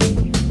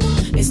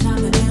 It's not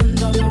the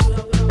end of the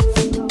road.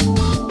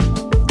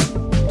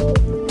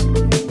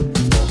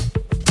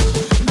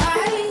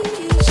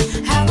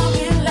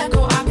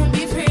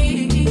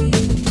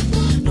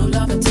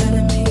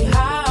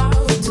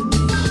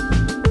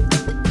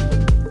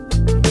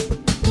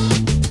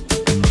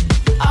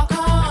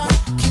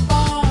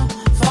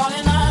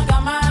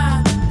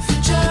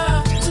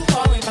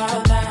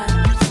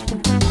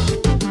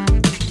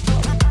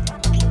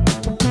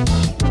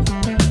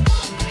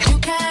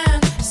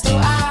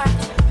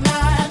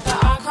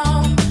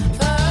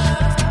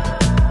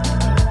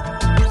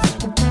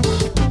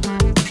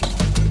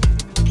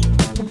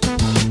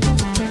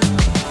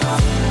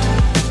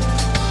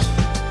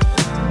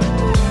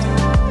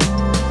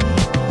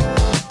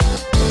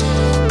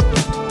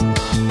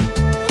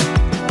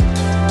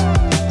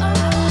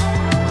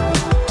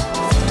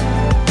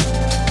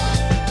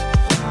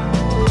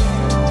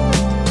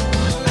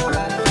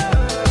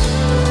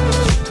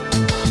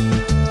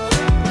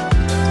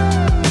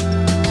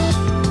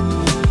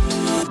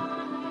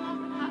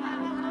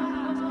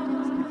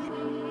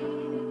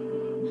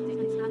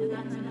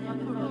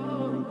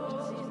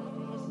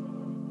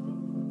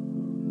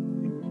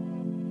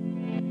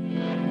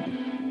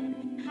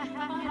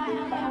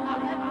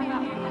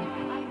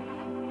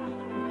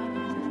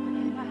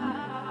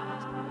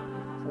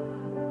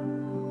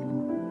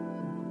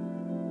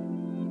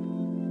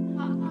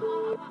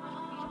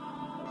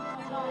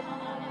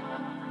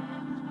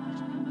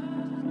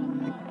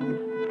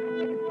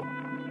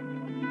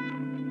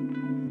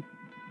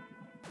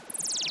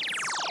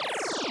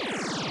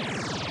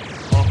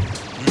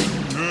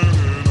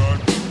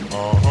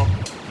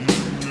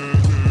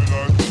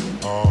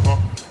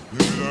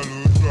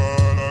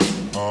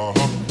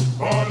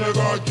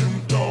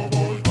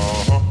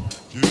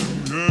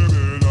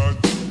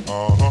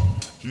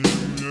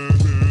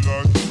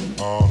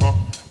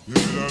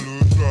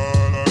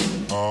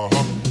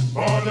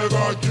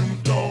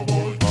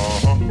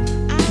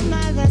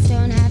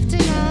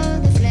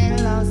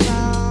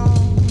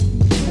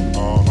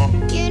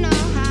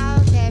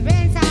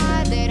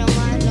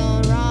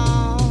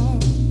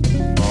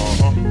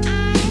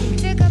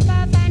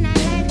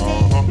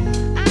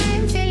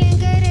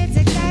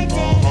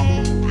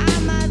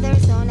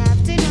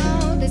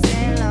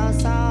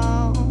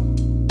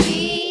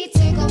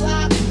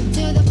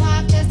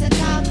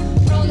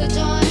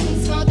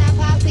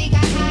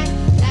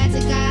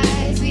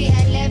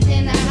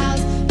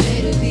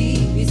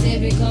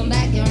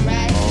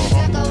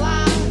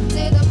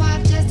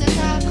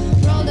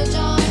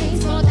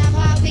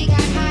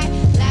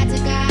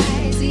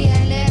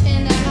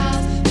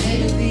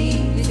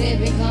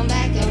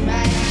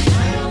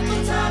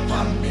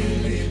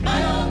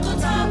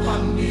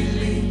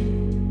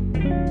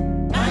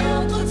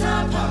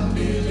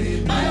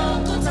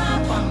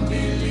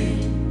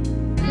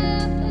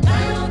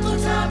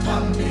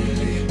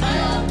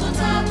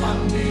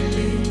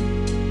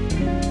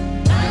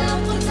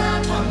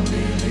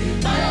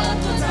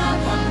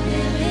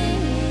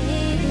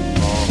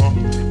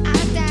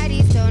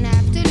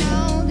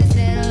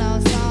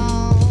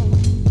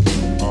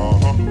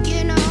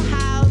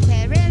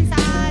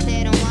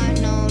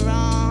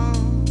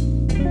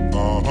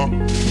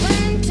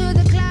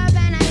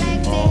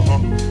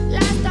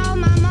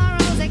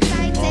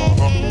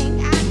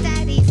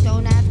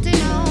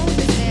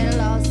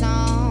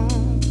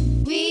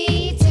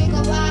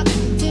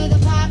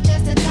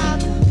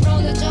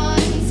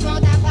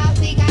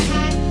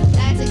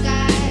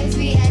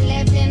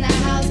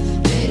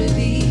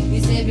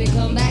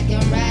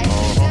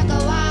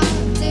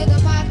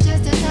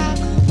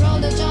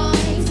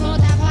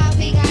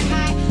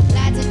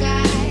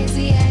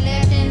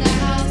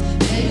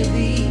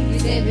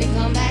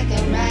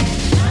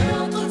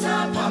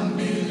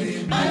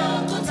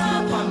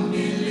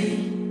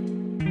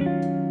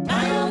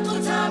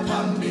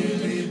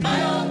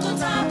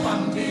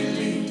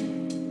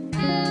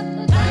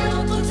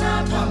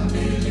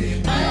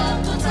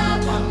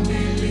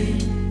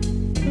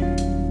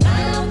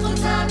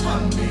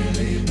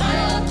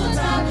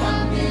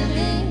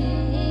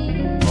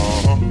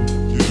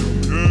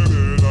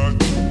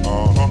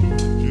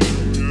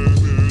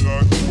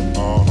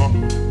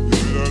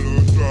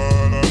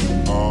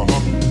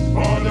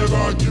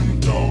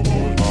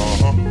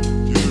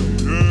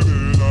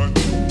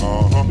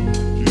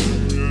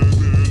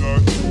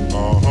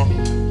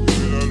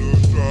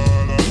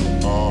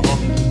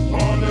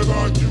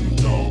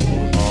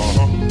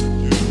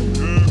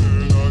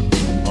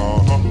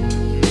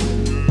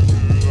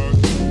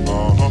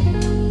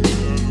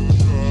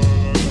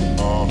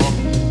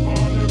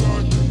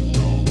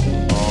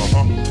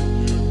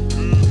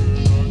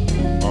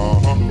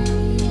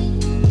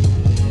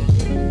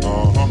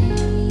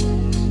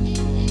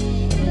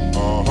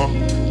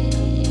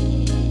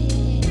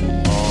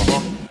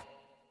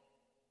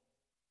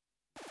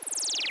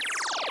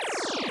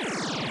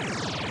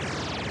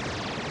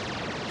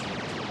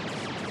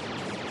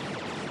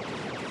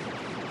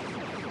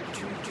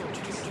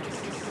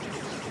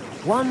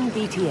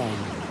 1BTN,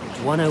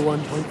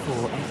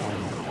 101.4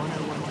 FM.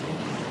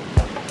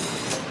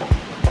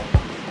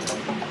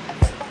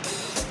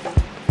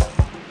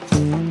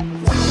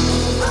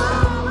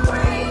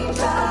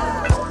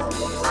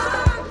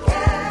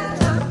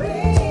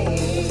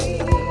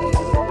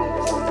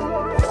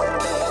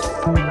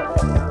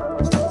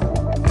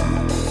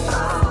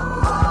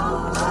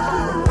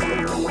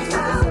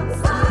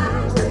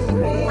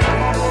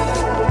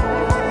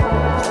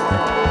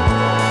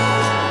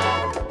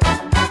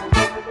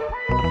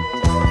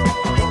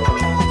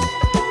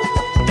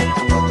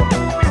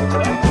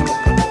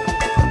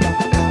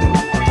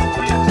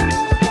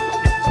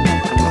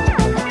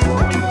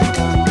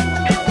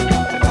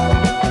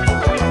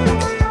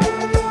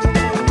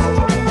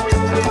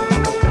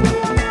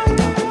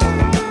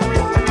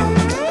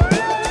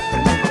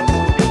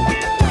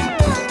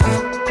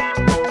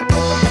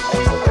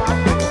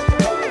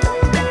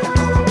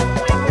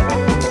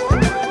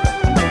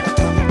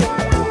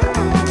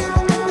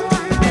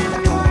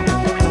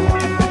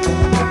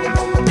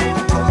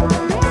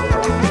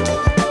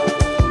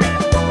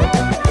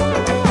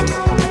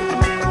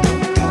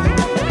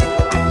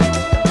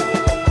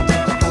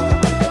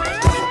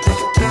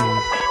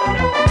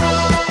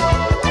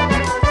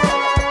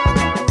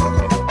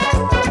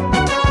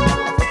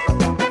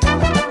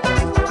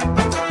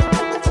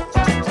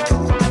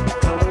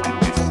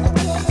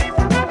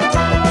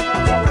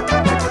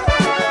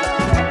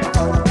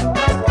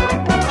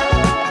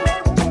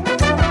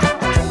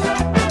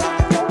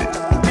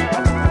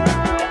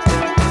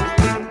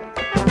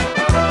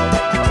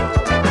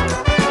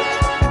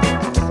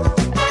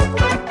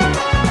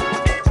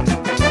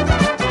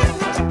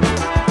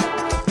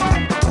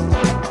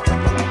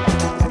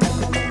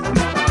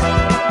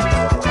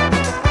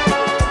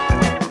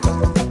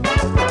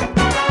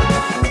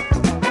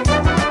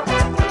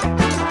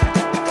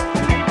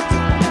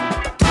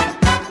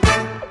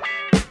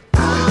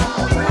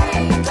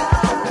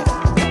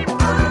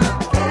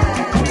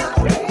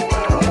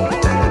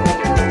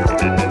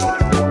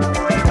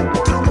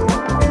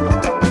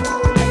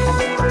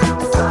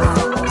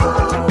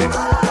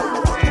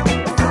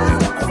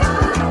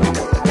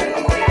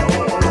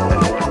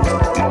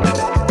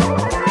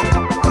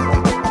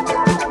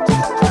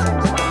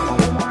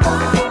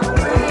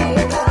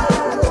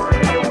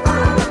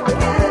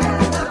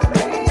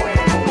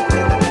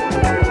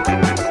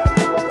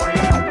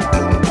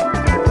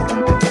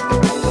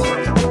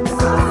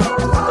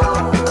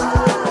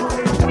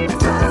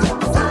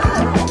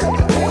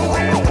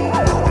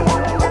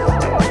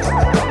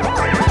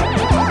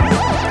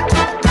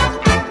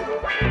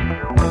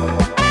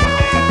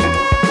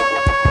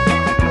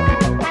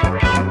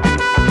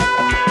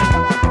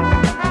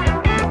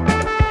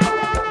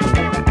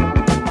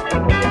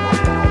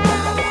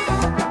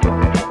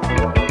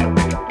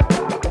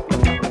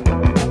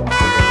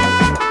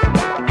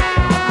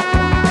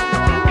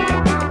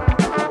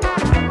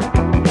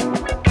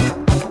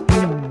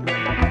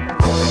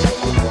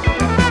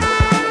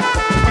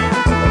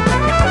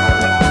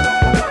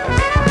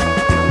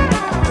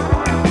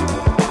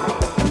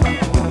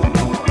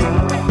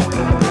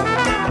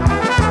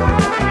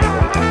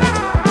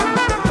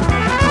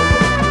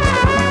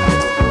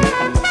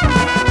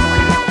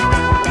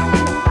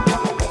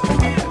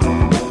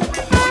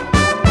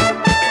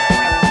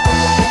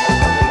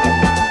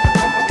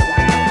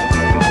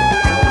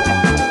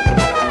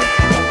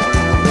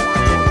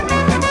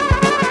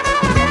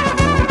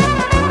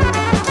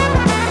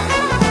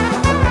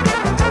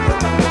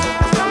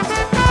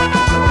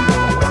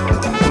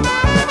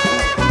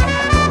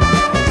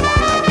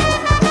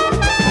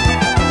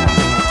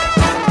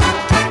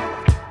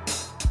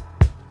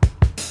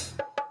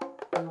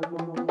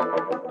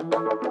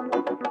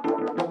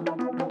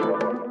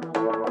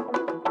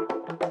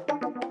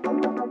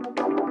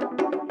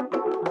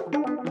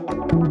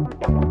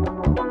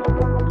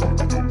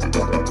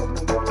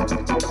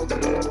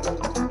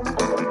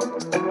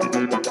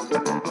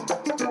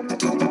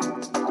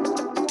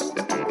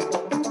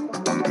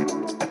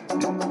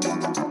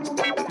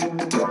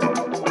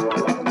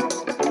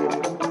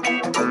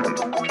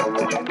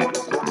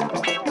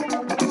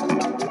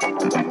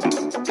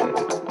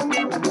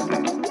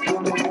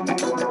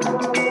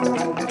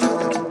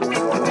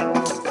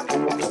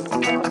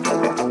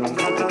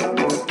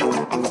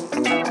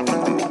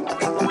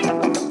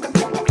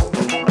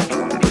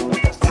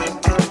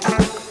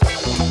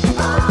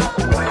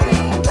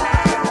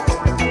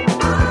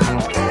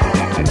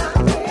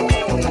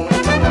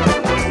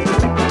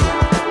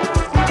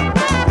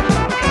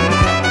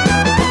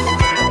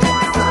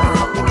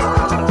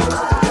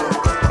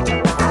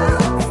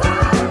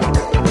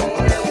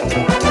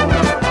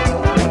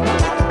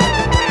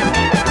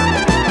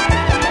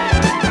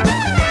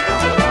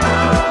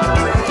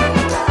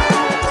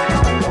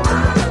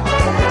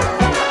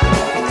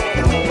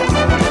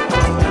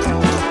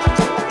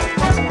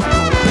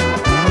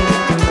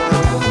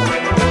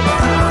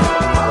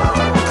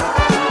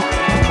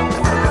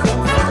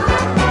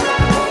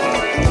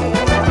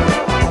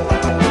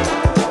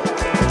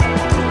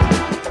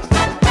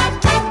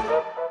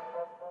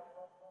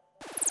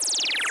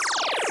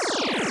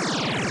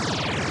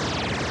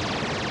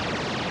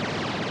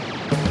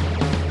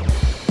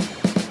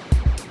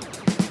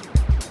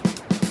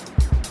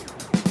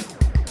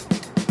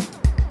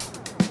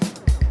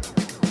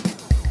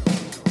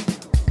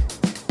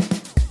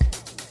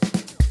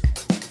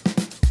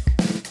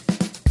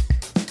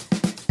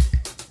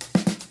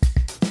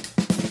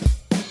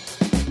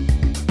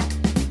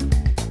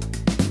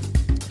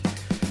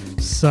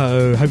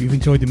 So, hope you've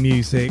enjoyed the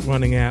music.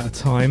 Running out of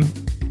time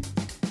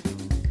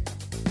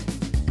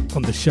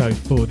on the show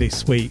for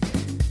this week.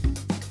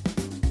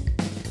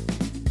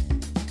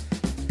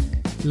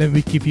 Let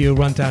me give you a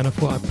rundown of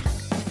what I've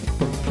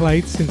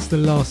played since the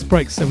last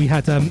break. So we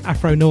had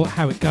Afronaut,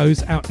 How It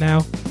Goes, out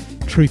now.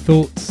 True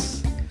Thoughts.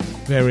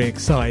 Very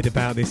excited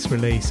about this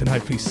release, and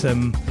hopefully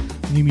some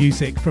new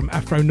music from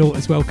Afronaut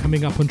as well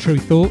coming up on True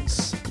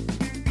Thoughts.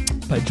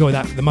 But enjoy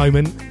that for the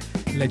moment.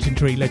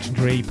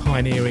 Legendary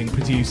pioneering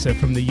producer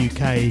from the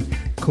UK,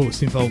 of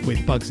course involved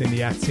with Bugs in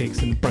the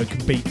Attics and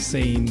Broken Beat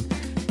scene,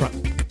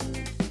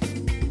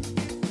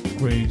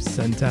 grooves,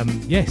 and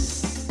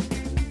yes,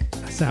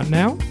 that's out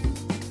now.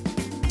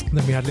 And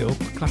then we had a little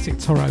classic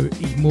Toro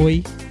E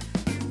Moi,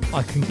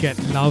 I Can Get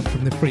Love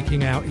from the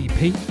Freaking Out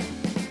EP.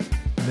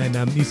 And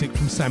then music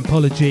from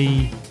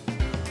Sampology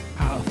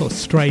out of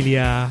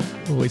Australia,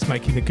 always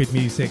making the good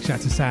music. Shout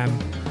out to Sam.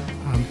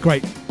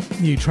 Great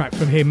new track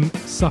from him,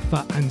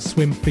 Suffer and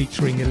Swim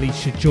featuring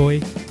Alicia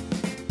Joy.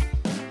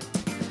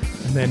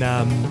 And then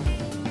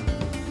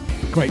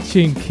great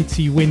tune,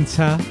 Kitty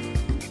Winter,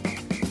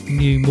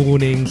 New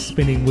Morning,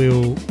 Spinning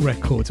Wheel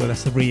Records. Well,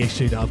 that's the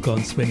reissue that I've got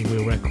on Spinning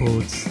Wheel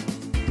Records.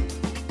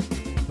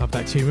 Love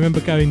that tune.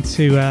 Remember going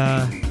to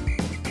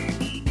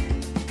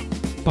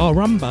Bar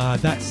Rumba,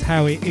 That's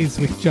How It Is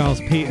with Giles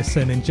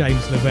Peterson and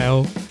James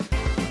Lavelle.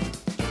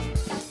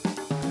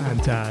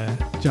 And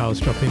Giles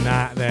dropping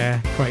that there.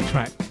 Great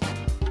track.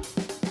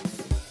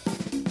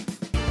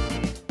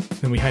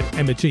 Then we had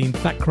Emma Jean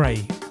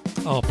Thackeray,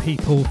 Our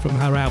People, from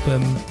her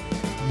album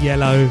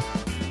Yellow.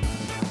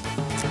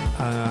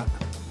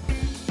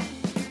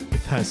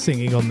 With her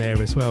singing on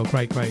there as well.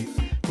 Great.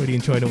 Really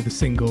enjoyed all the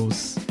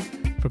singles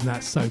from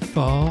that so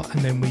far.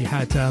 And then we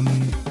had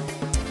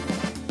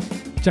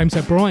James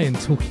O'Brien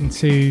talking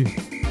to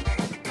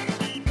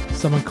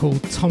someone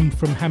called Tom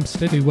from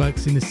Hampstead who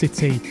works in the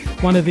city.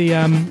 One of the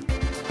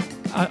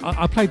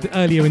I played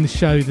earlier in the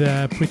show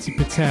the Priti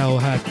Patel,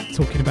 her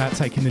talking about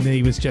taking the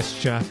knee was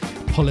gesture,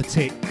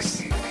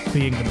 politics,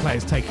 the England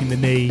players taking the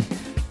knee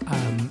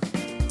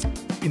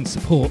in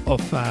support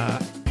of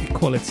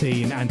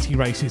equality and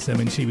anti-racism,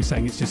 and she was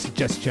saying it's just a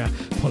gesture,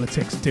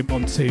 politics. Didn't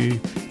want to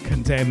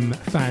condemn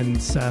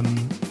fans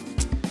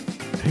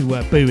who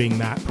were booing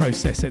that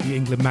process at the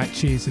England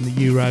matches and the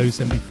Euros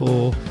and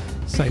before.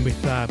 Same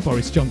with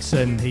Boris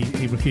Johnson,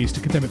 he refused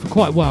to condemn it for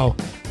quite a while.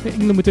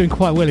 England were doing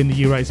quite well in the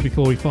Euros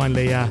before he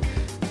finally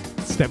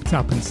stepped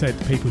up and said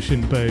people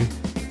shouldn't boo.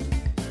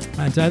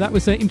 And that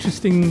was an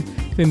interesting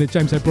thing that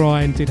James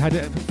O'Brien did. Had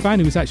a fan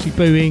who was actually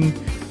booing,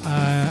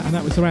 and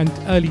that was around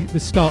the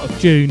start of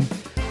June.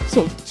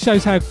 Sort of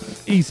shows how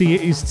easy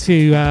it is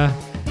to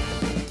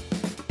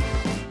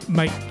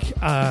make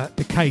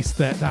the case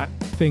that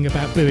thing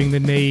about booing the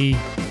knee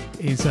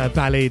is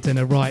valid and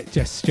a right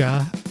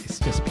gesture. It's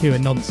just pure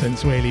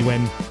nonsense, really,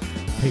 when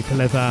people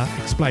ever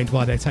explained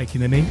why they're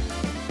taking the knee.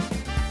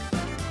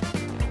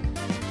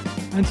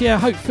 And yeah,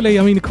 hopefully,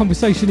 I mean, the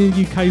conversation in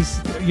the UK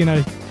is,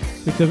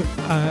 with the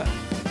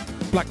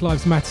Black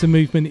Lives Matter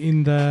movement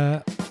in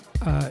the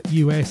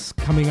US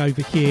coming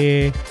over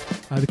here,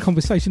 the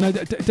conversation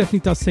definitely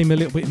does seem a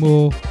little bit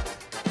more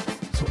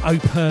sort of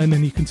open,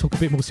 and you can talk a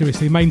bit more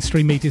seriously.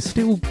 Mainstream media is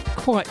still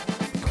quite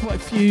a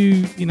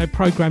few,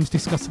 programmes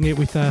discussing it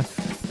with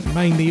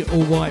mainly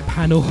all-white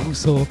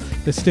panels, or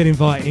they're still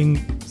inviting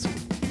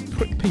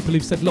people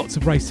who've said lots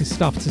of racist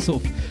stuff to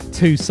sort of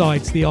two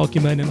sides to the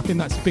argument, and I think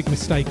that's a big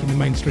mistake in the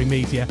mainstream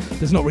media.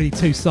 There's not really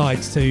two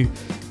sides to,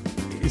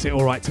 is it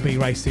all right to be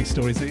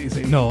racist or is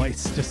it not?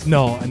 It's just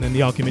not, and then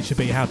the argument should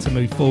be how to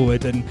move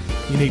forward, and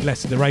you need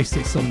less of the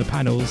racists on the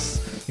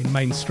panels in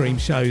mainstream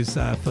shows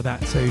for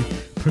that to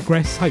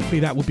progress.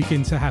 Hopefully that will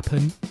begin to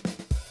happen,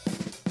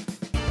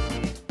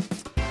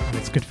 and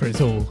it's good for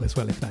us all as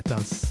well if that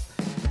does.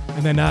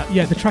 And then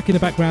the track in the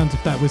background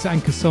of that was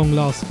Anchor Song,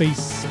 Last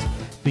Feast,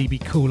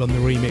 VB Cool on the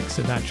remix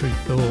of that, True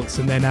Thoughts.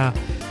 And then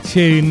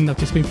tune I've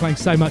just been playing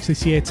so much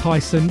this year,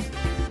 Tyson,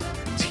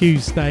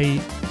 Tuesday,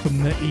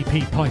 from the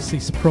EP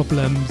Pisces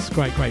Problems.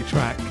 Great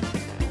track.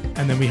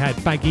 And then we had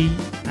Baggy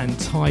and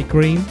Ty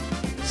Green,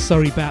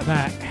 Sorry About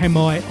That,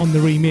 Hemai on the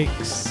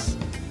remix,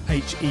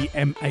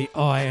 Hemai.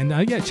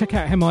 And check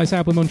out Hemai's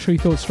album on True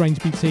Thoughts, Strange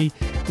Beauty.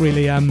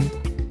 Really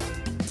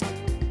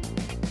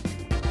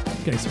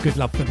getting some good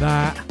love for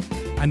that.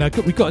 And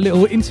we've got a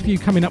little interview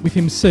coming up with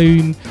him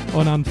soon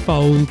on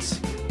Unfold.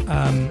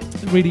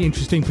 Really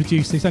interesting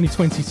producer. He's only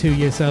 22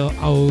 years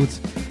old,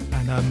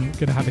 and I'm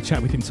going to have a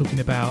chat with him talking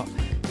about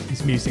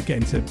his music,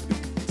 getting to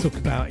talk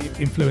about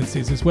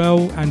influences as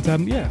well. And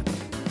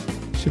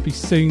should be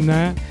soon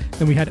there.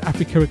 Then we had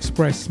Africa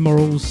Express,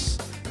 Morals,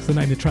 it's the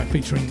name of the track,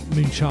 featuring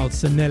Moonchild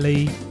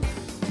Zanelli.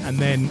 And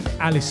then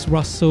Alice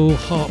Russell,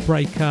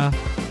 Heartbreaker,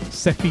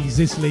 Sephi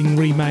Zisling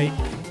remake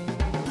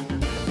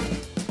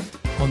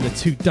on the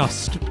To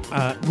Dust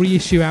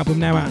reissue album,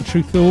 now out on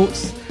True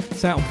Thoughts.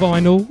 It's out on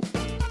vinyl.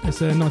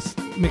 There's a nice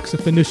mix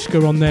of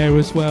Anushka on there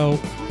as well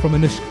from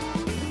Anushka.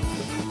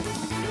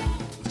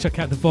 Check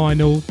out the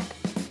vinyl.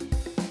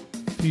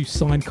 A few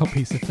signed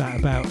copies of that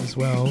about as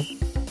well.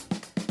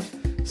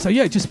 So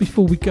yeah, just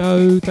before we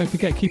go, don't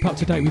forget, keep up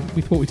to date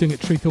with what we're doing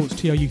at True Thoughts,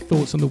 TRU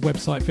Thoughts, on the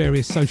website,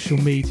 various social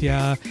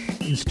media,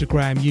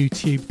 Instagram,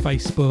 YouTube,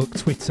 Facebook,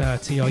 Twitter,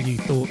 TRU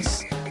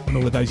Thoughts, and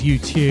all of those.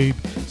 YouTube.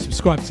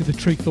 Subscribe to the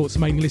True Thoughts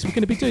mailing list. We're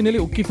going to be doing a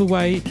little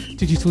giveaway,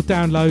 digital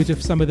download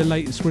of some of the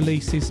latest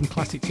releases, some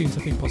classic tunes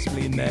I think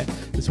possibly in there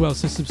as well.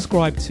 So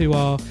subscribe to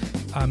our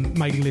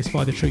mailing list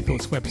via the True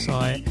Thoughts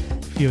website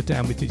if you're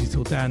down with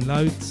digital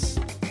downloads.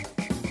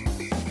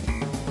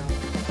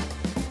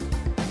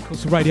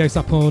 So radio's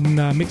up on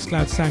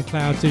Mixcloud,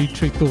 SoundCloud. Do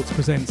True Thoughts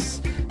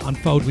Presents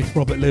Unfold with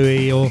Robert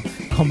Louis, or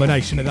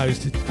combination of those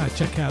to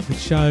check out the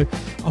show.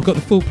 I've got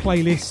the full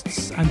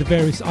playlists and the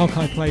various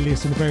archive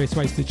playlists and the various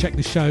ways to check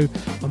the show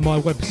on my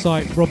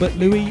website, Robert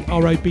Louis,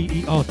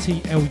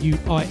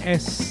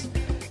 RobertLuis.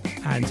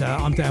 And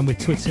I'm down with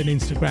Twitter and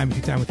Instagram if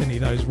you're down with any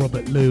of those,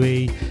 Robert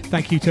Louis.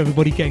 Thank you to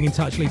everybody getting in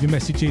touch, leaving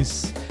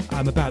messages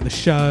about the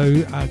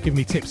show, giving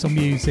me tips on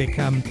music.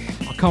 I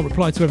can't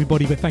reply to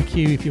everybody, but thank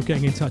you if you're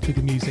getting in touch with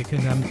the music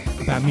and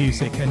about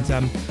music. And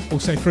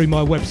also through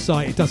my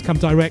website, it does come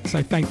direct,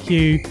 so thank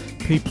you,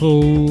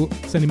 people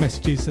sending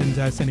messages and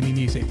sending me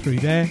music through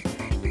there.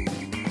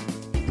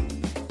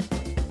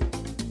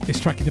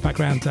 This track in the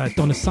background,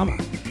 Donna Summer,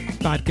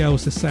 Bad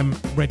Girls, the Sam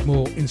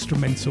Redmore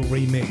instrumental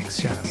remix.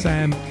 Shout out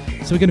Sam.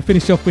 So we're going to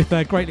finish off with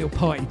a great little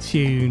party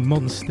tune,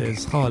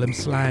 Monsters, Harlem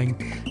Slang,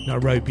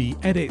 Nairobi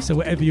Edit. So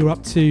whatever you're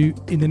up to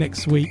in the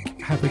next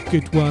week, have a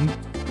good one.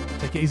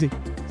 Take it easy.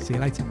 See you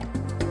later.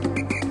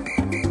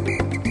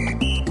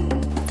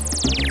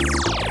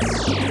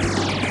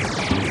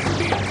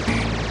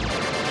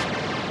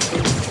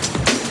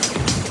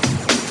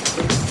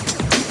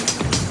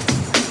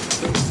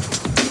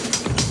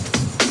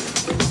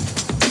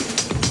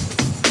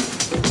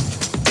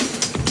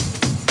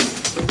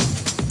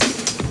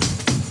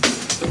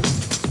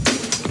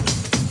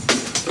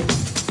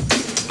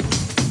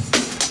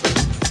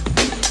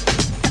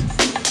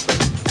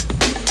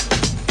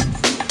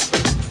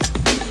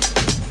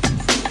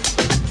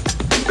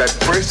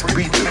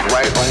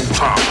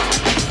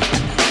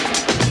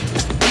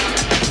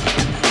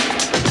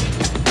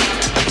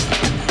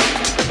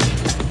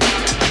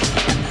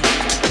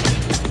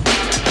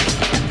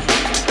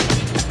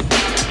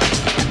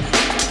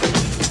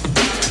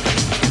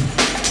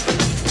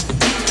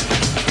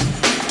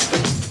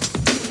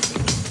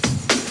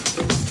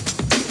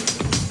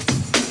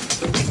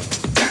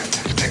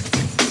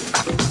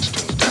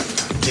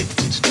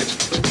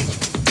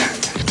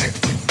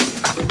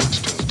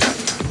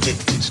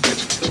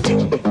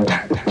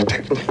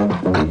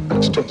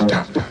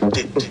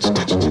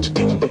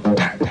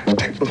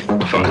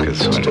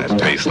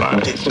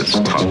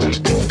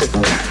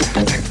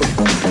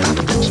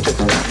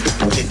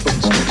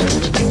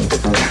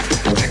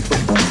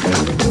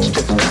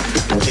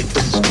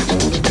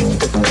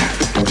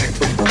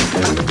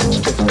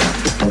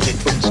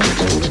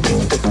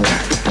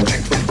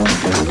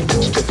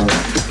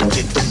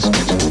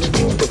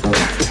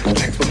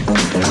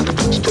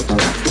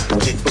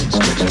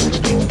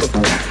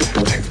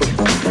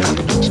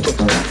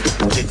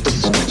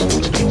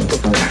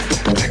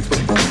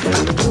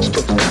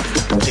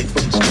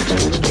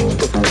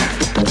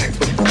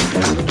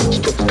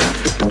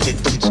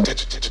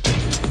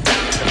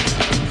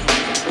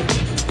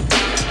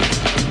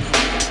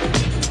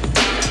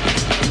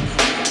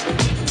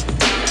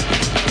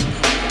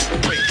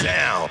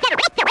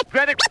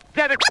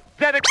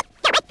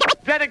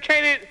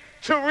 Dedicated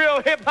to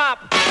real hip hop.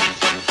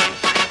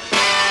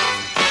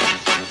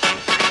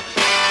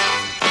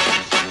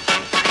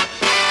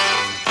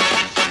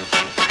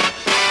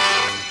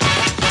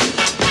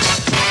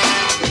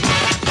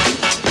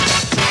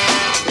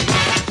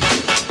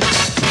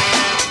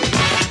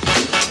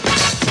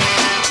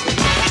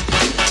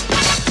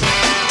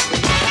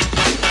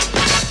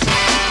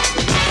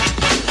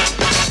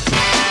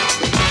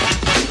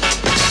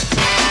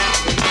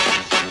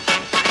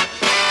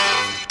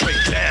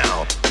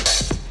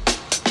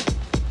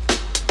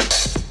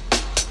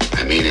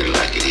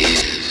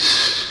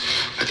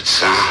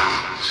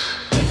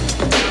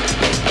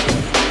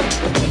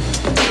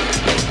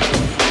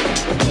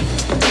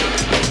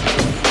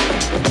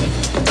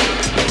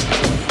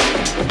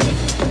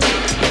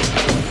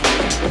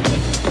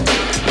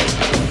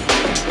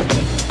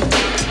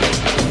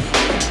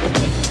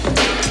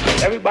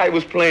 Everybody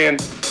was playing.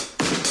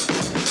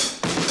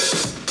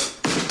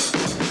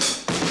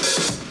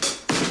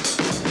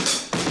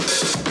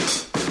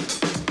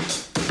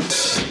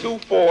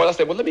 2/4. I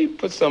said, well, let me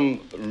put some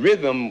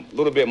rhythm, a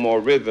little bit more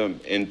rhythm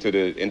into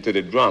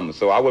the drums.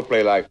 So I would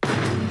play like. Let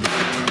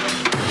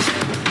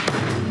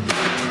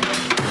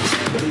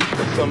me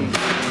put some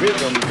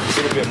rhythm, a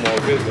little bit more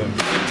rhythm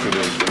into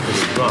the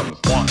drums.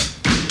 One,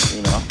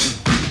 you know,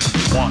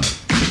 one,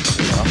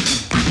 you know,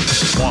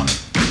 one,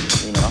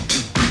 you know,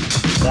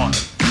 one.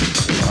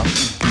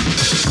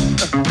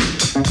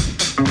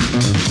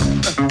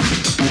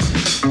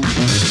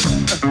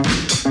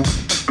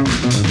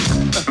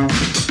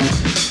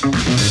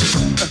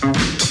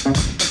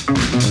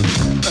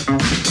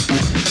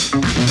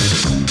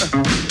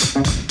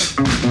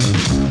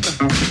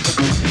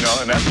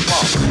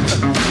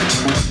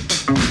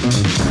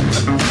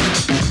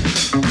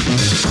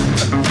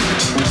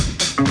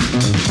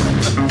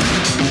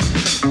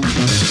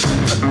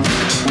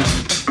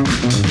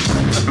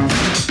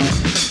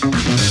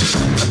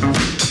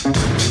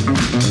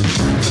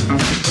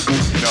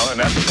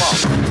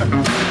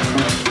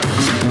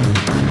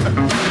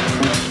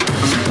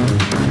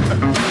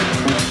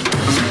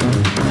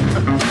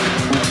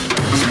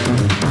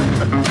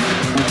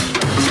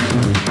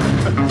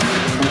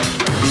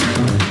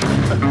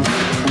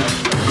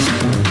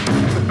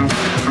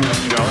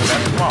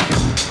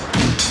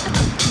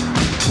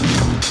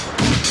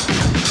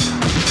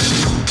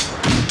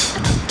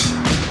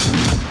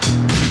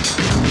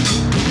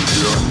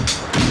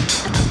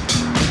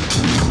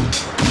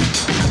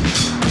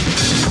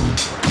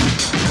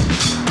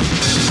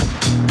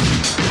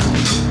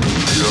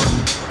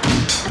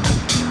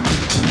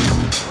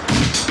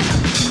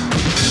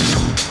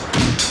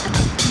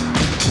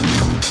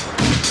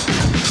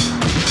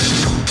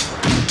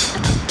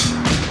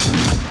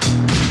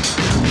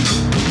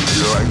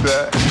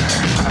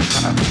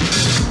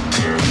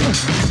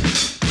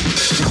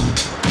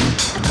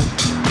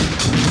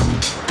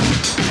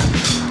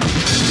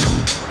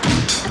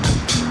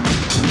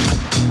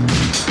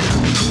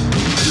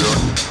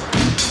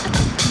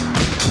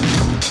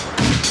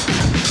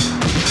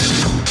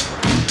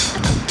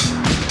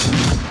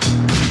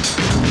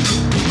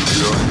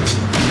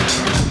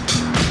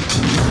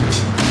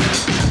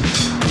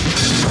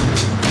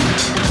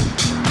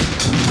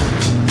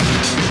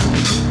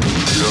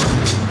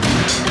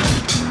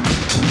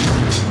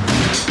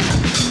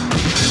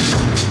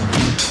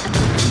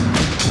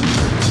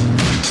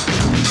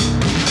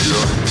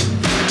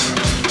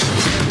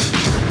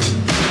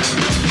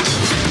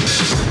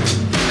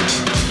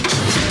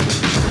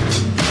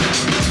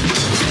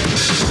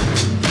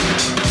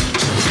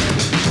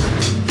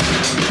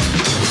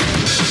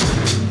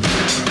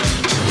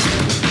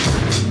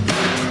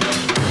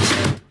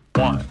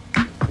 one,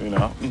 you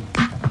know,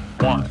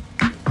 one,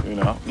 you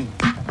know,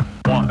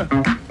 one,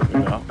 you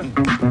know, one,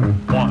 you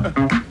know, one,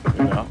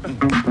 you know,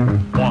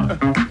 one,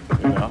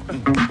 you know,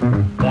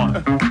 one,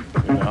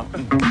 you know,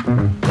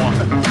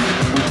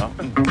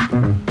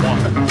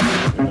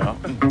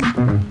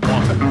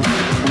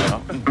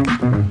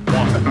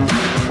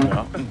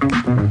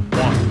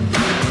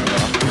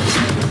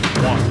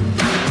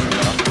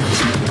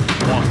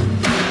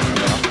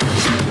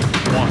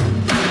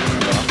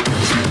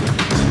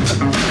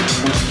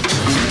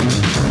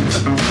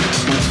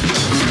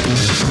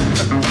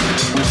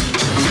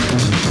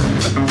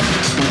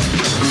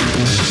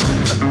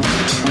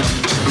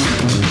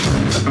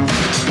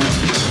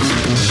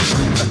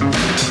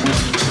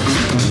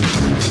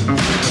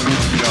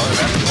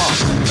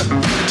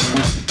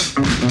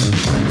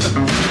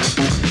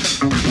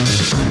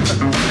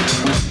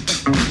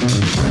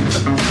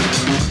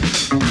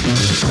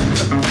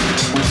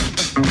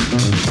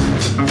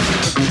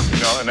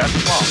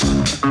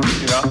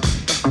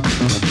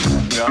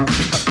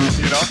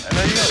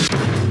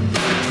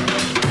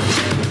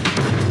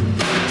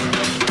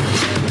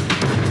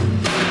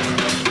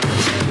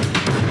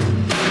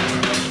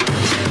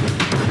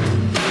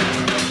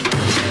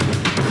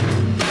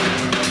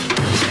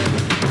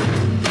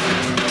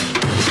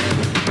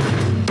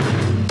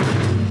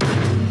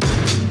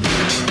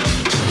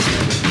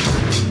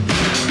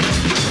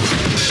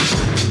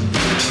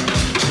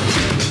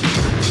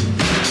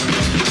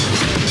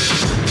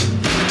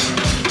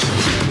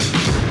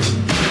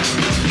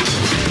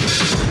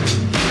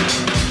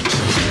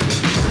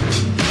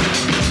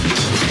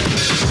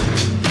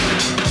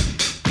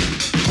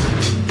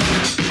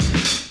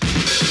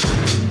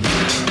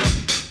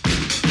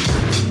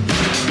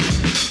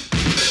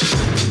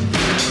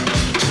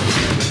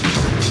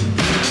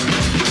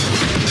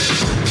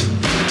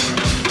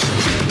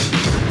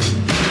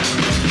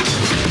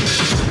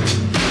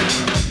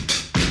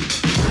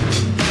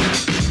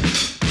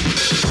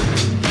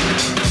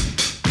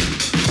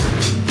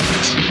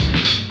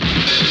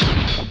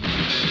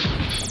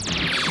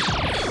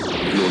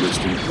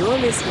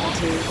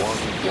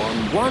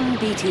 One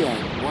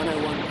BTN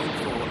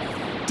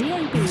 101.4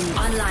 DAB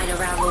Online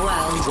around the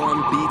world.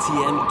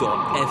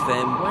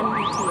 1BTN.FM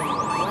 1BTN.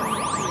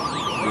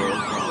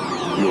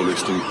 You're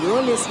listening.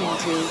 You're listening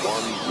to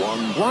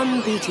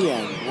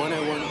 1BTN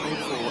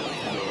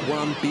 101.4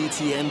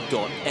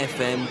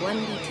 1BTN.FM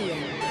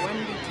 1BTN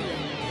 1BTN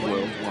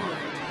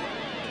worldwide.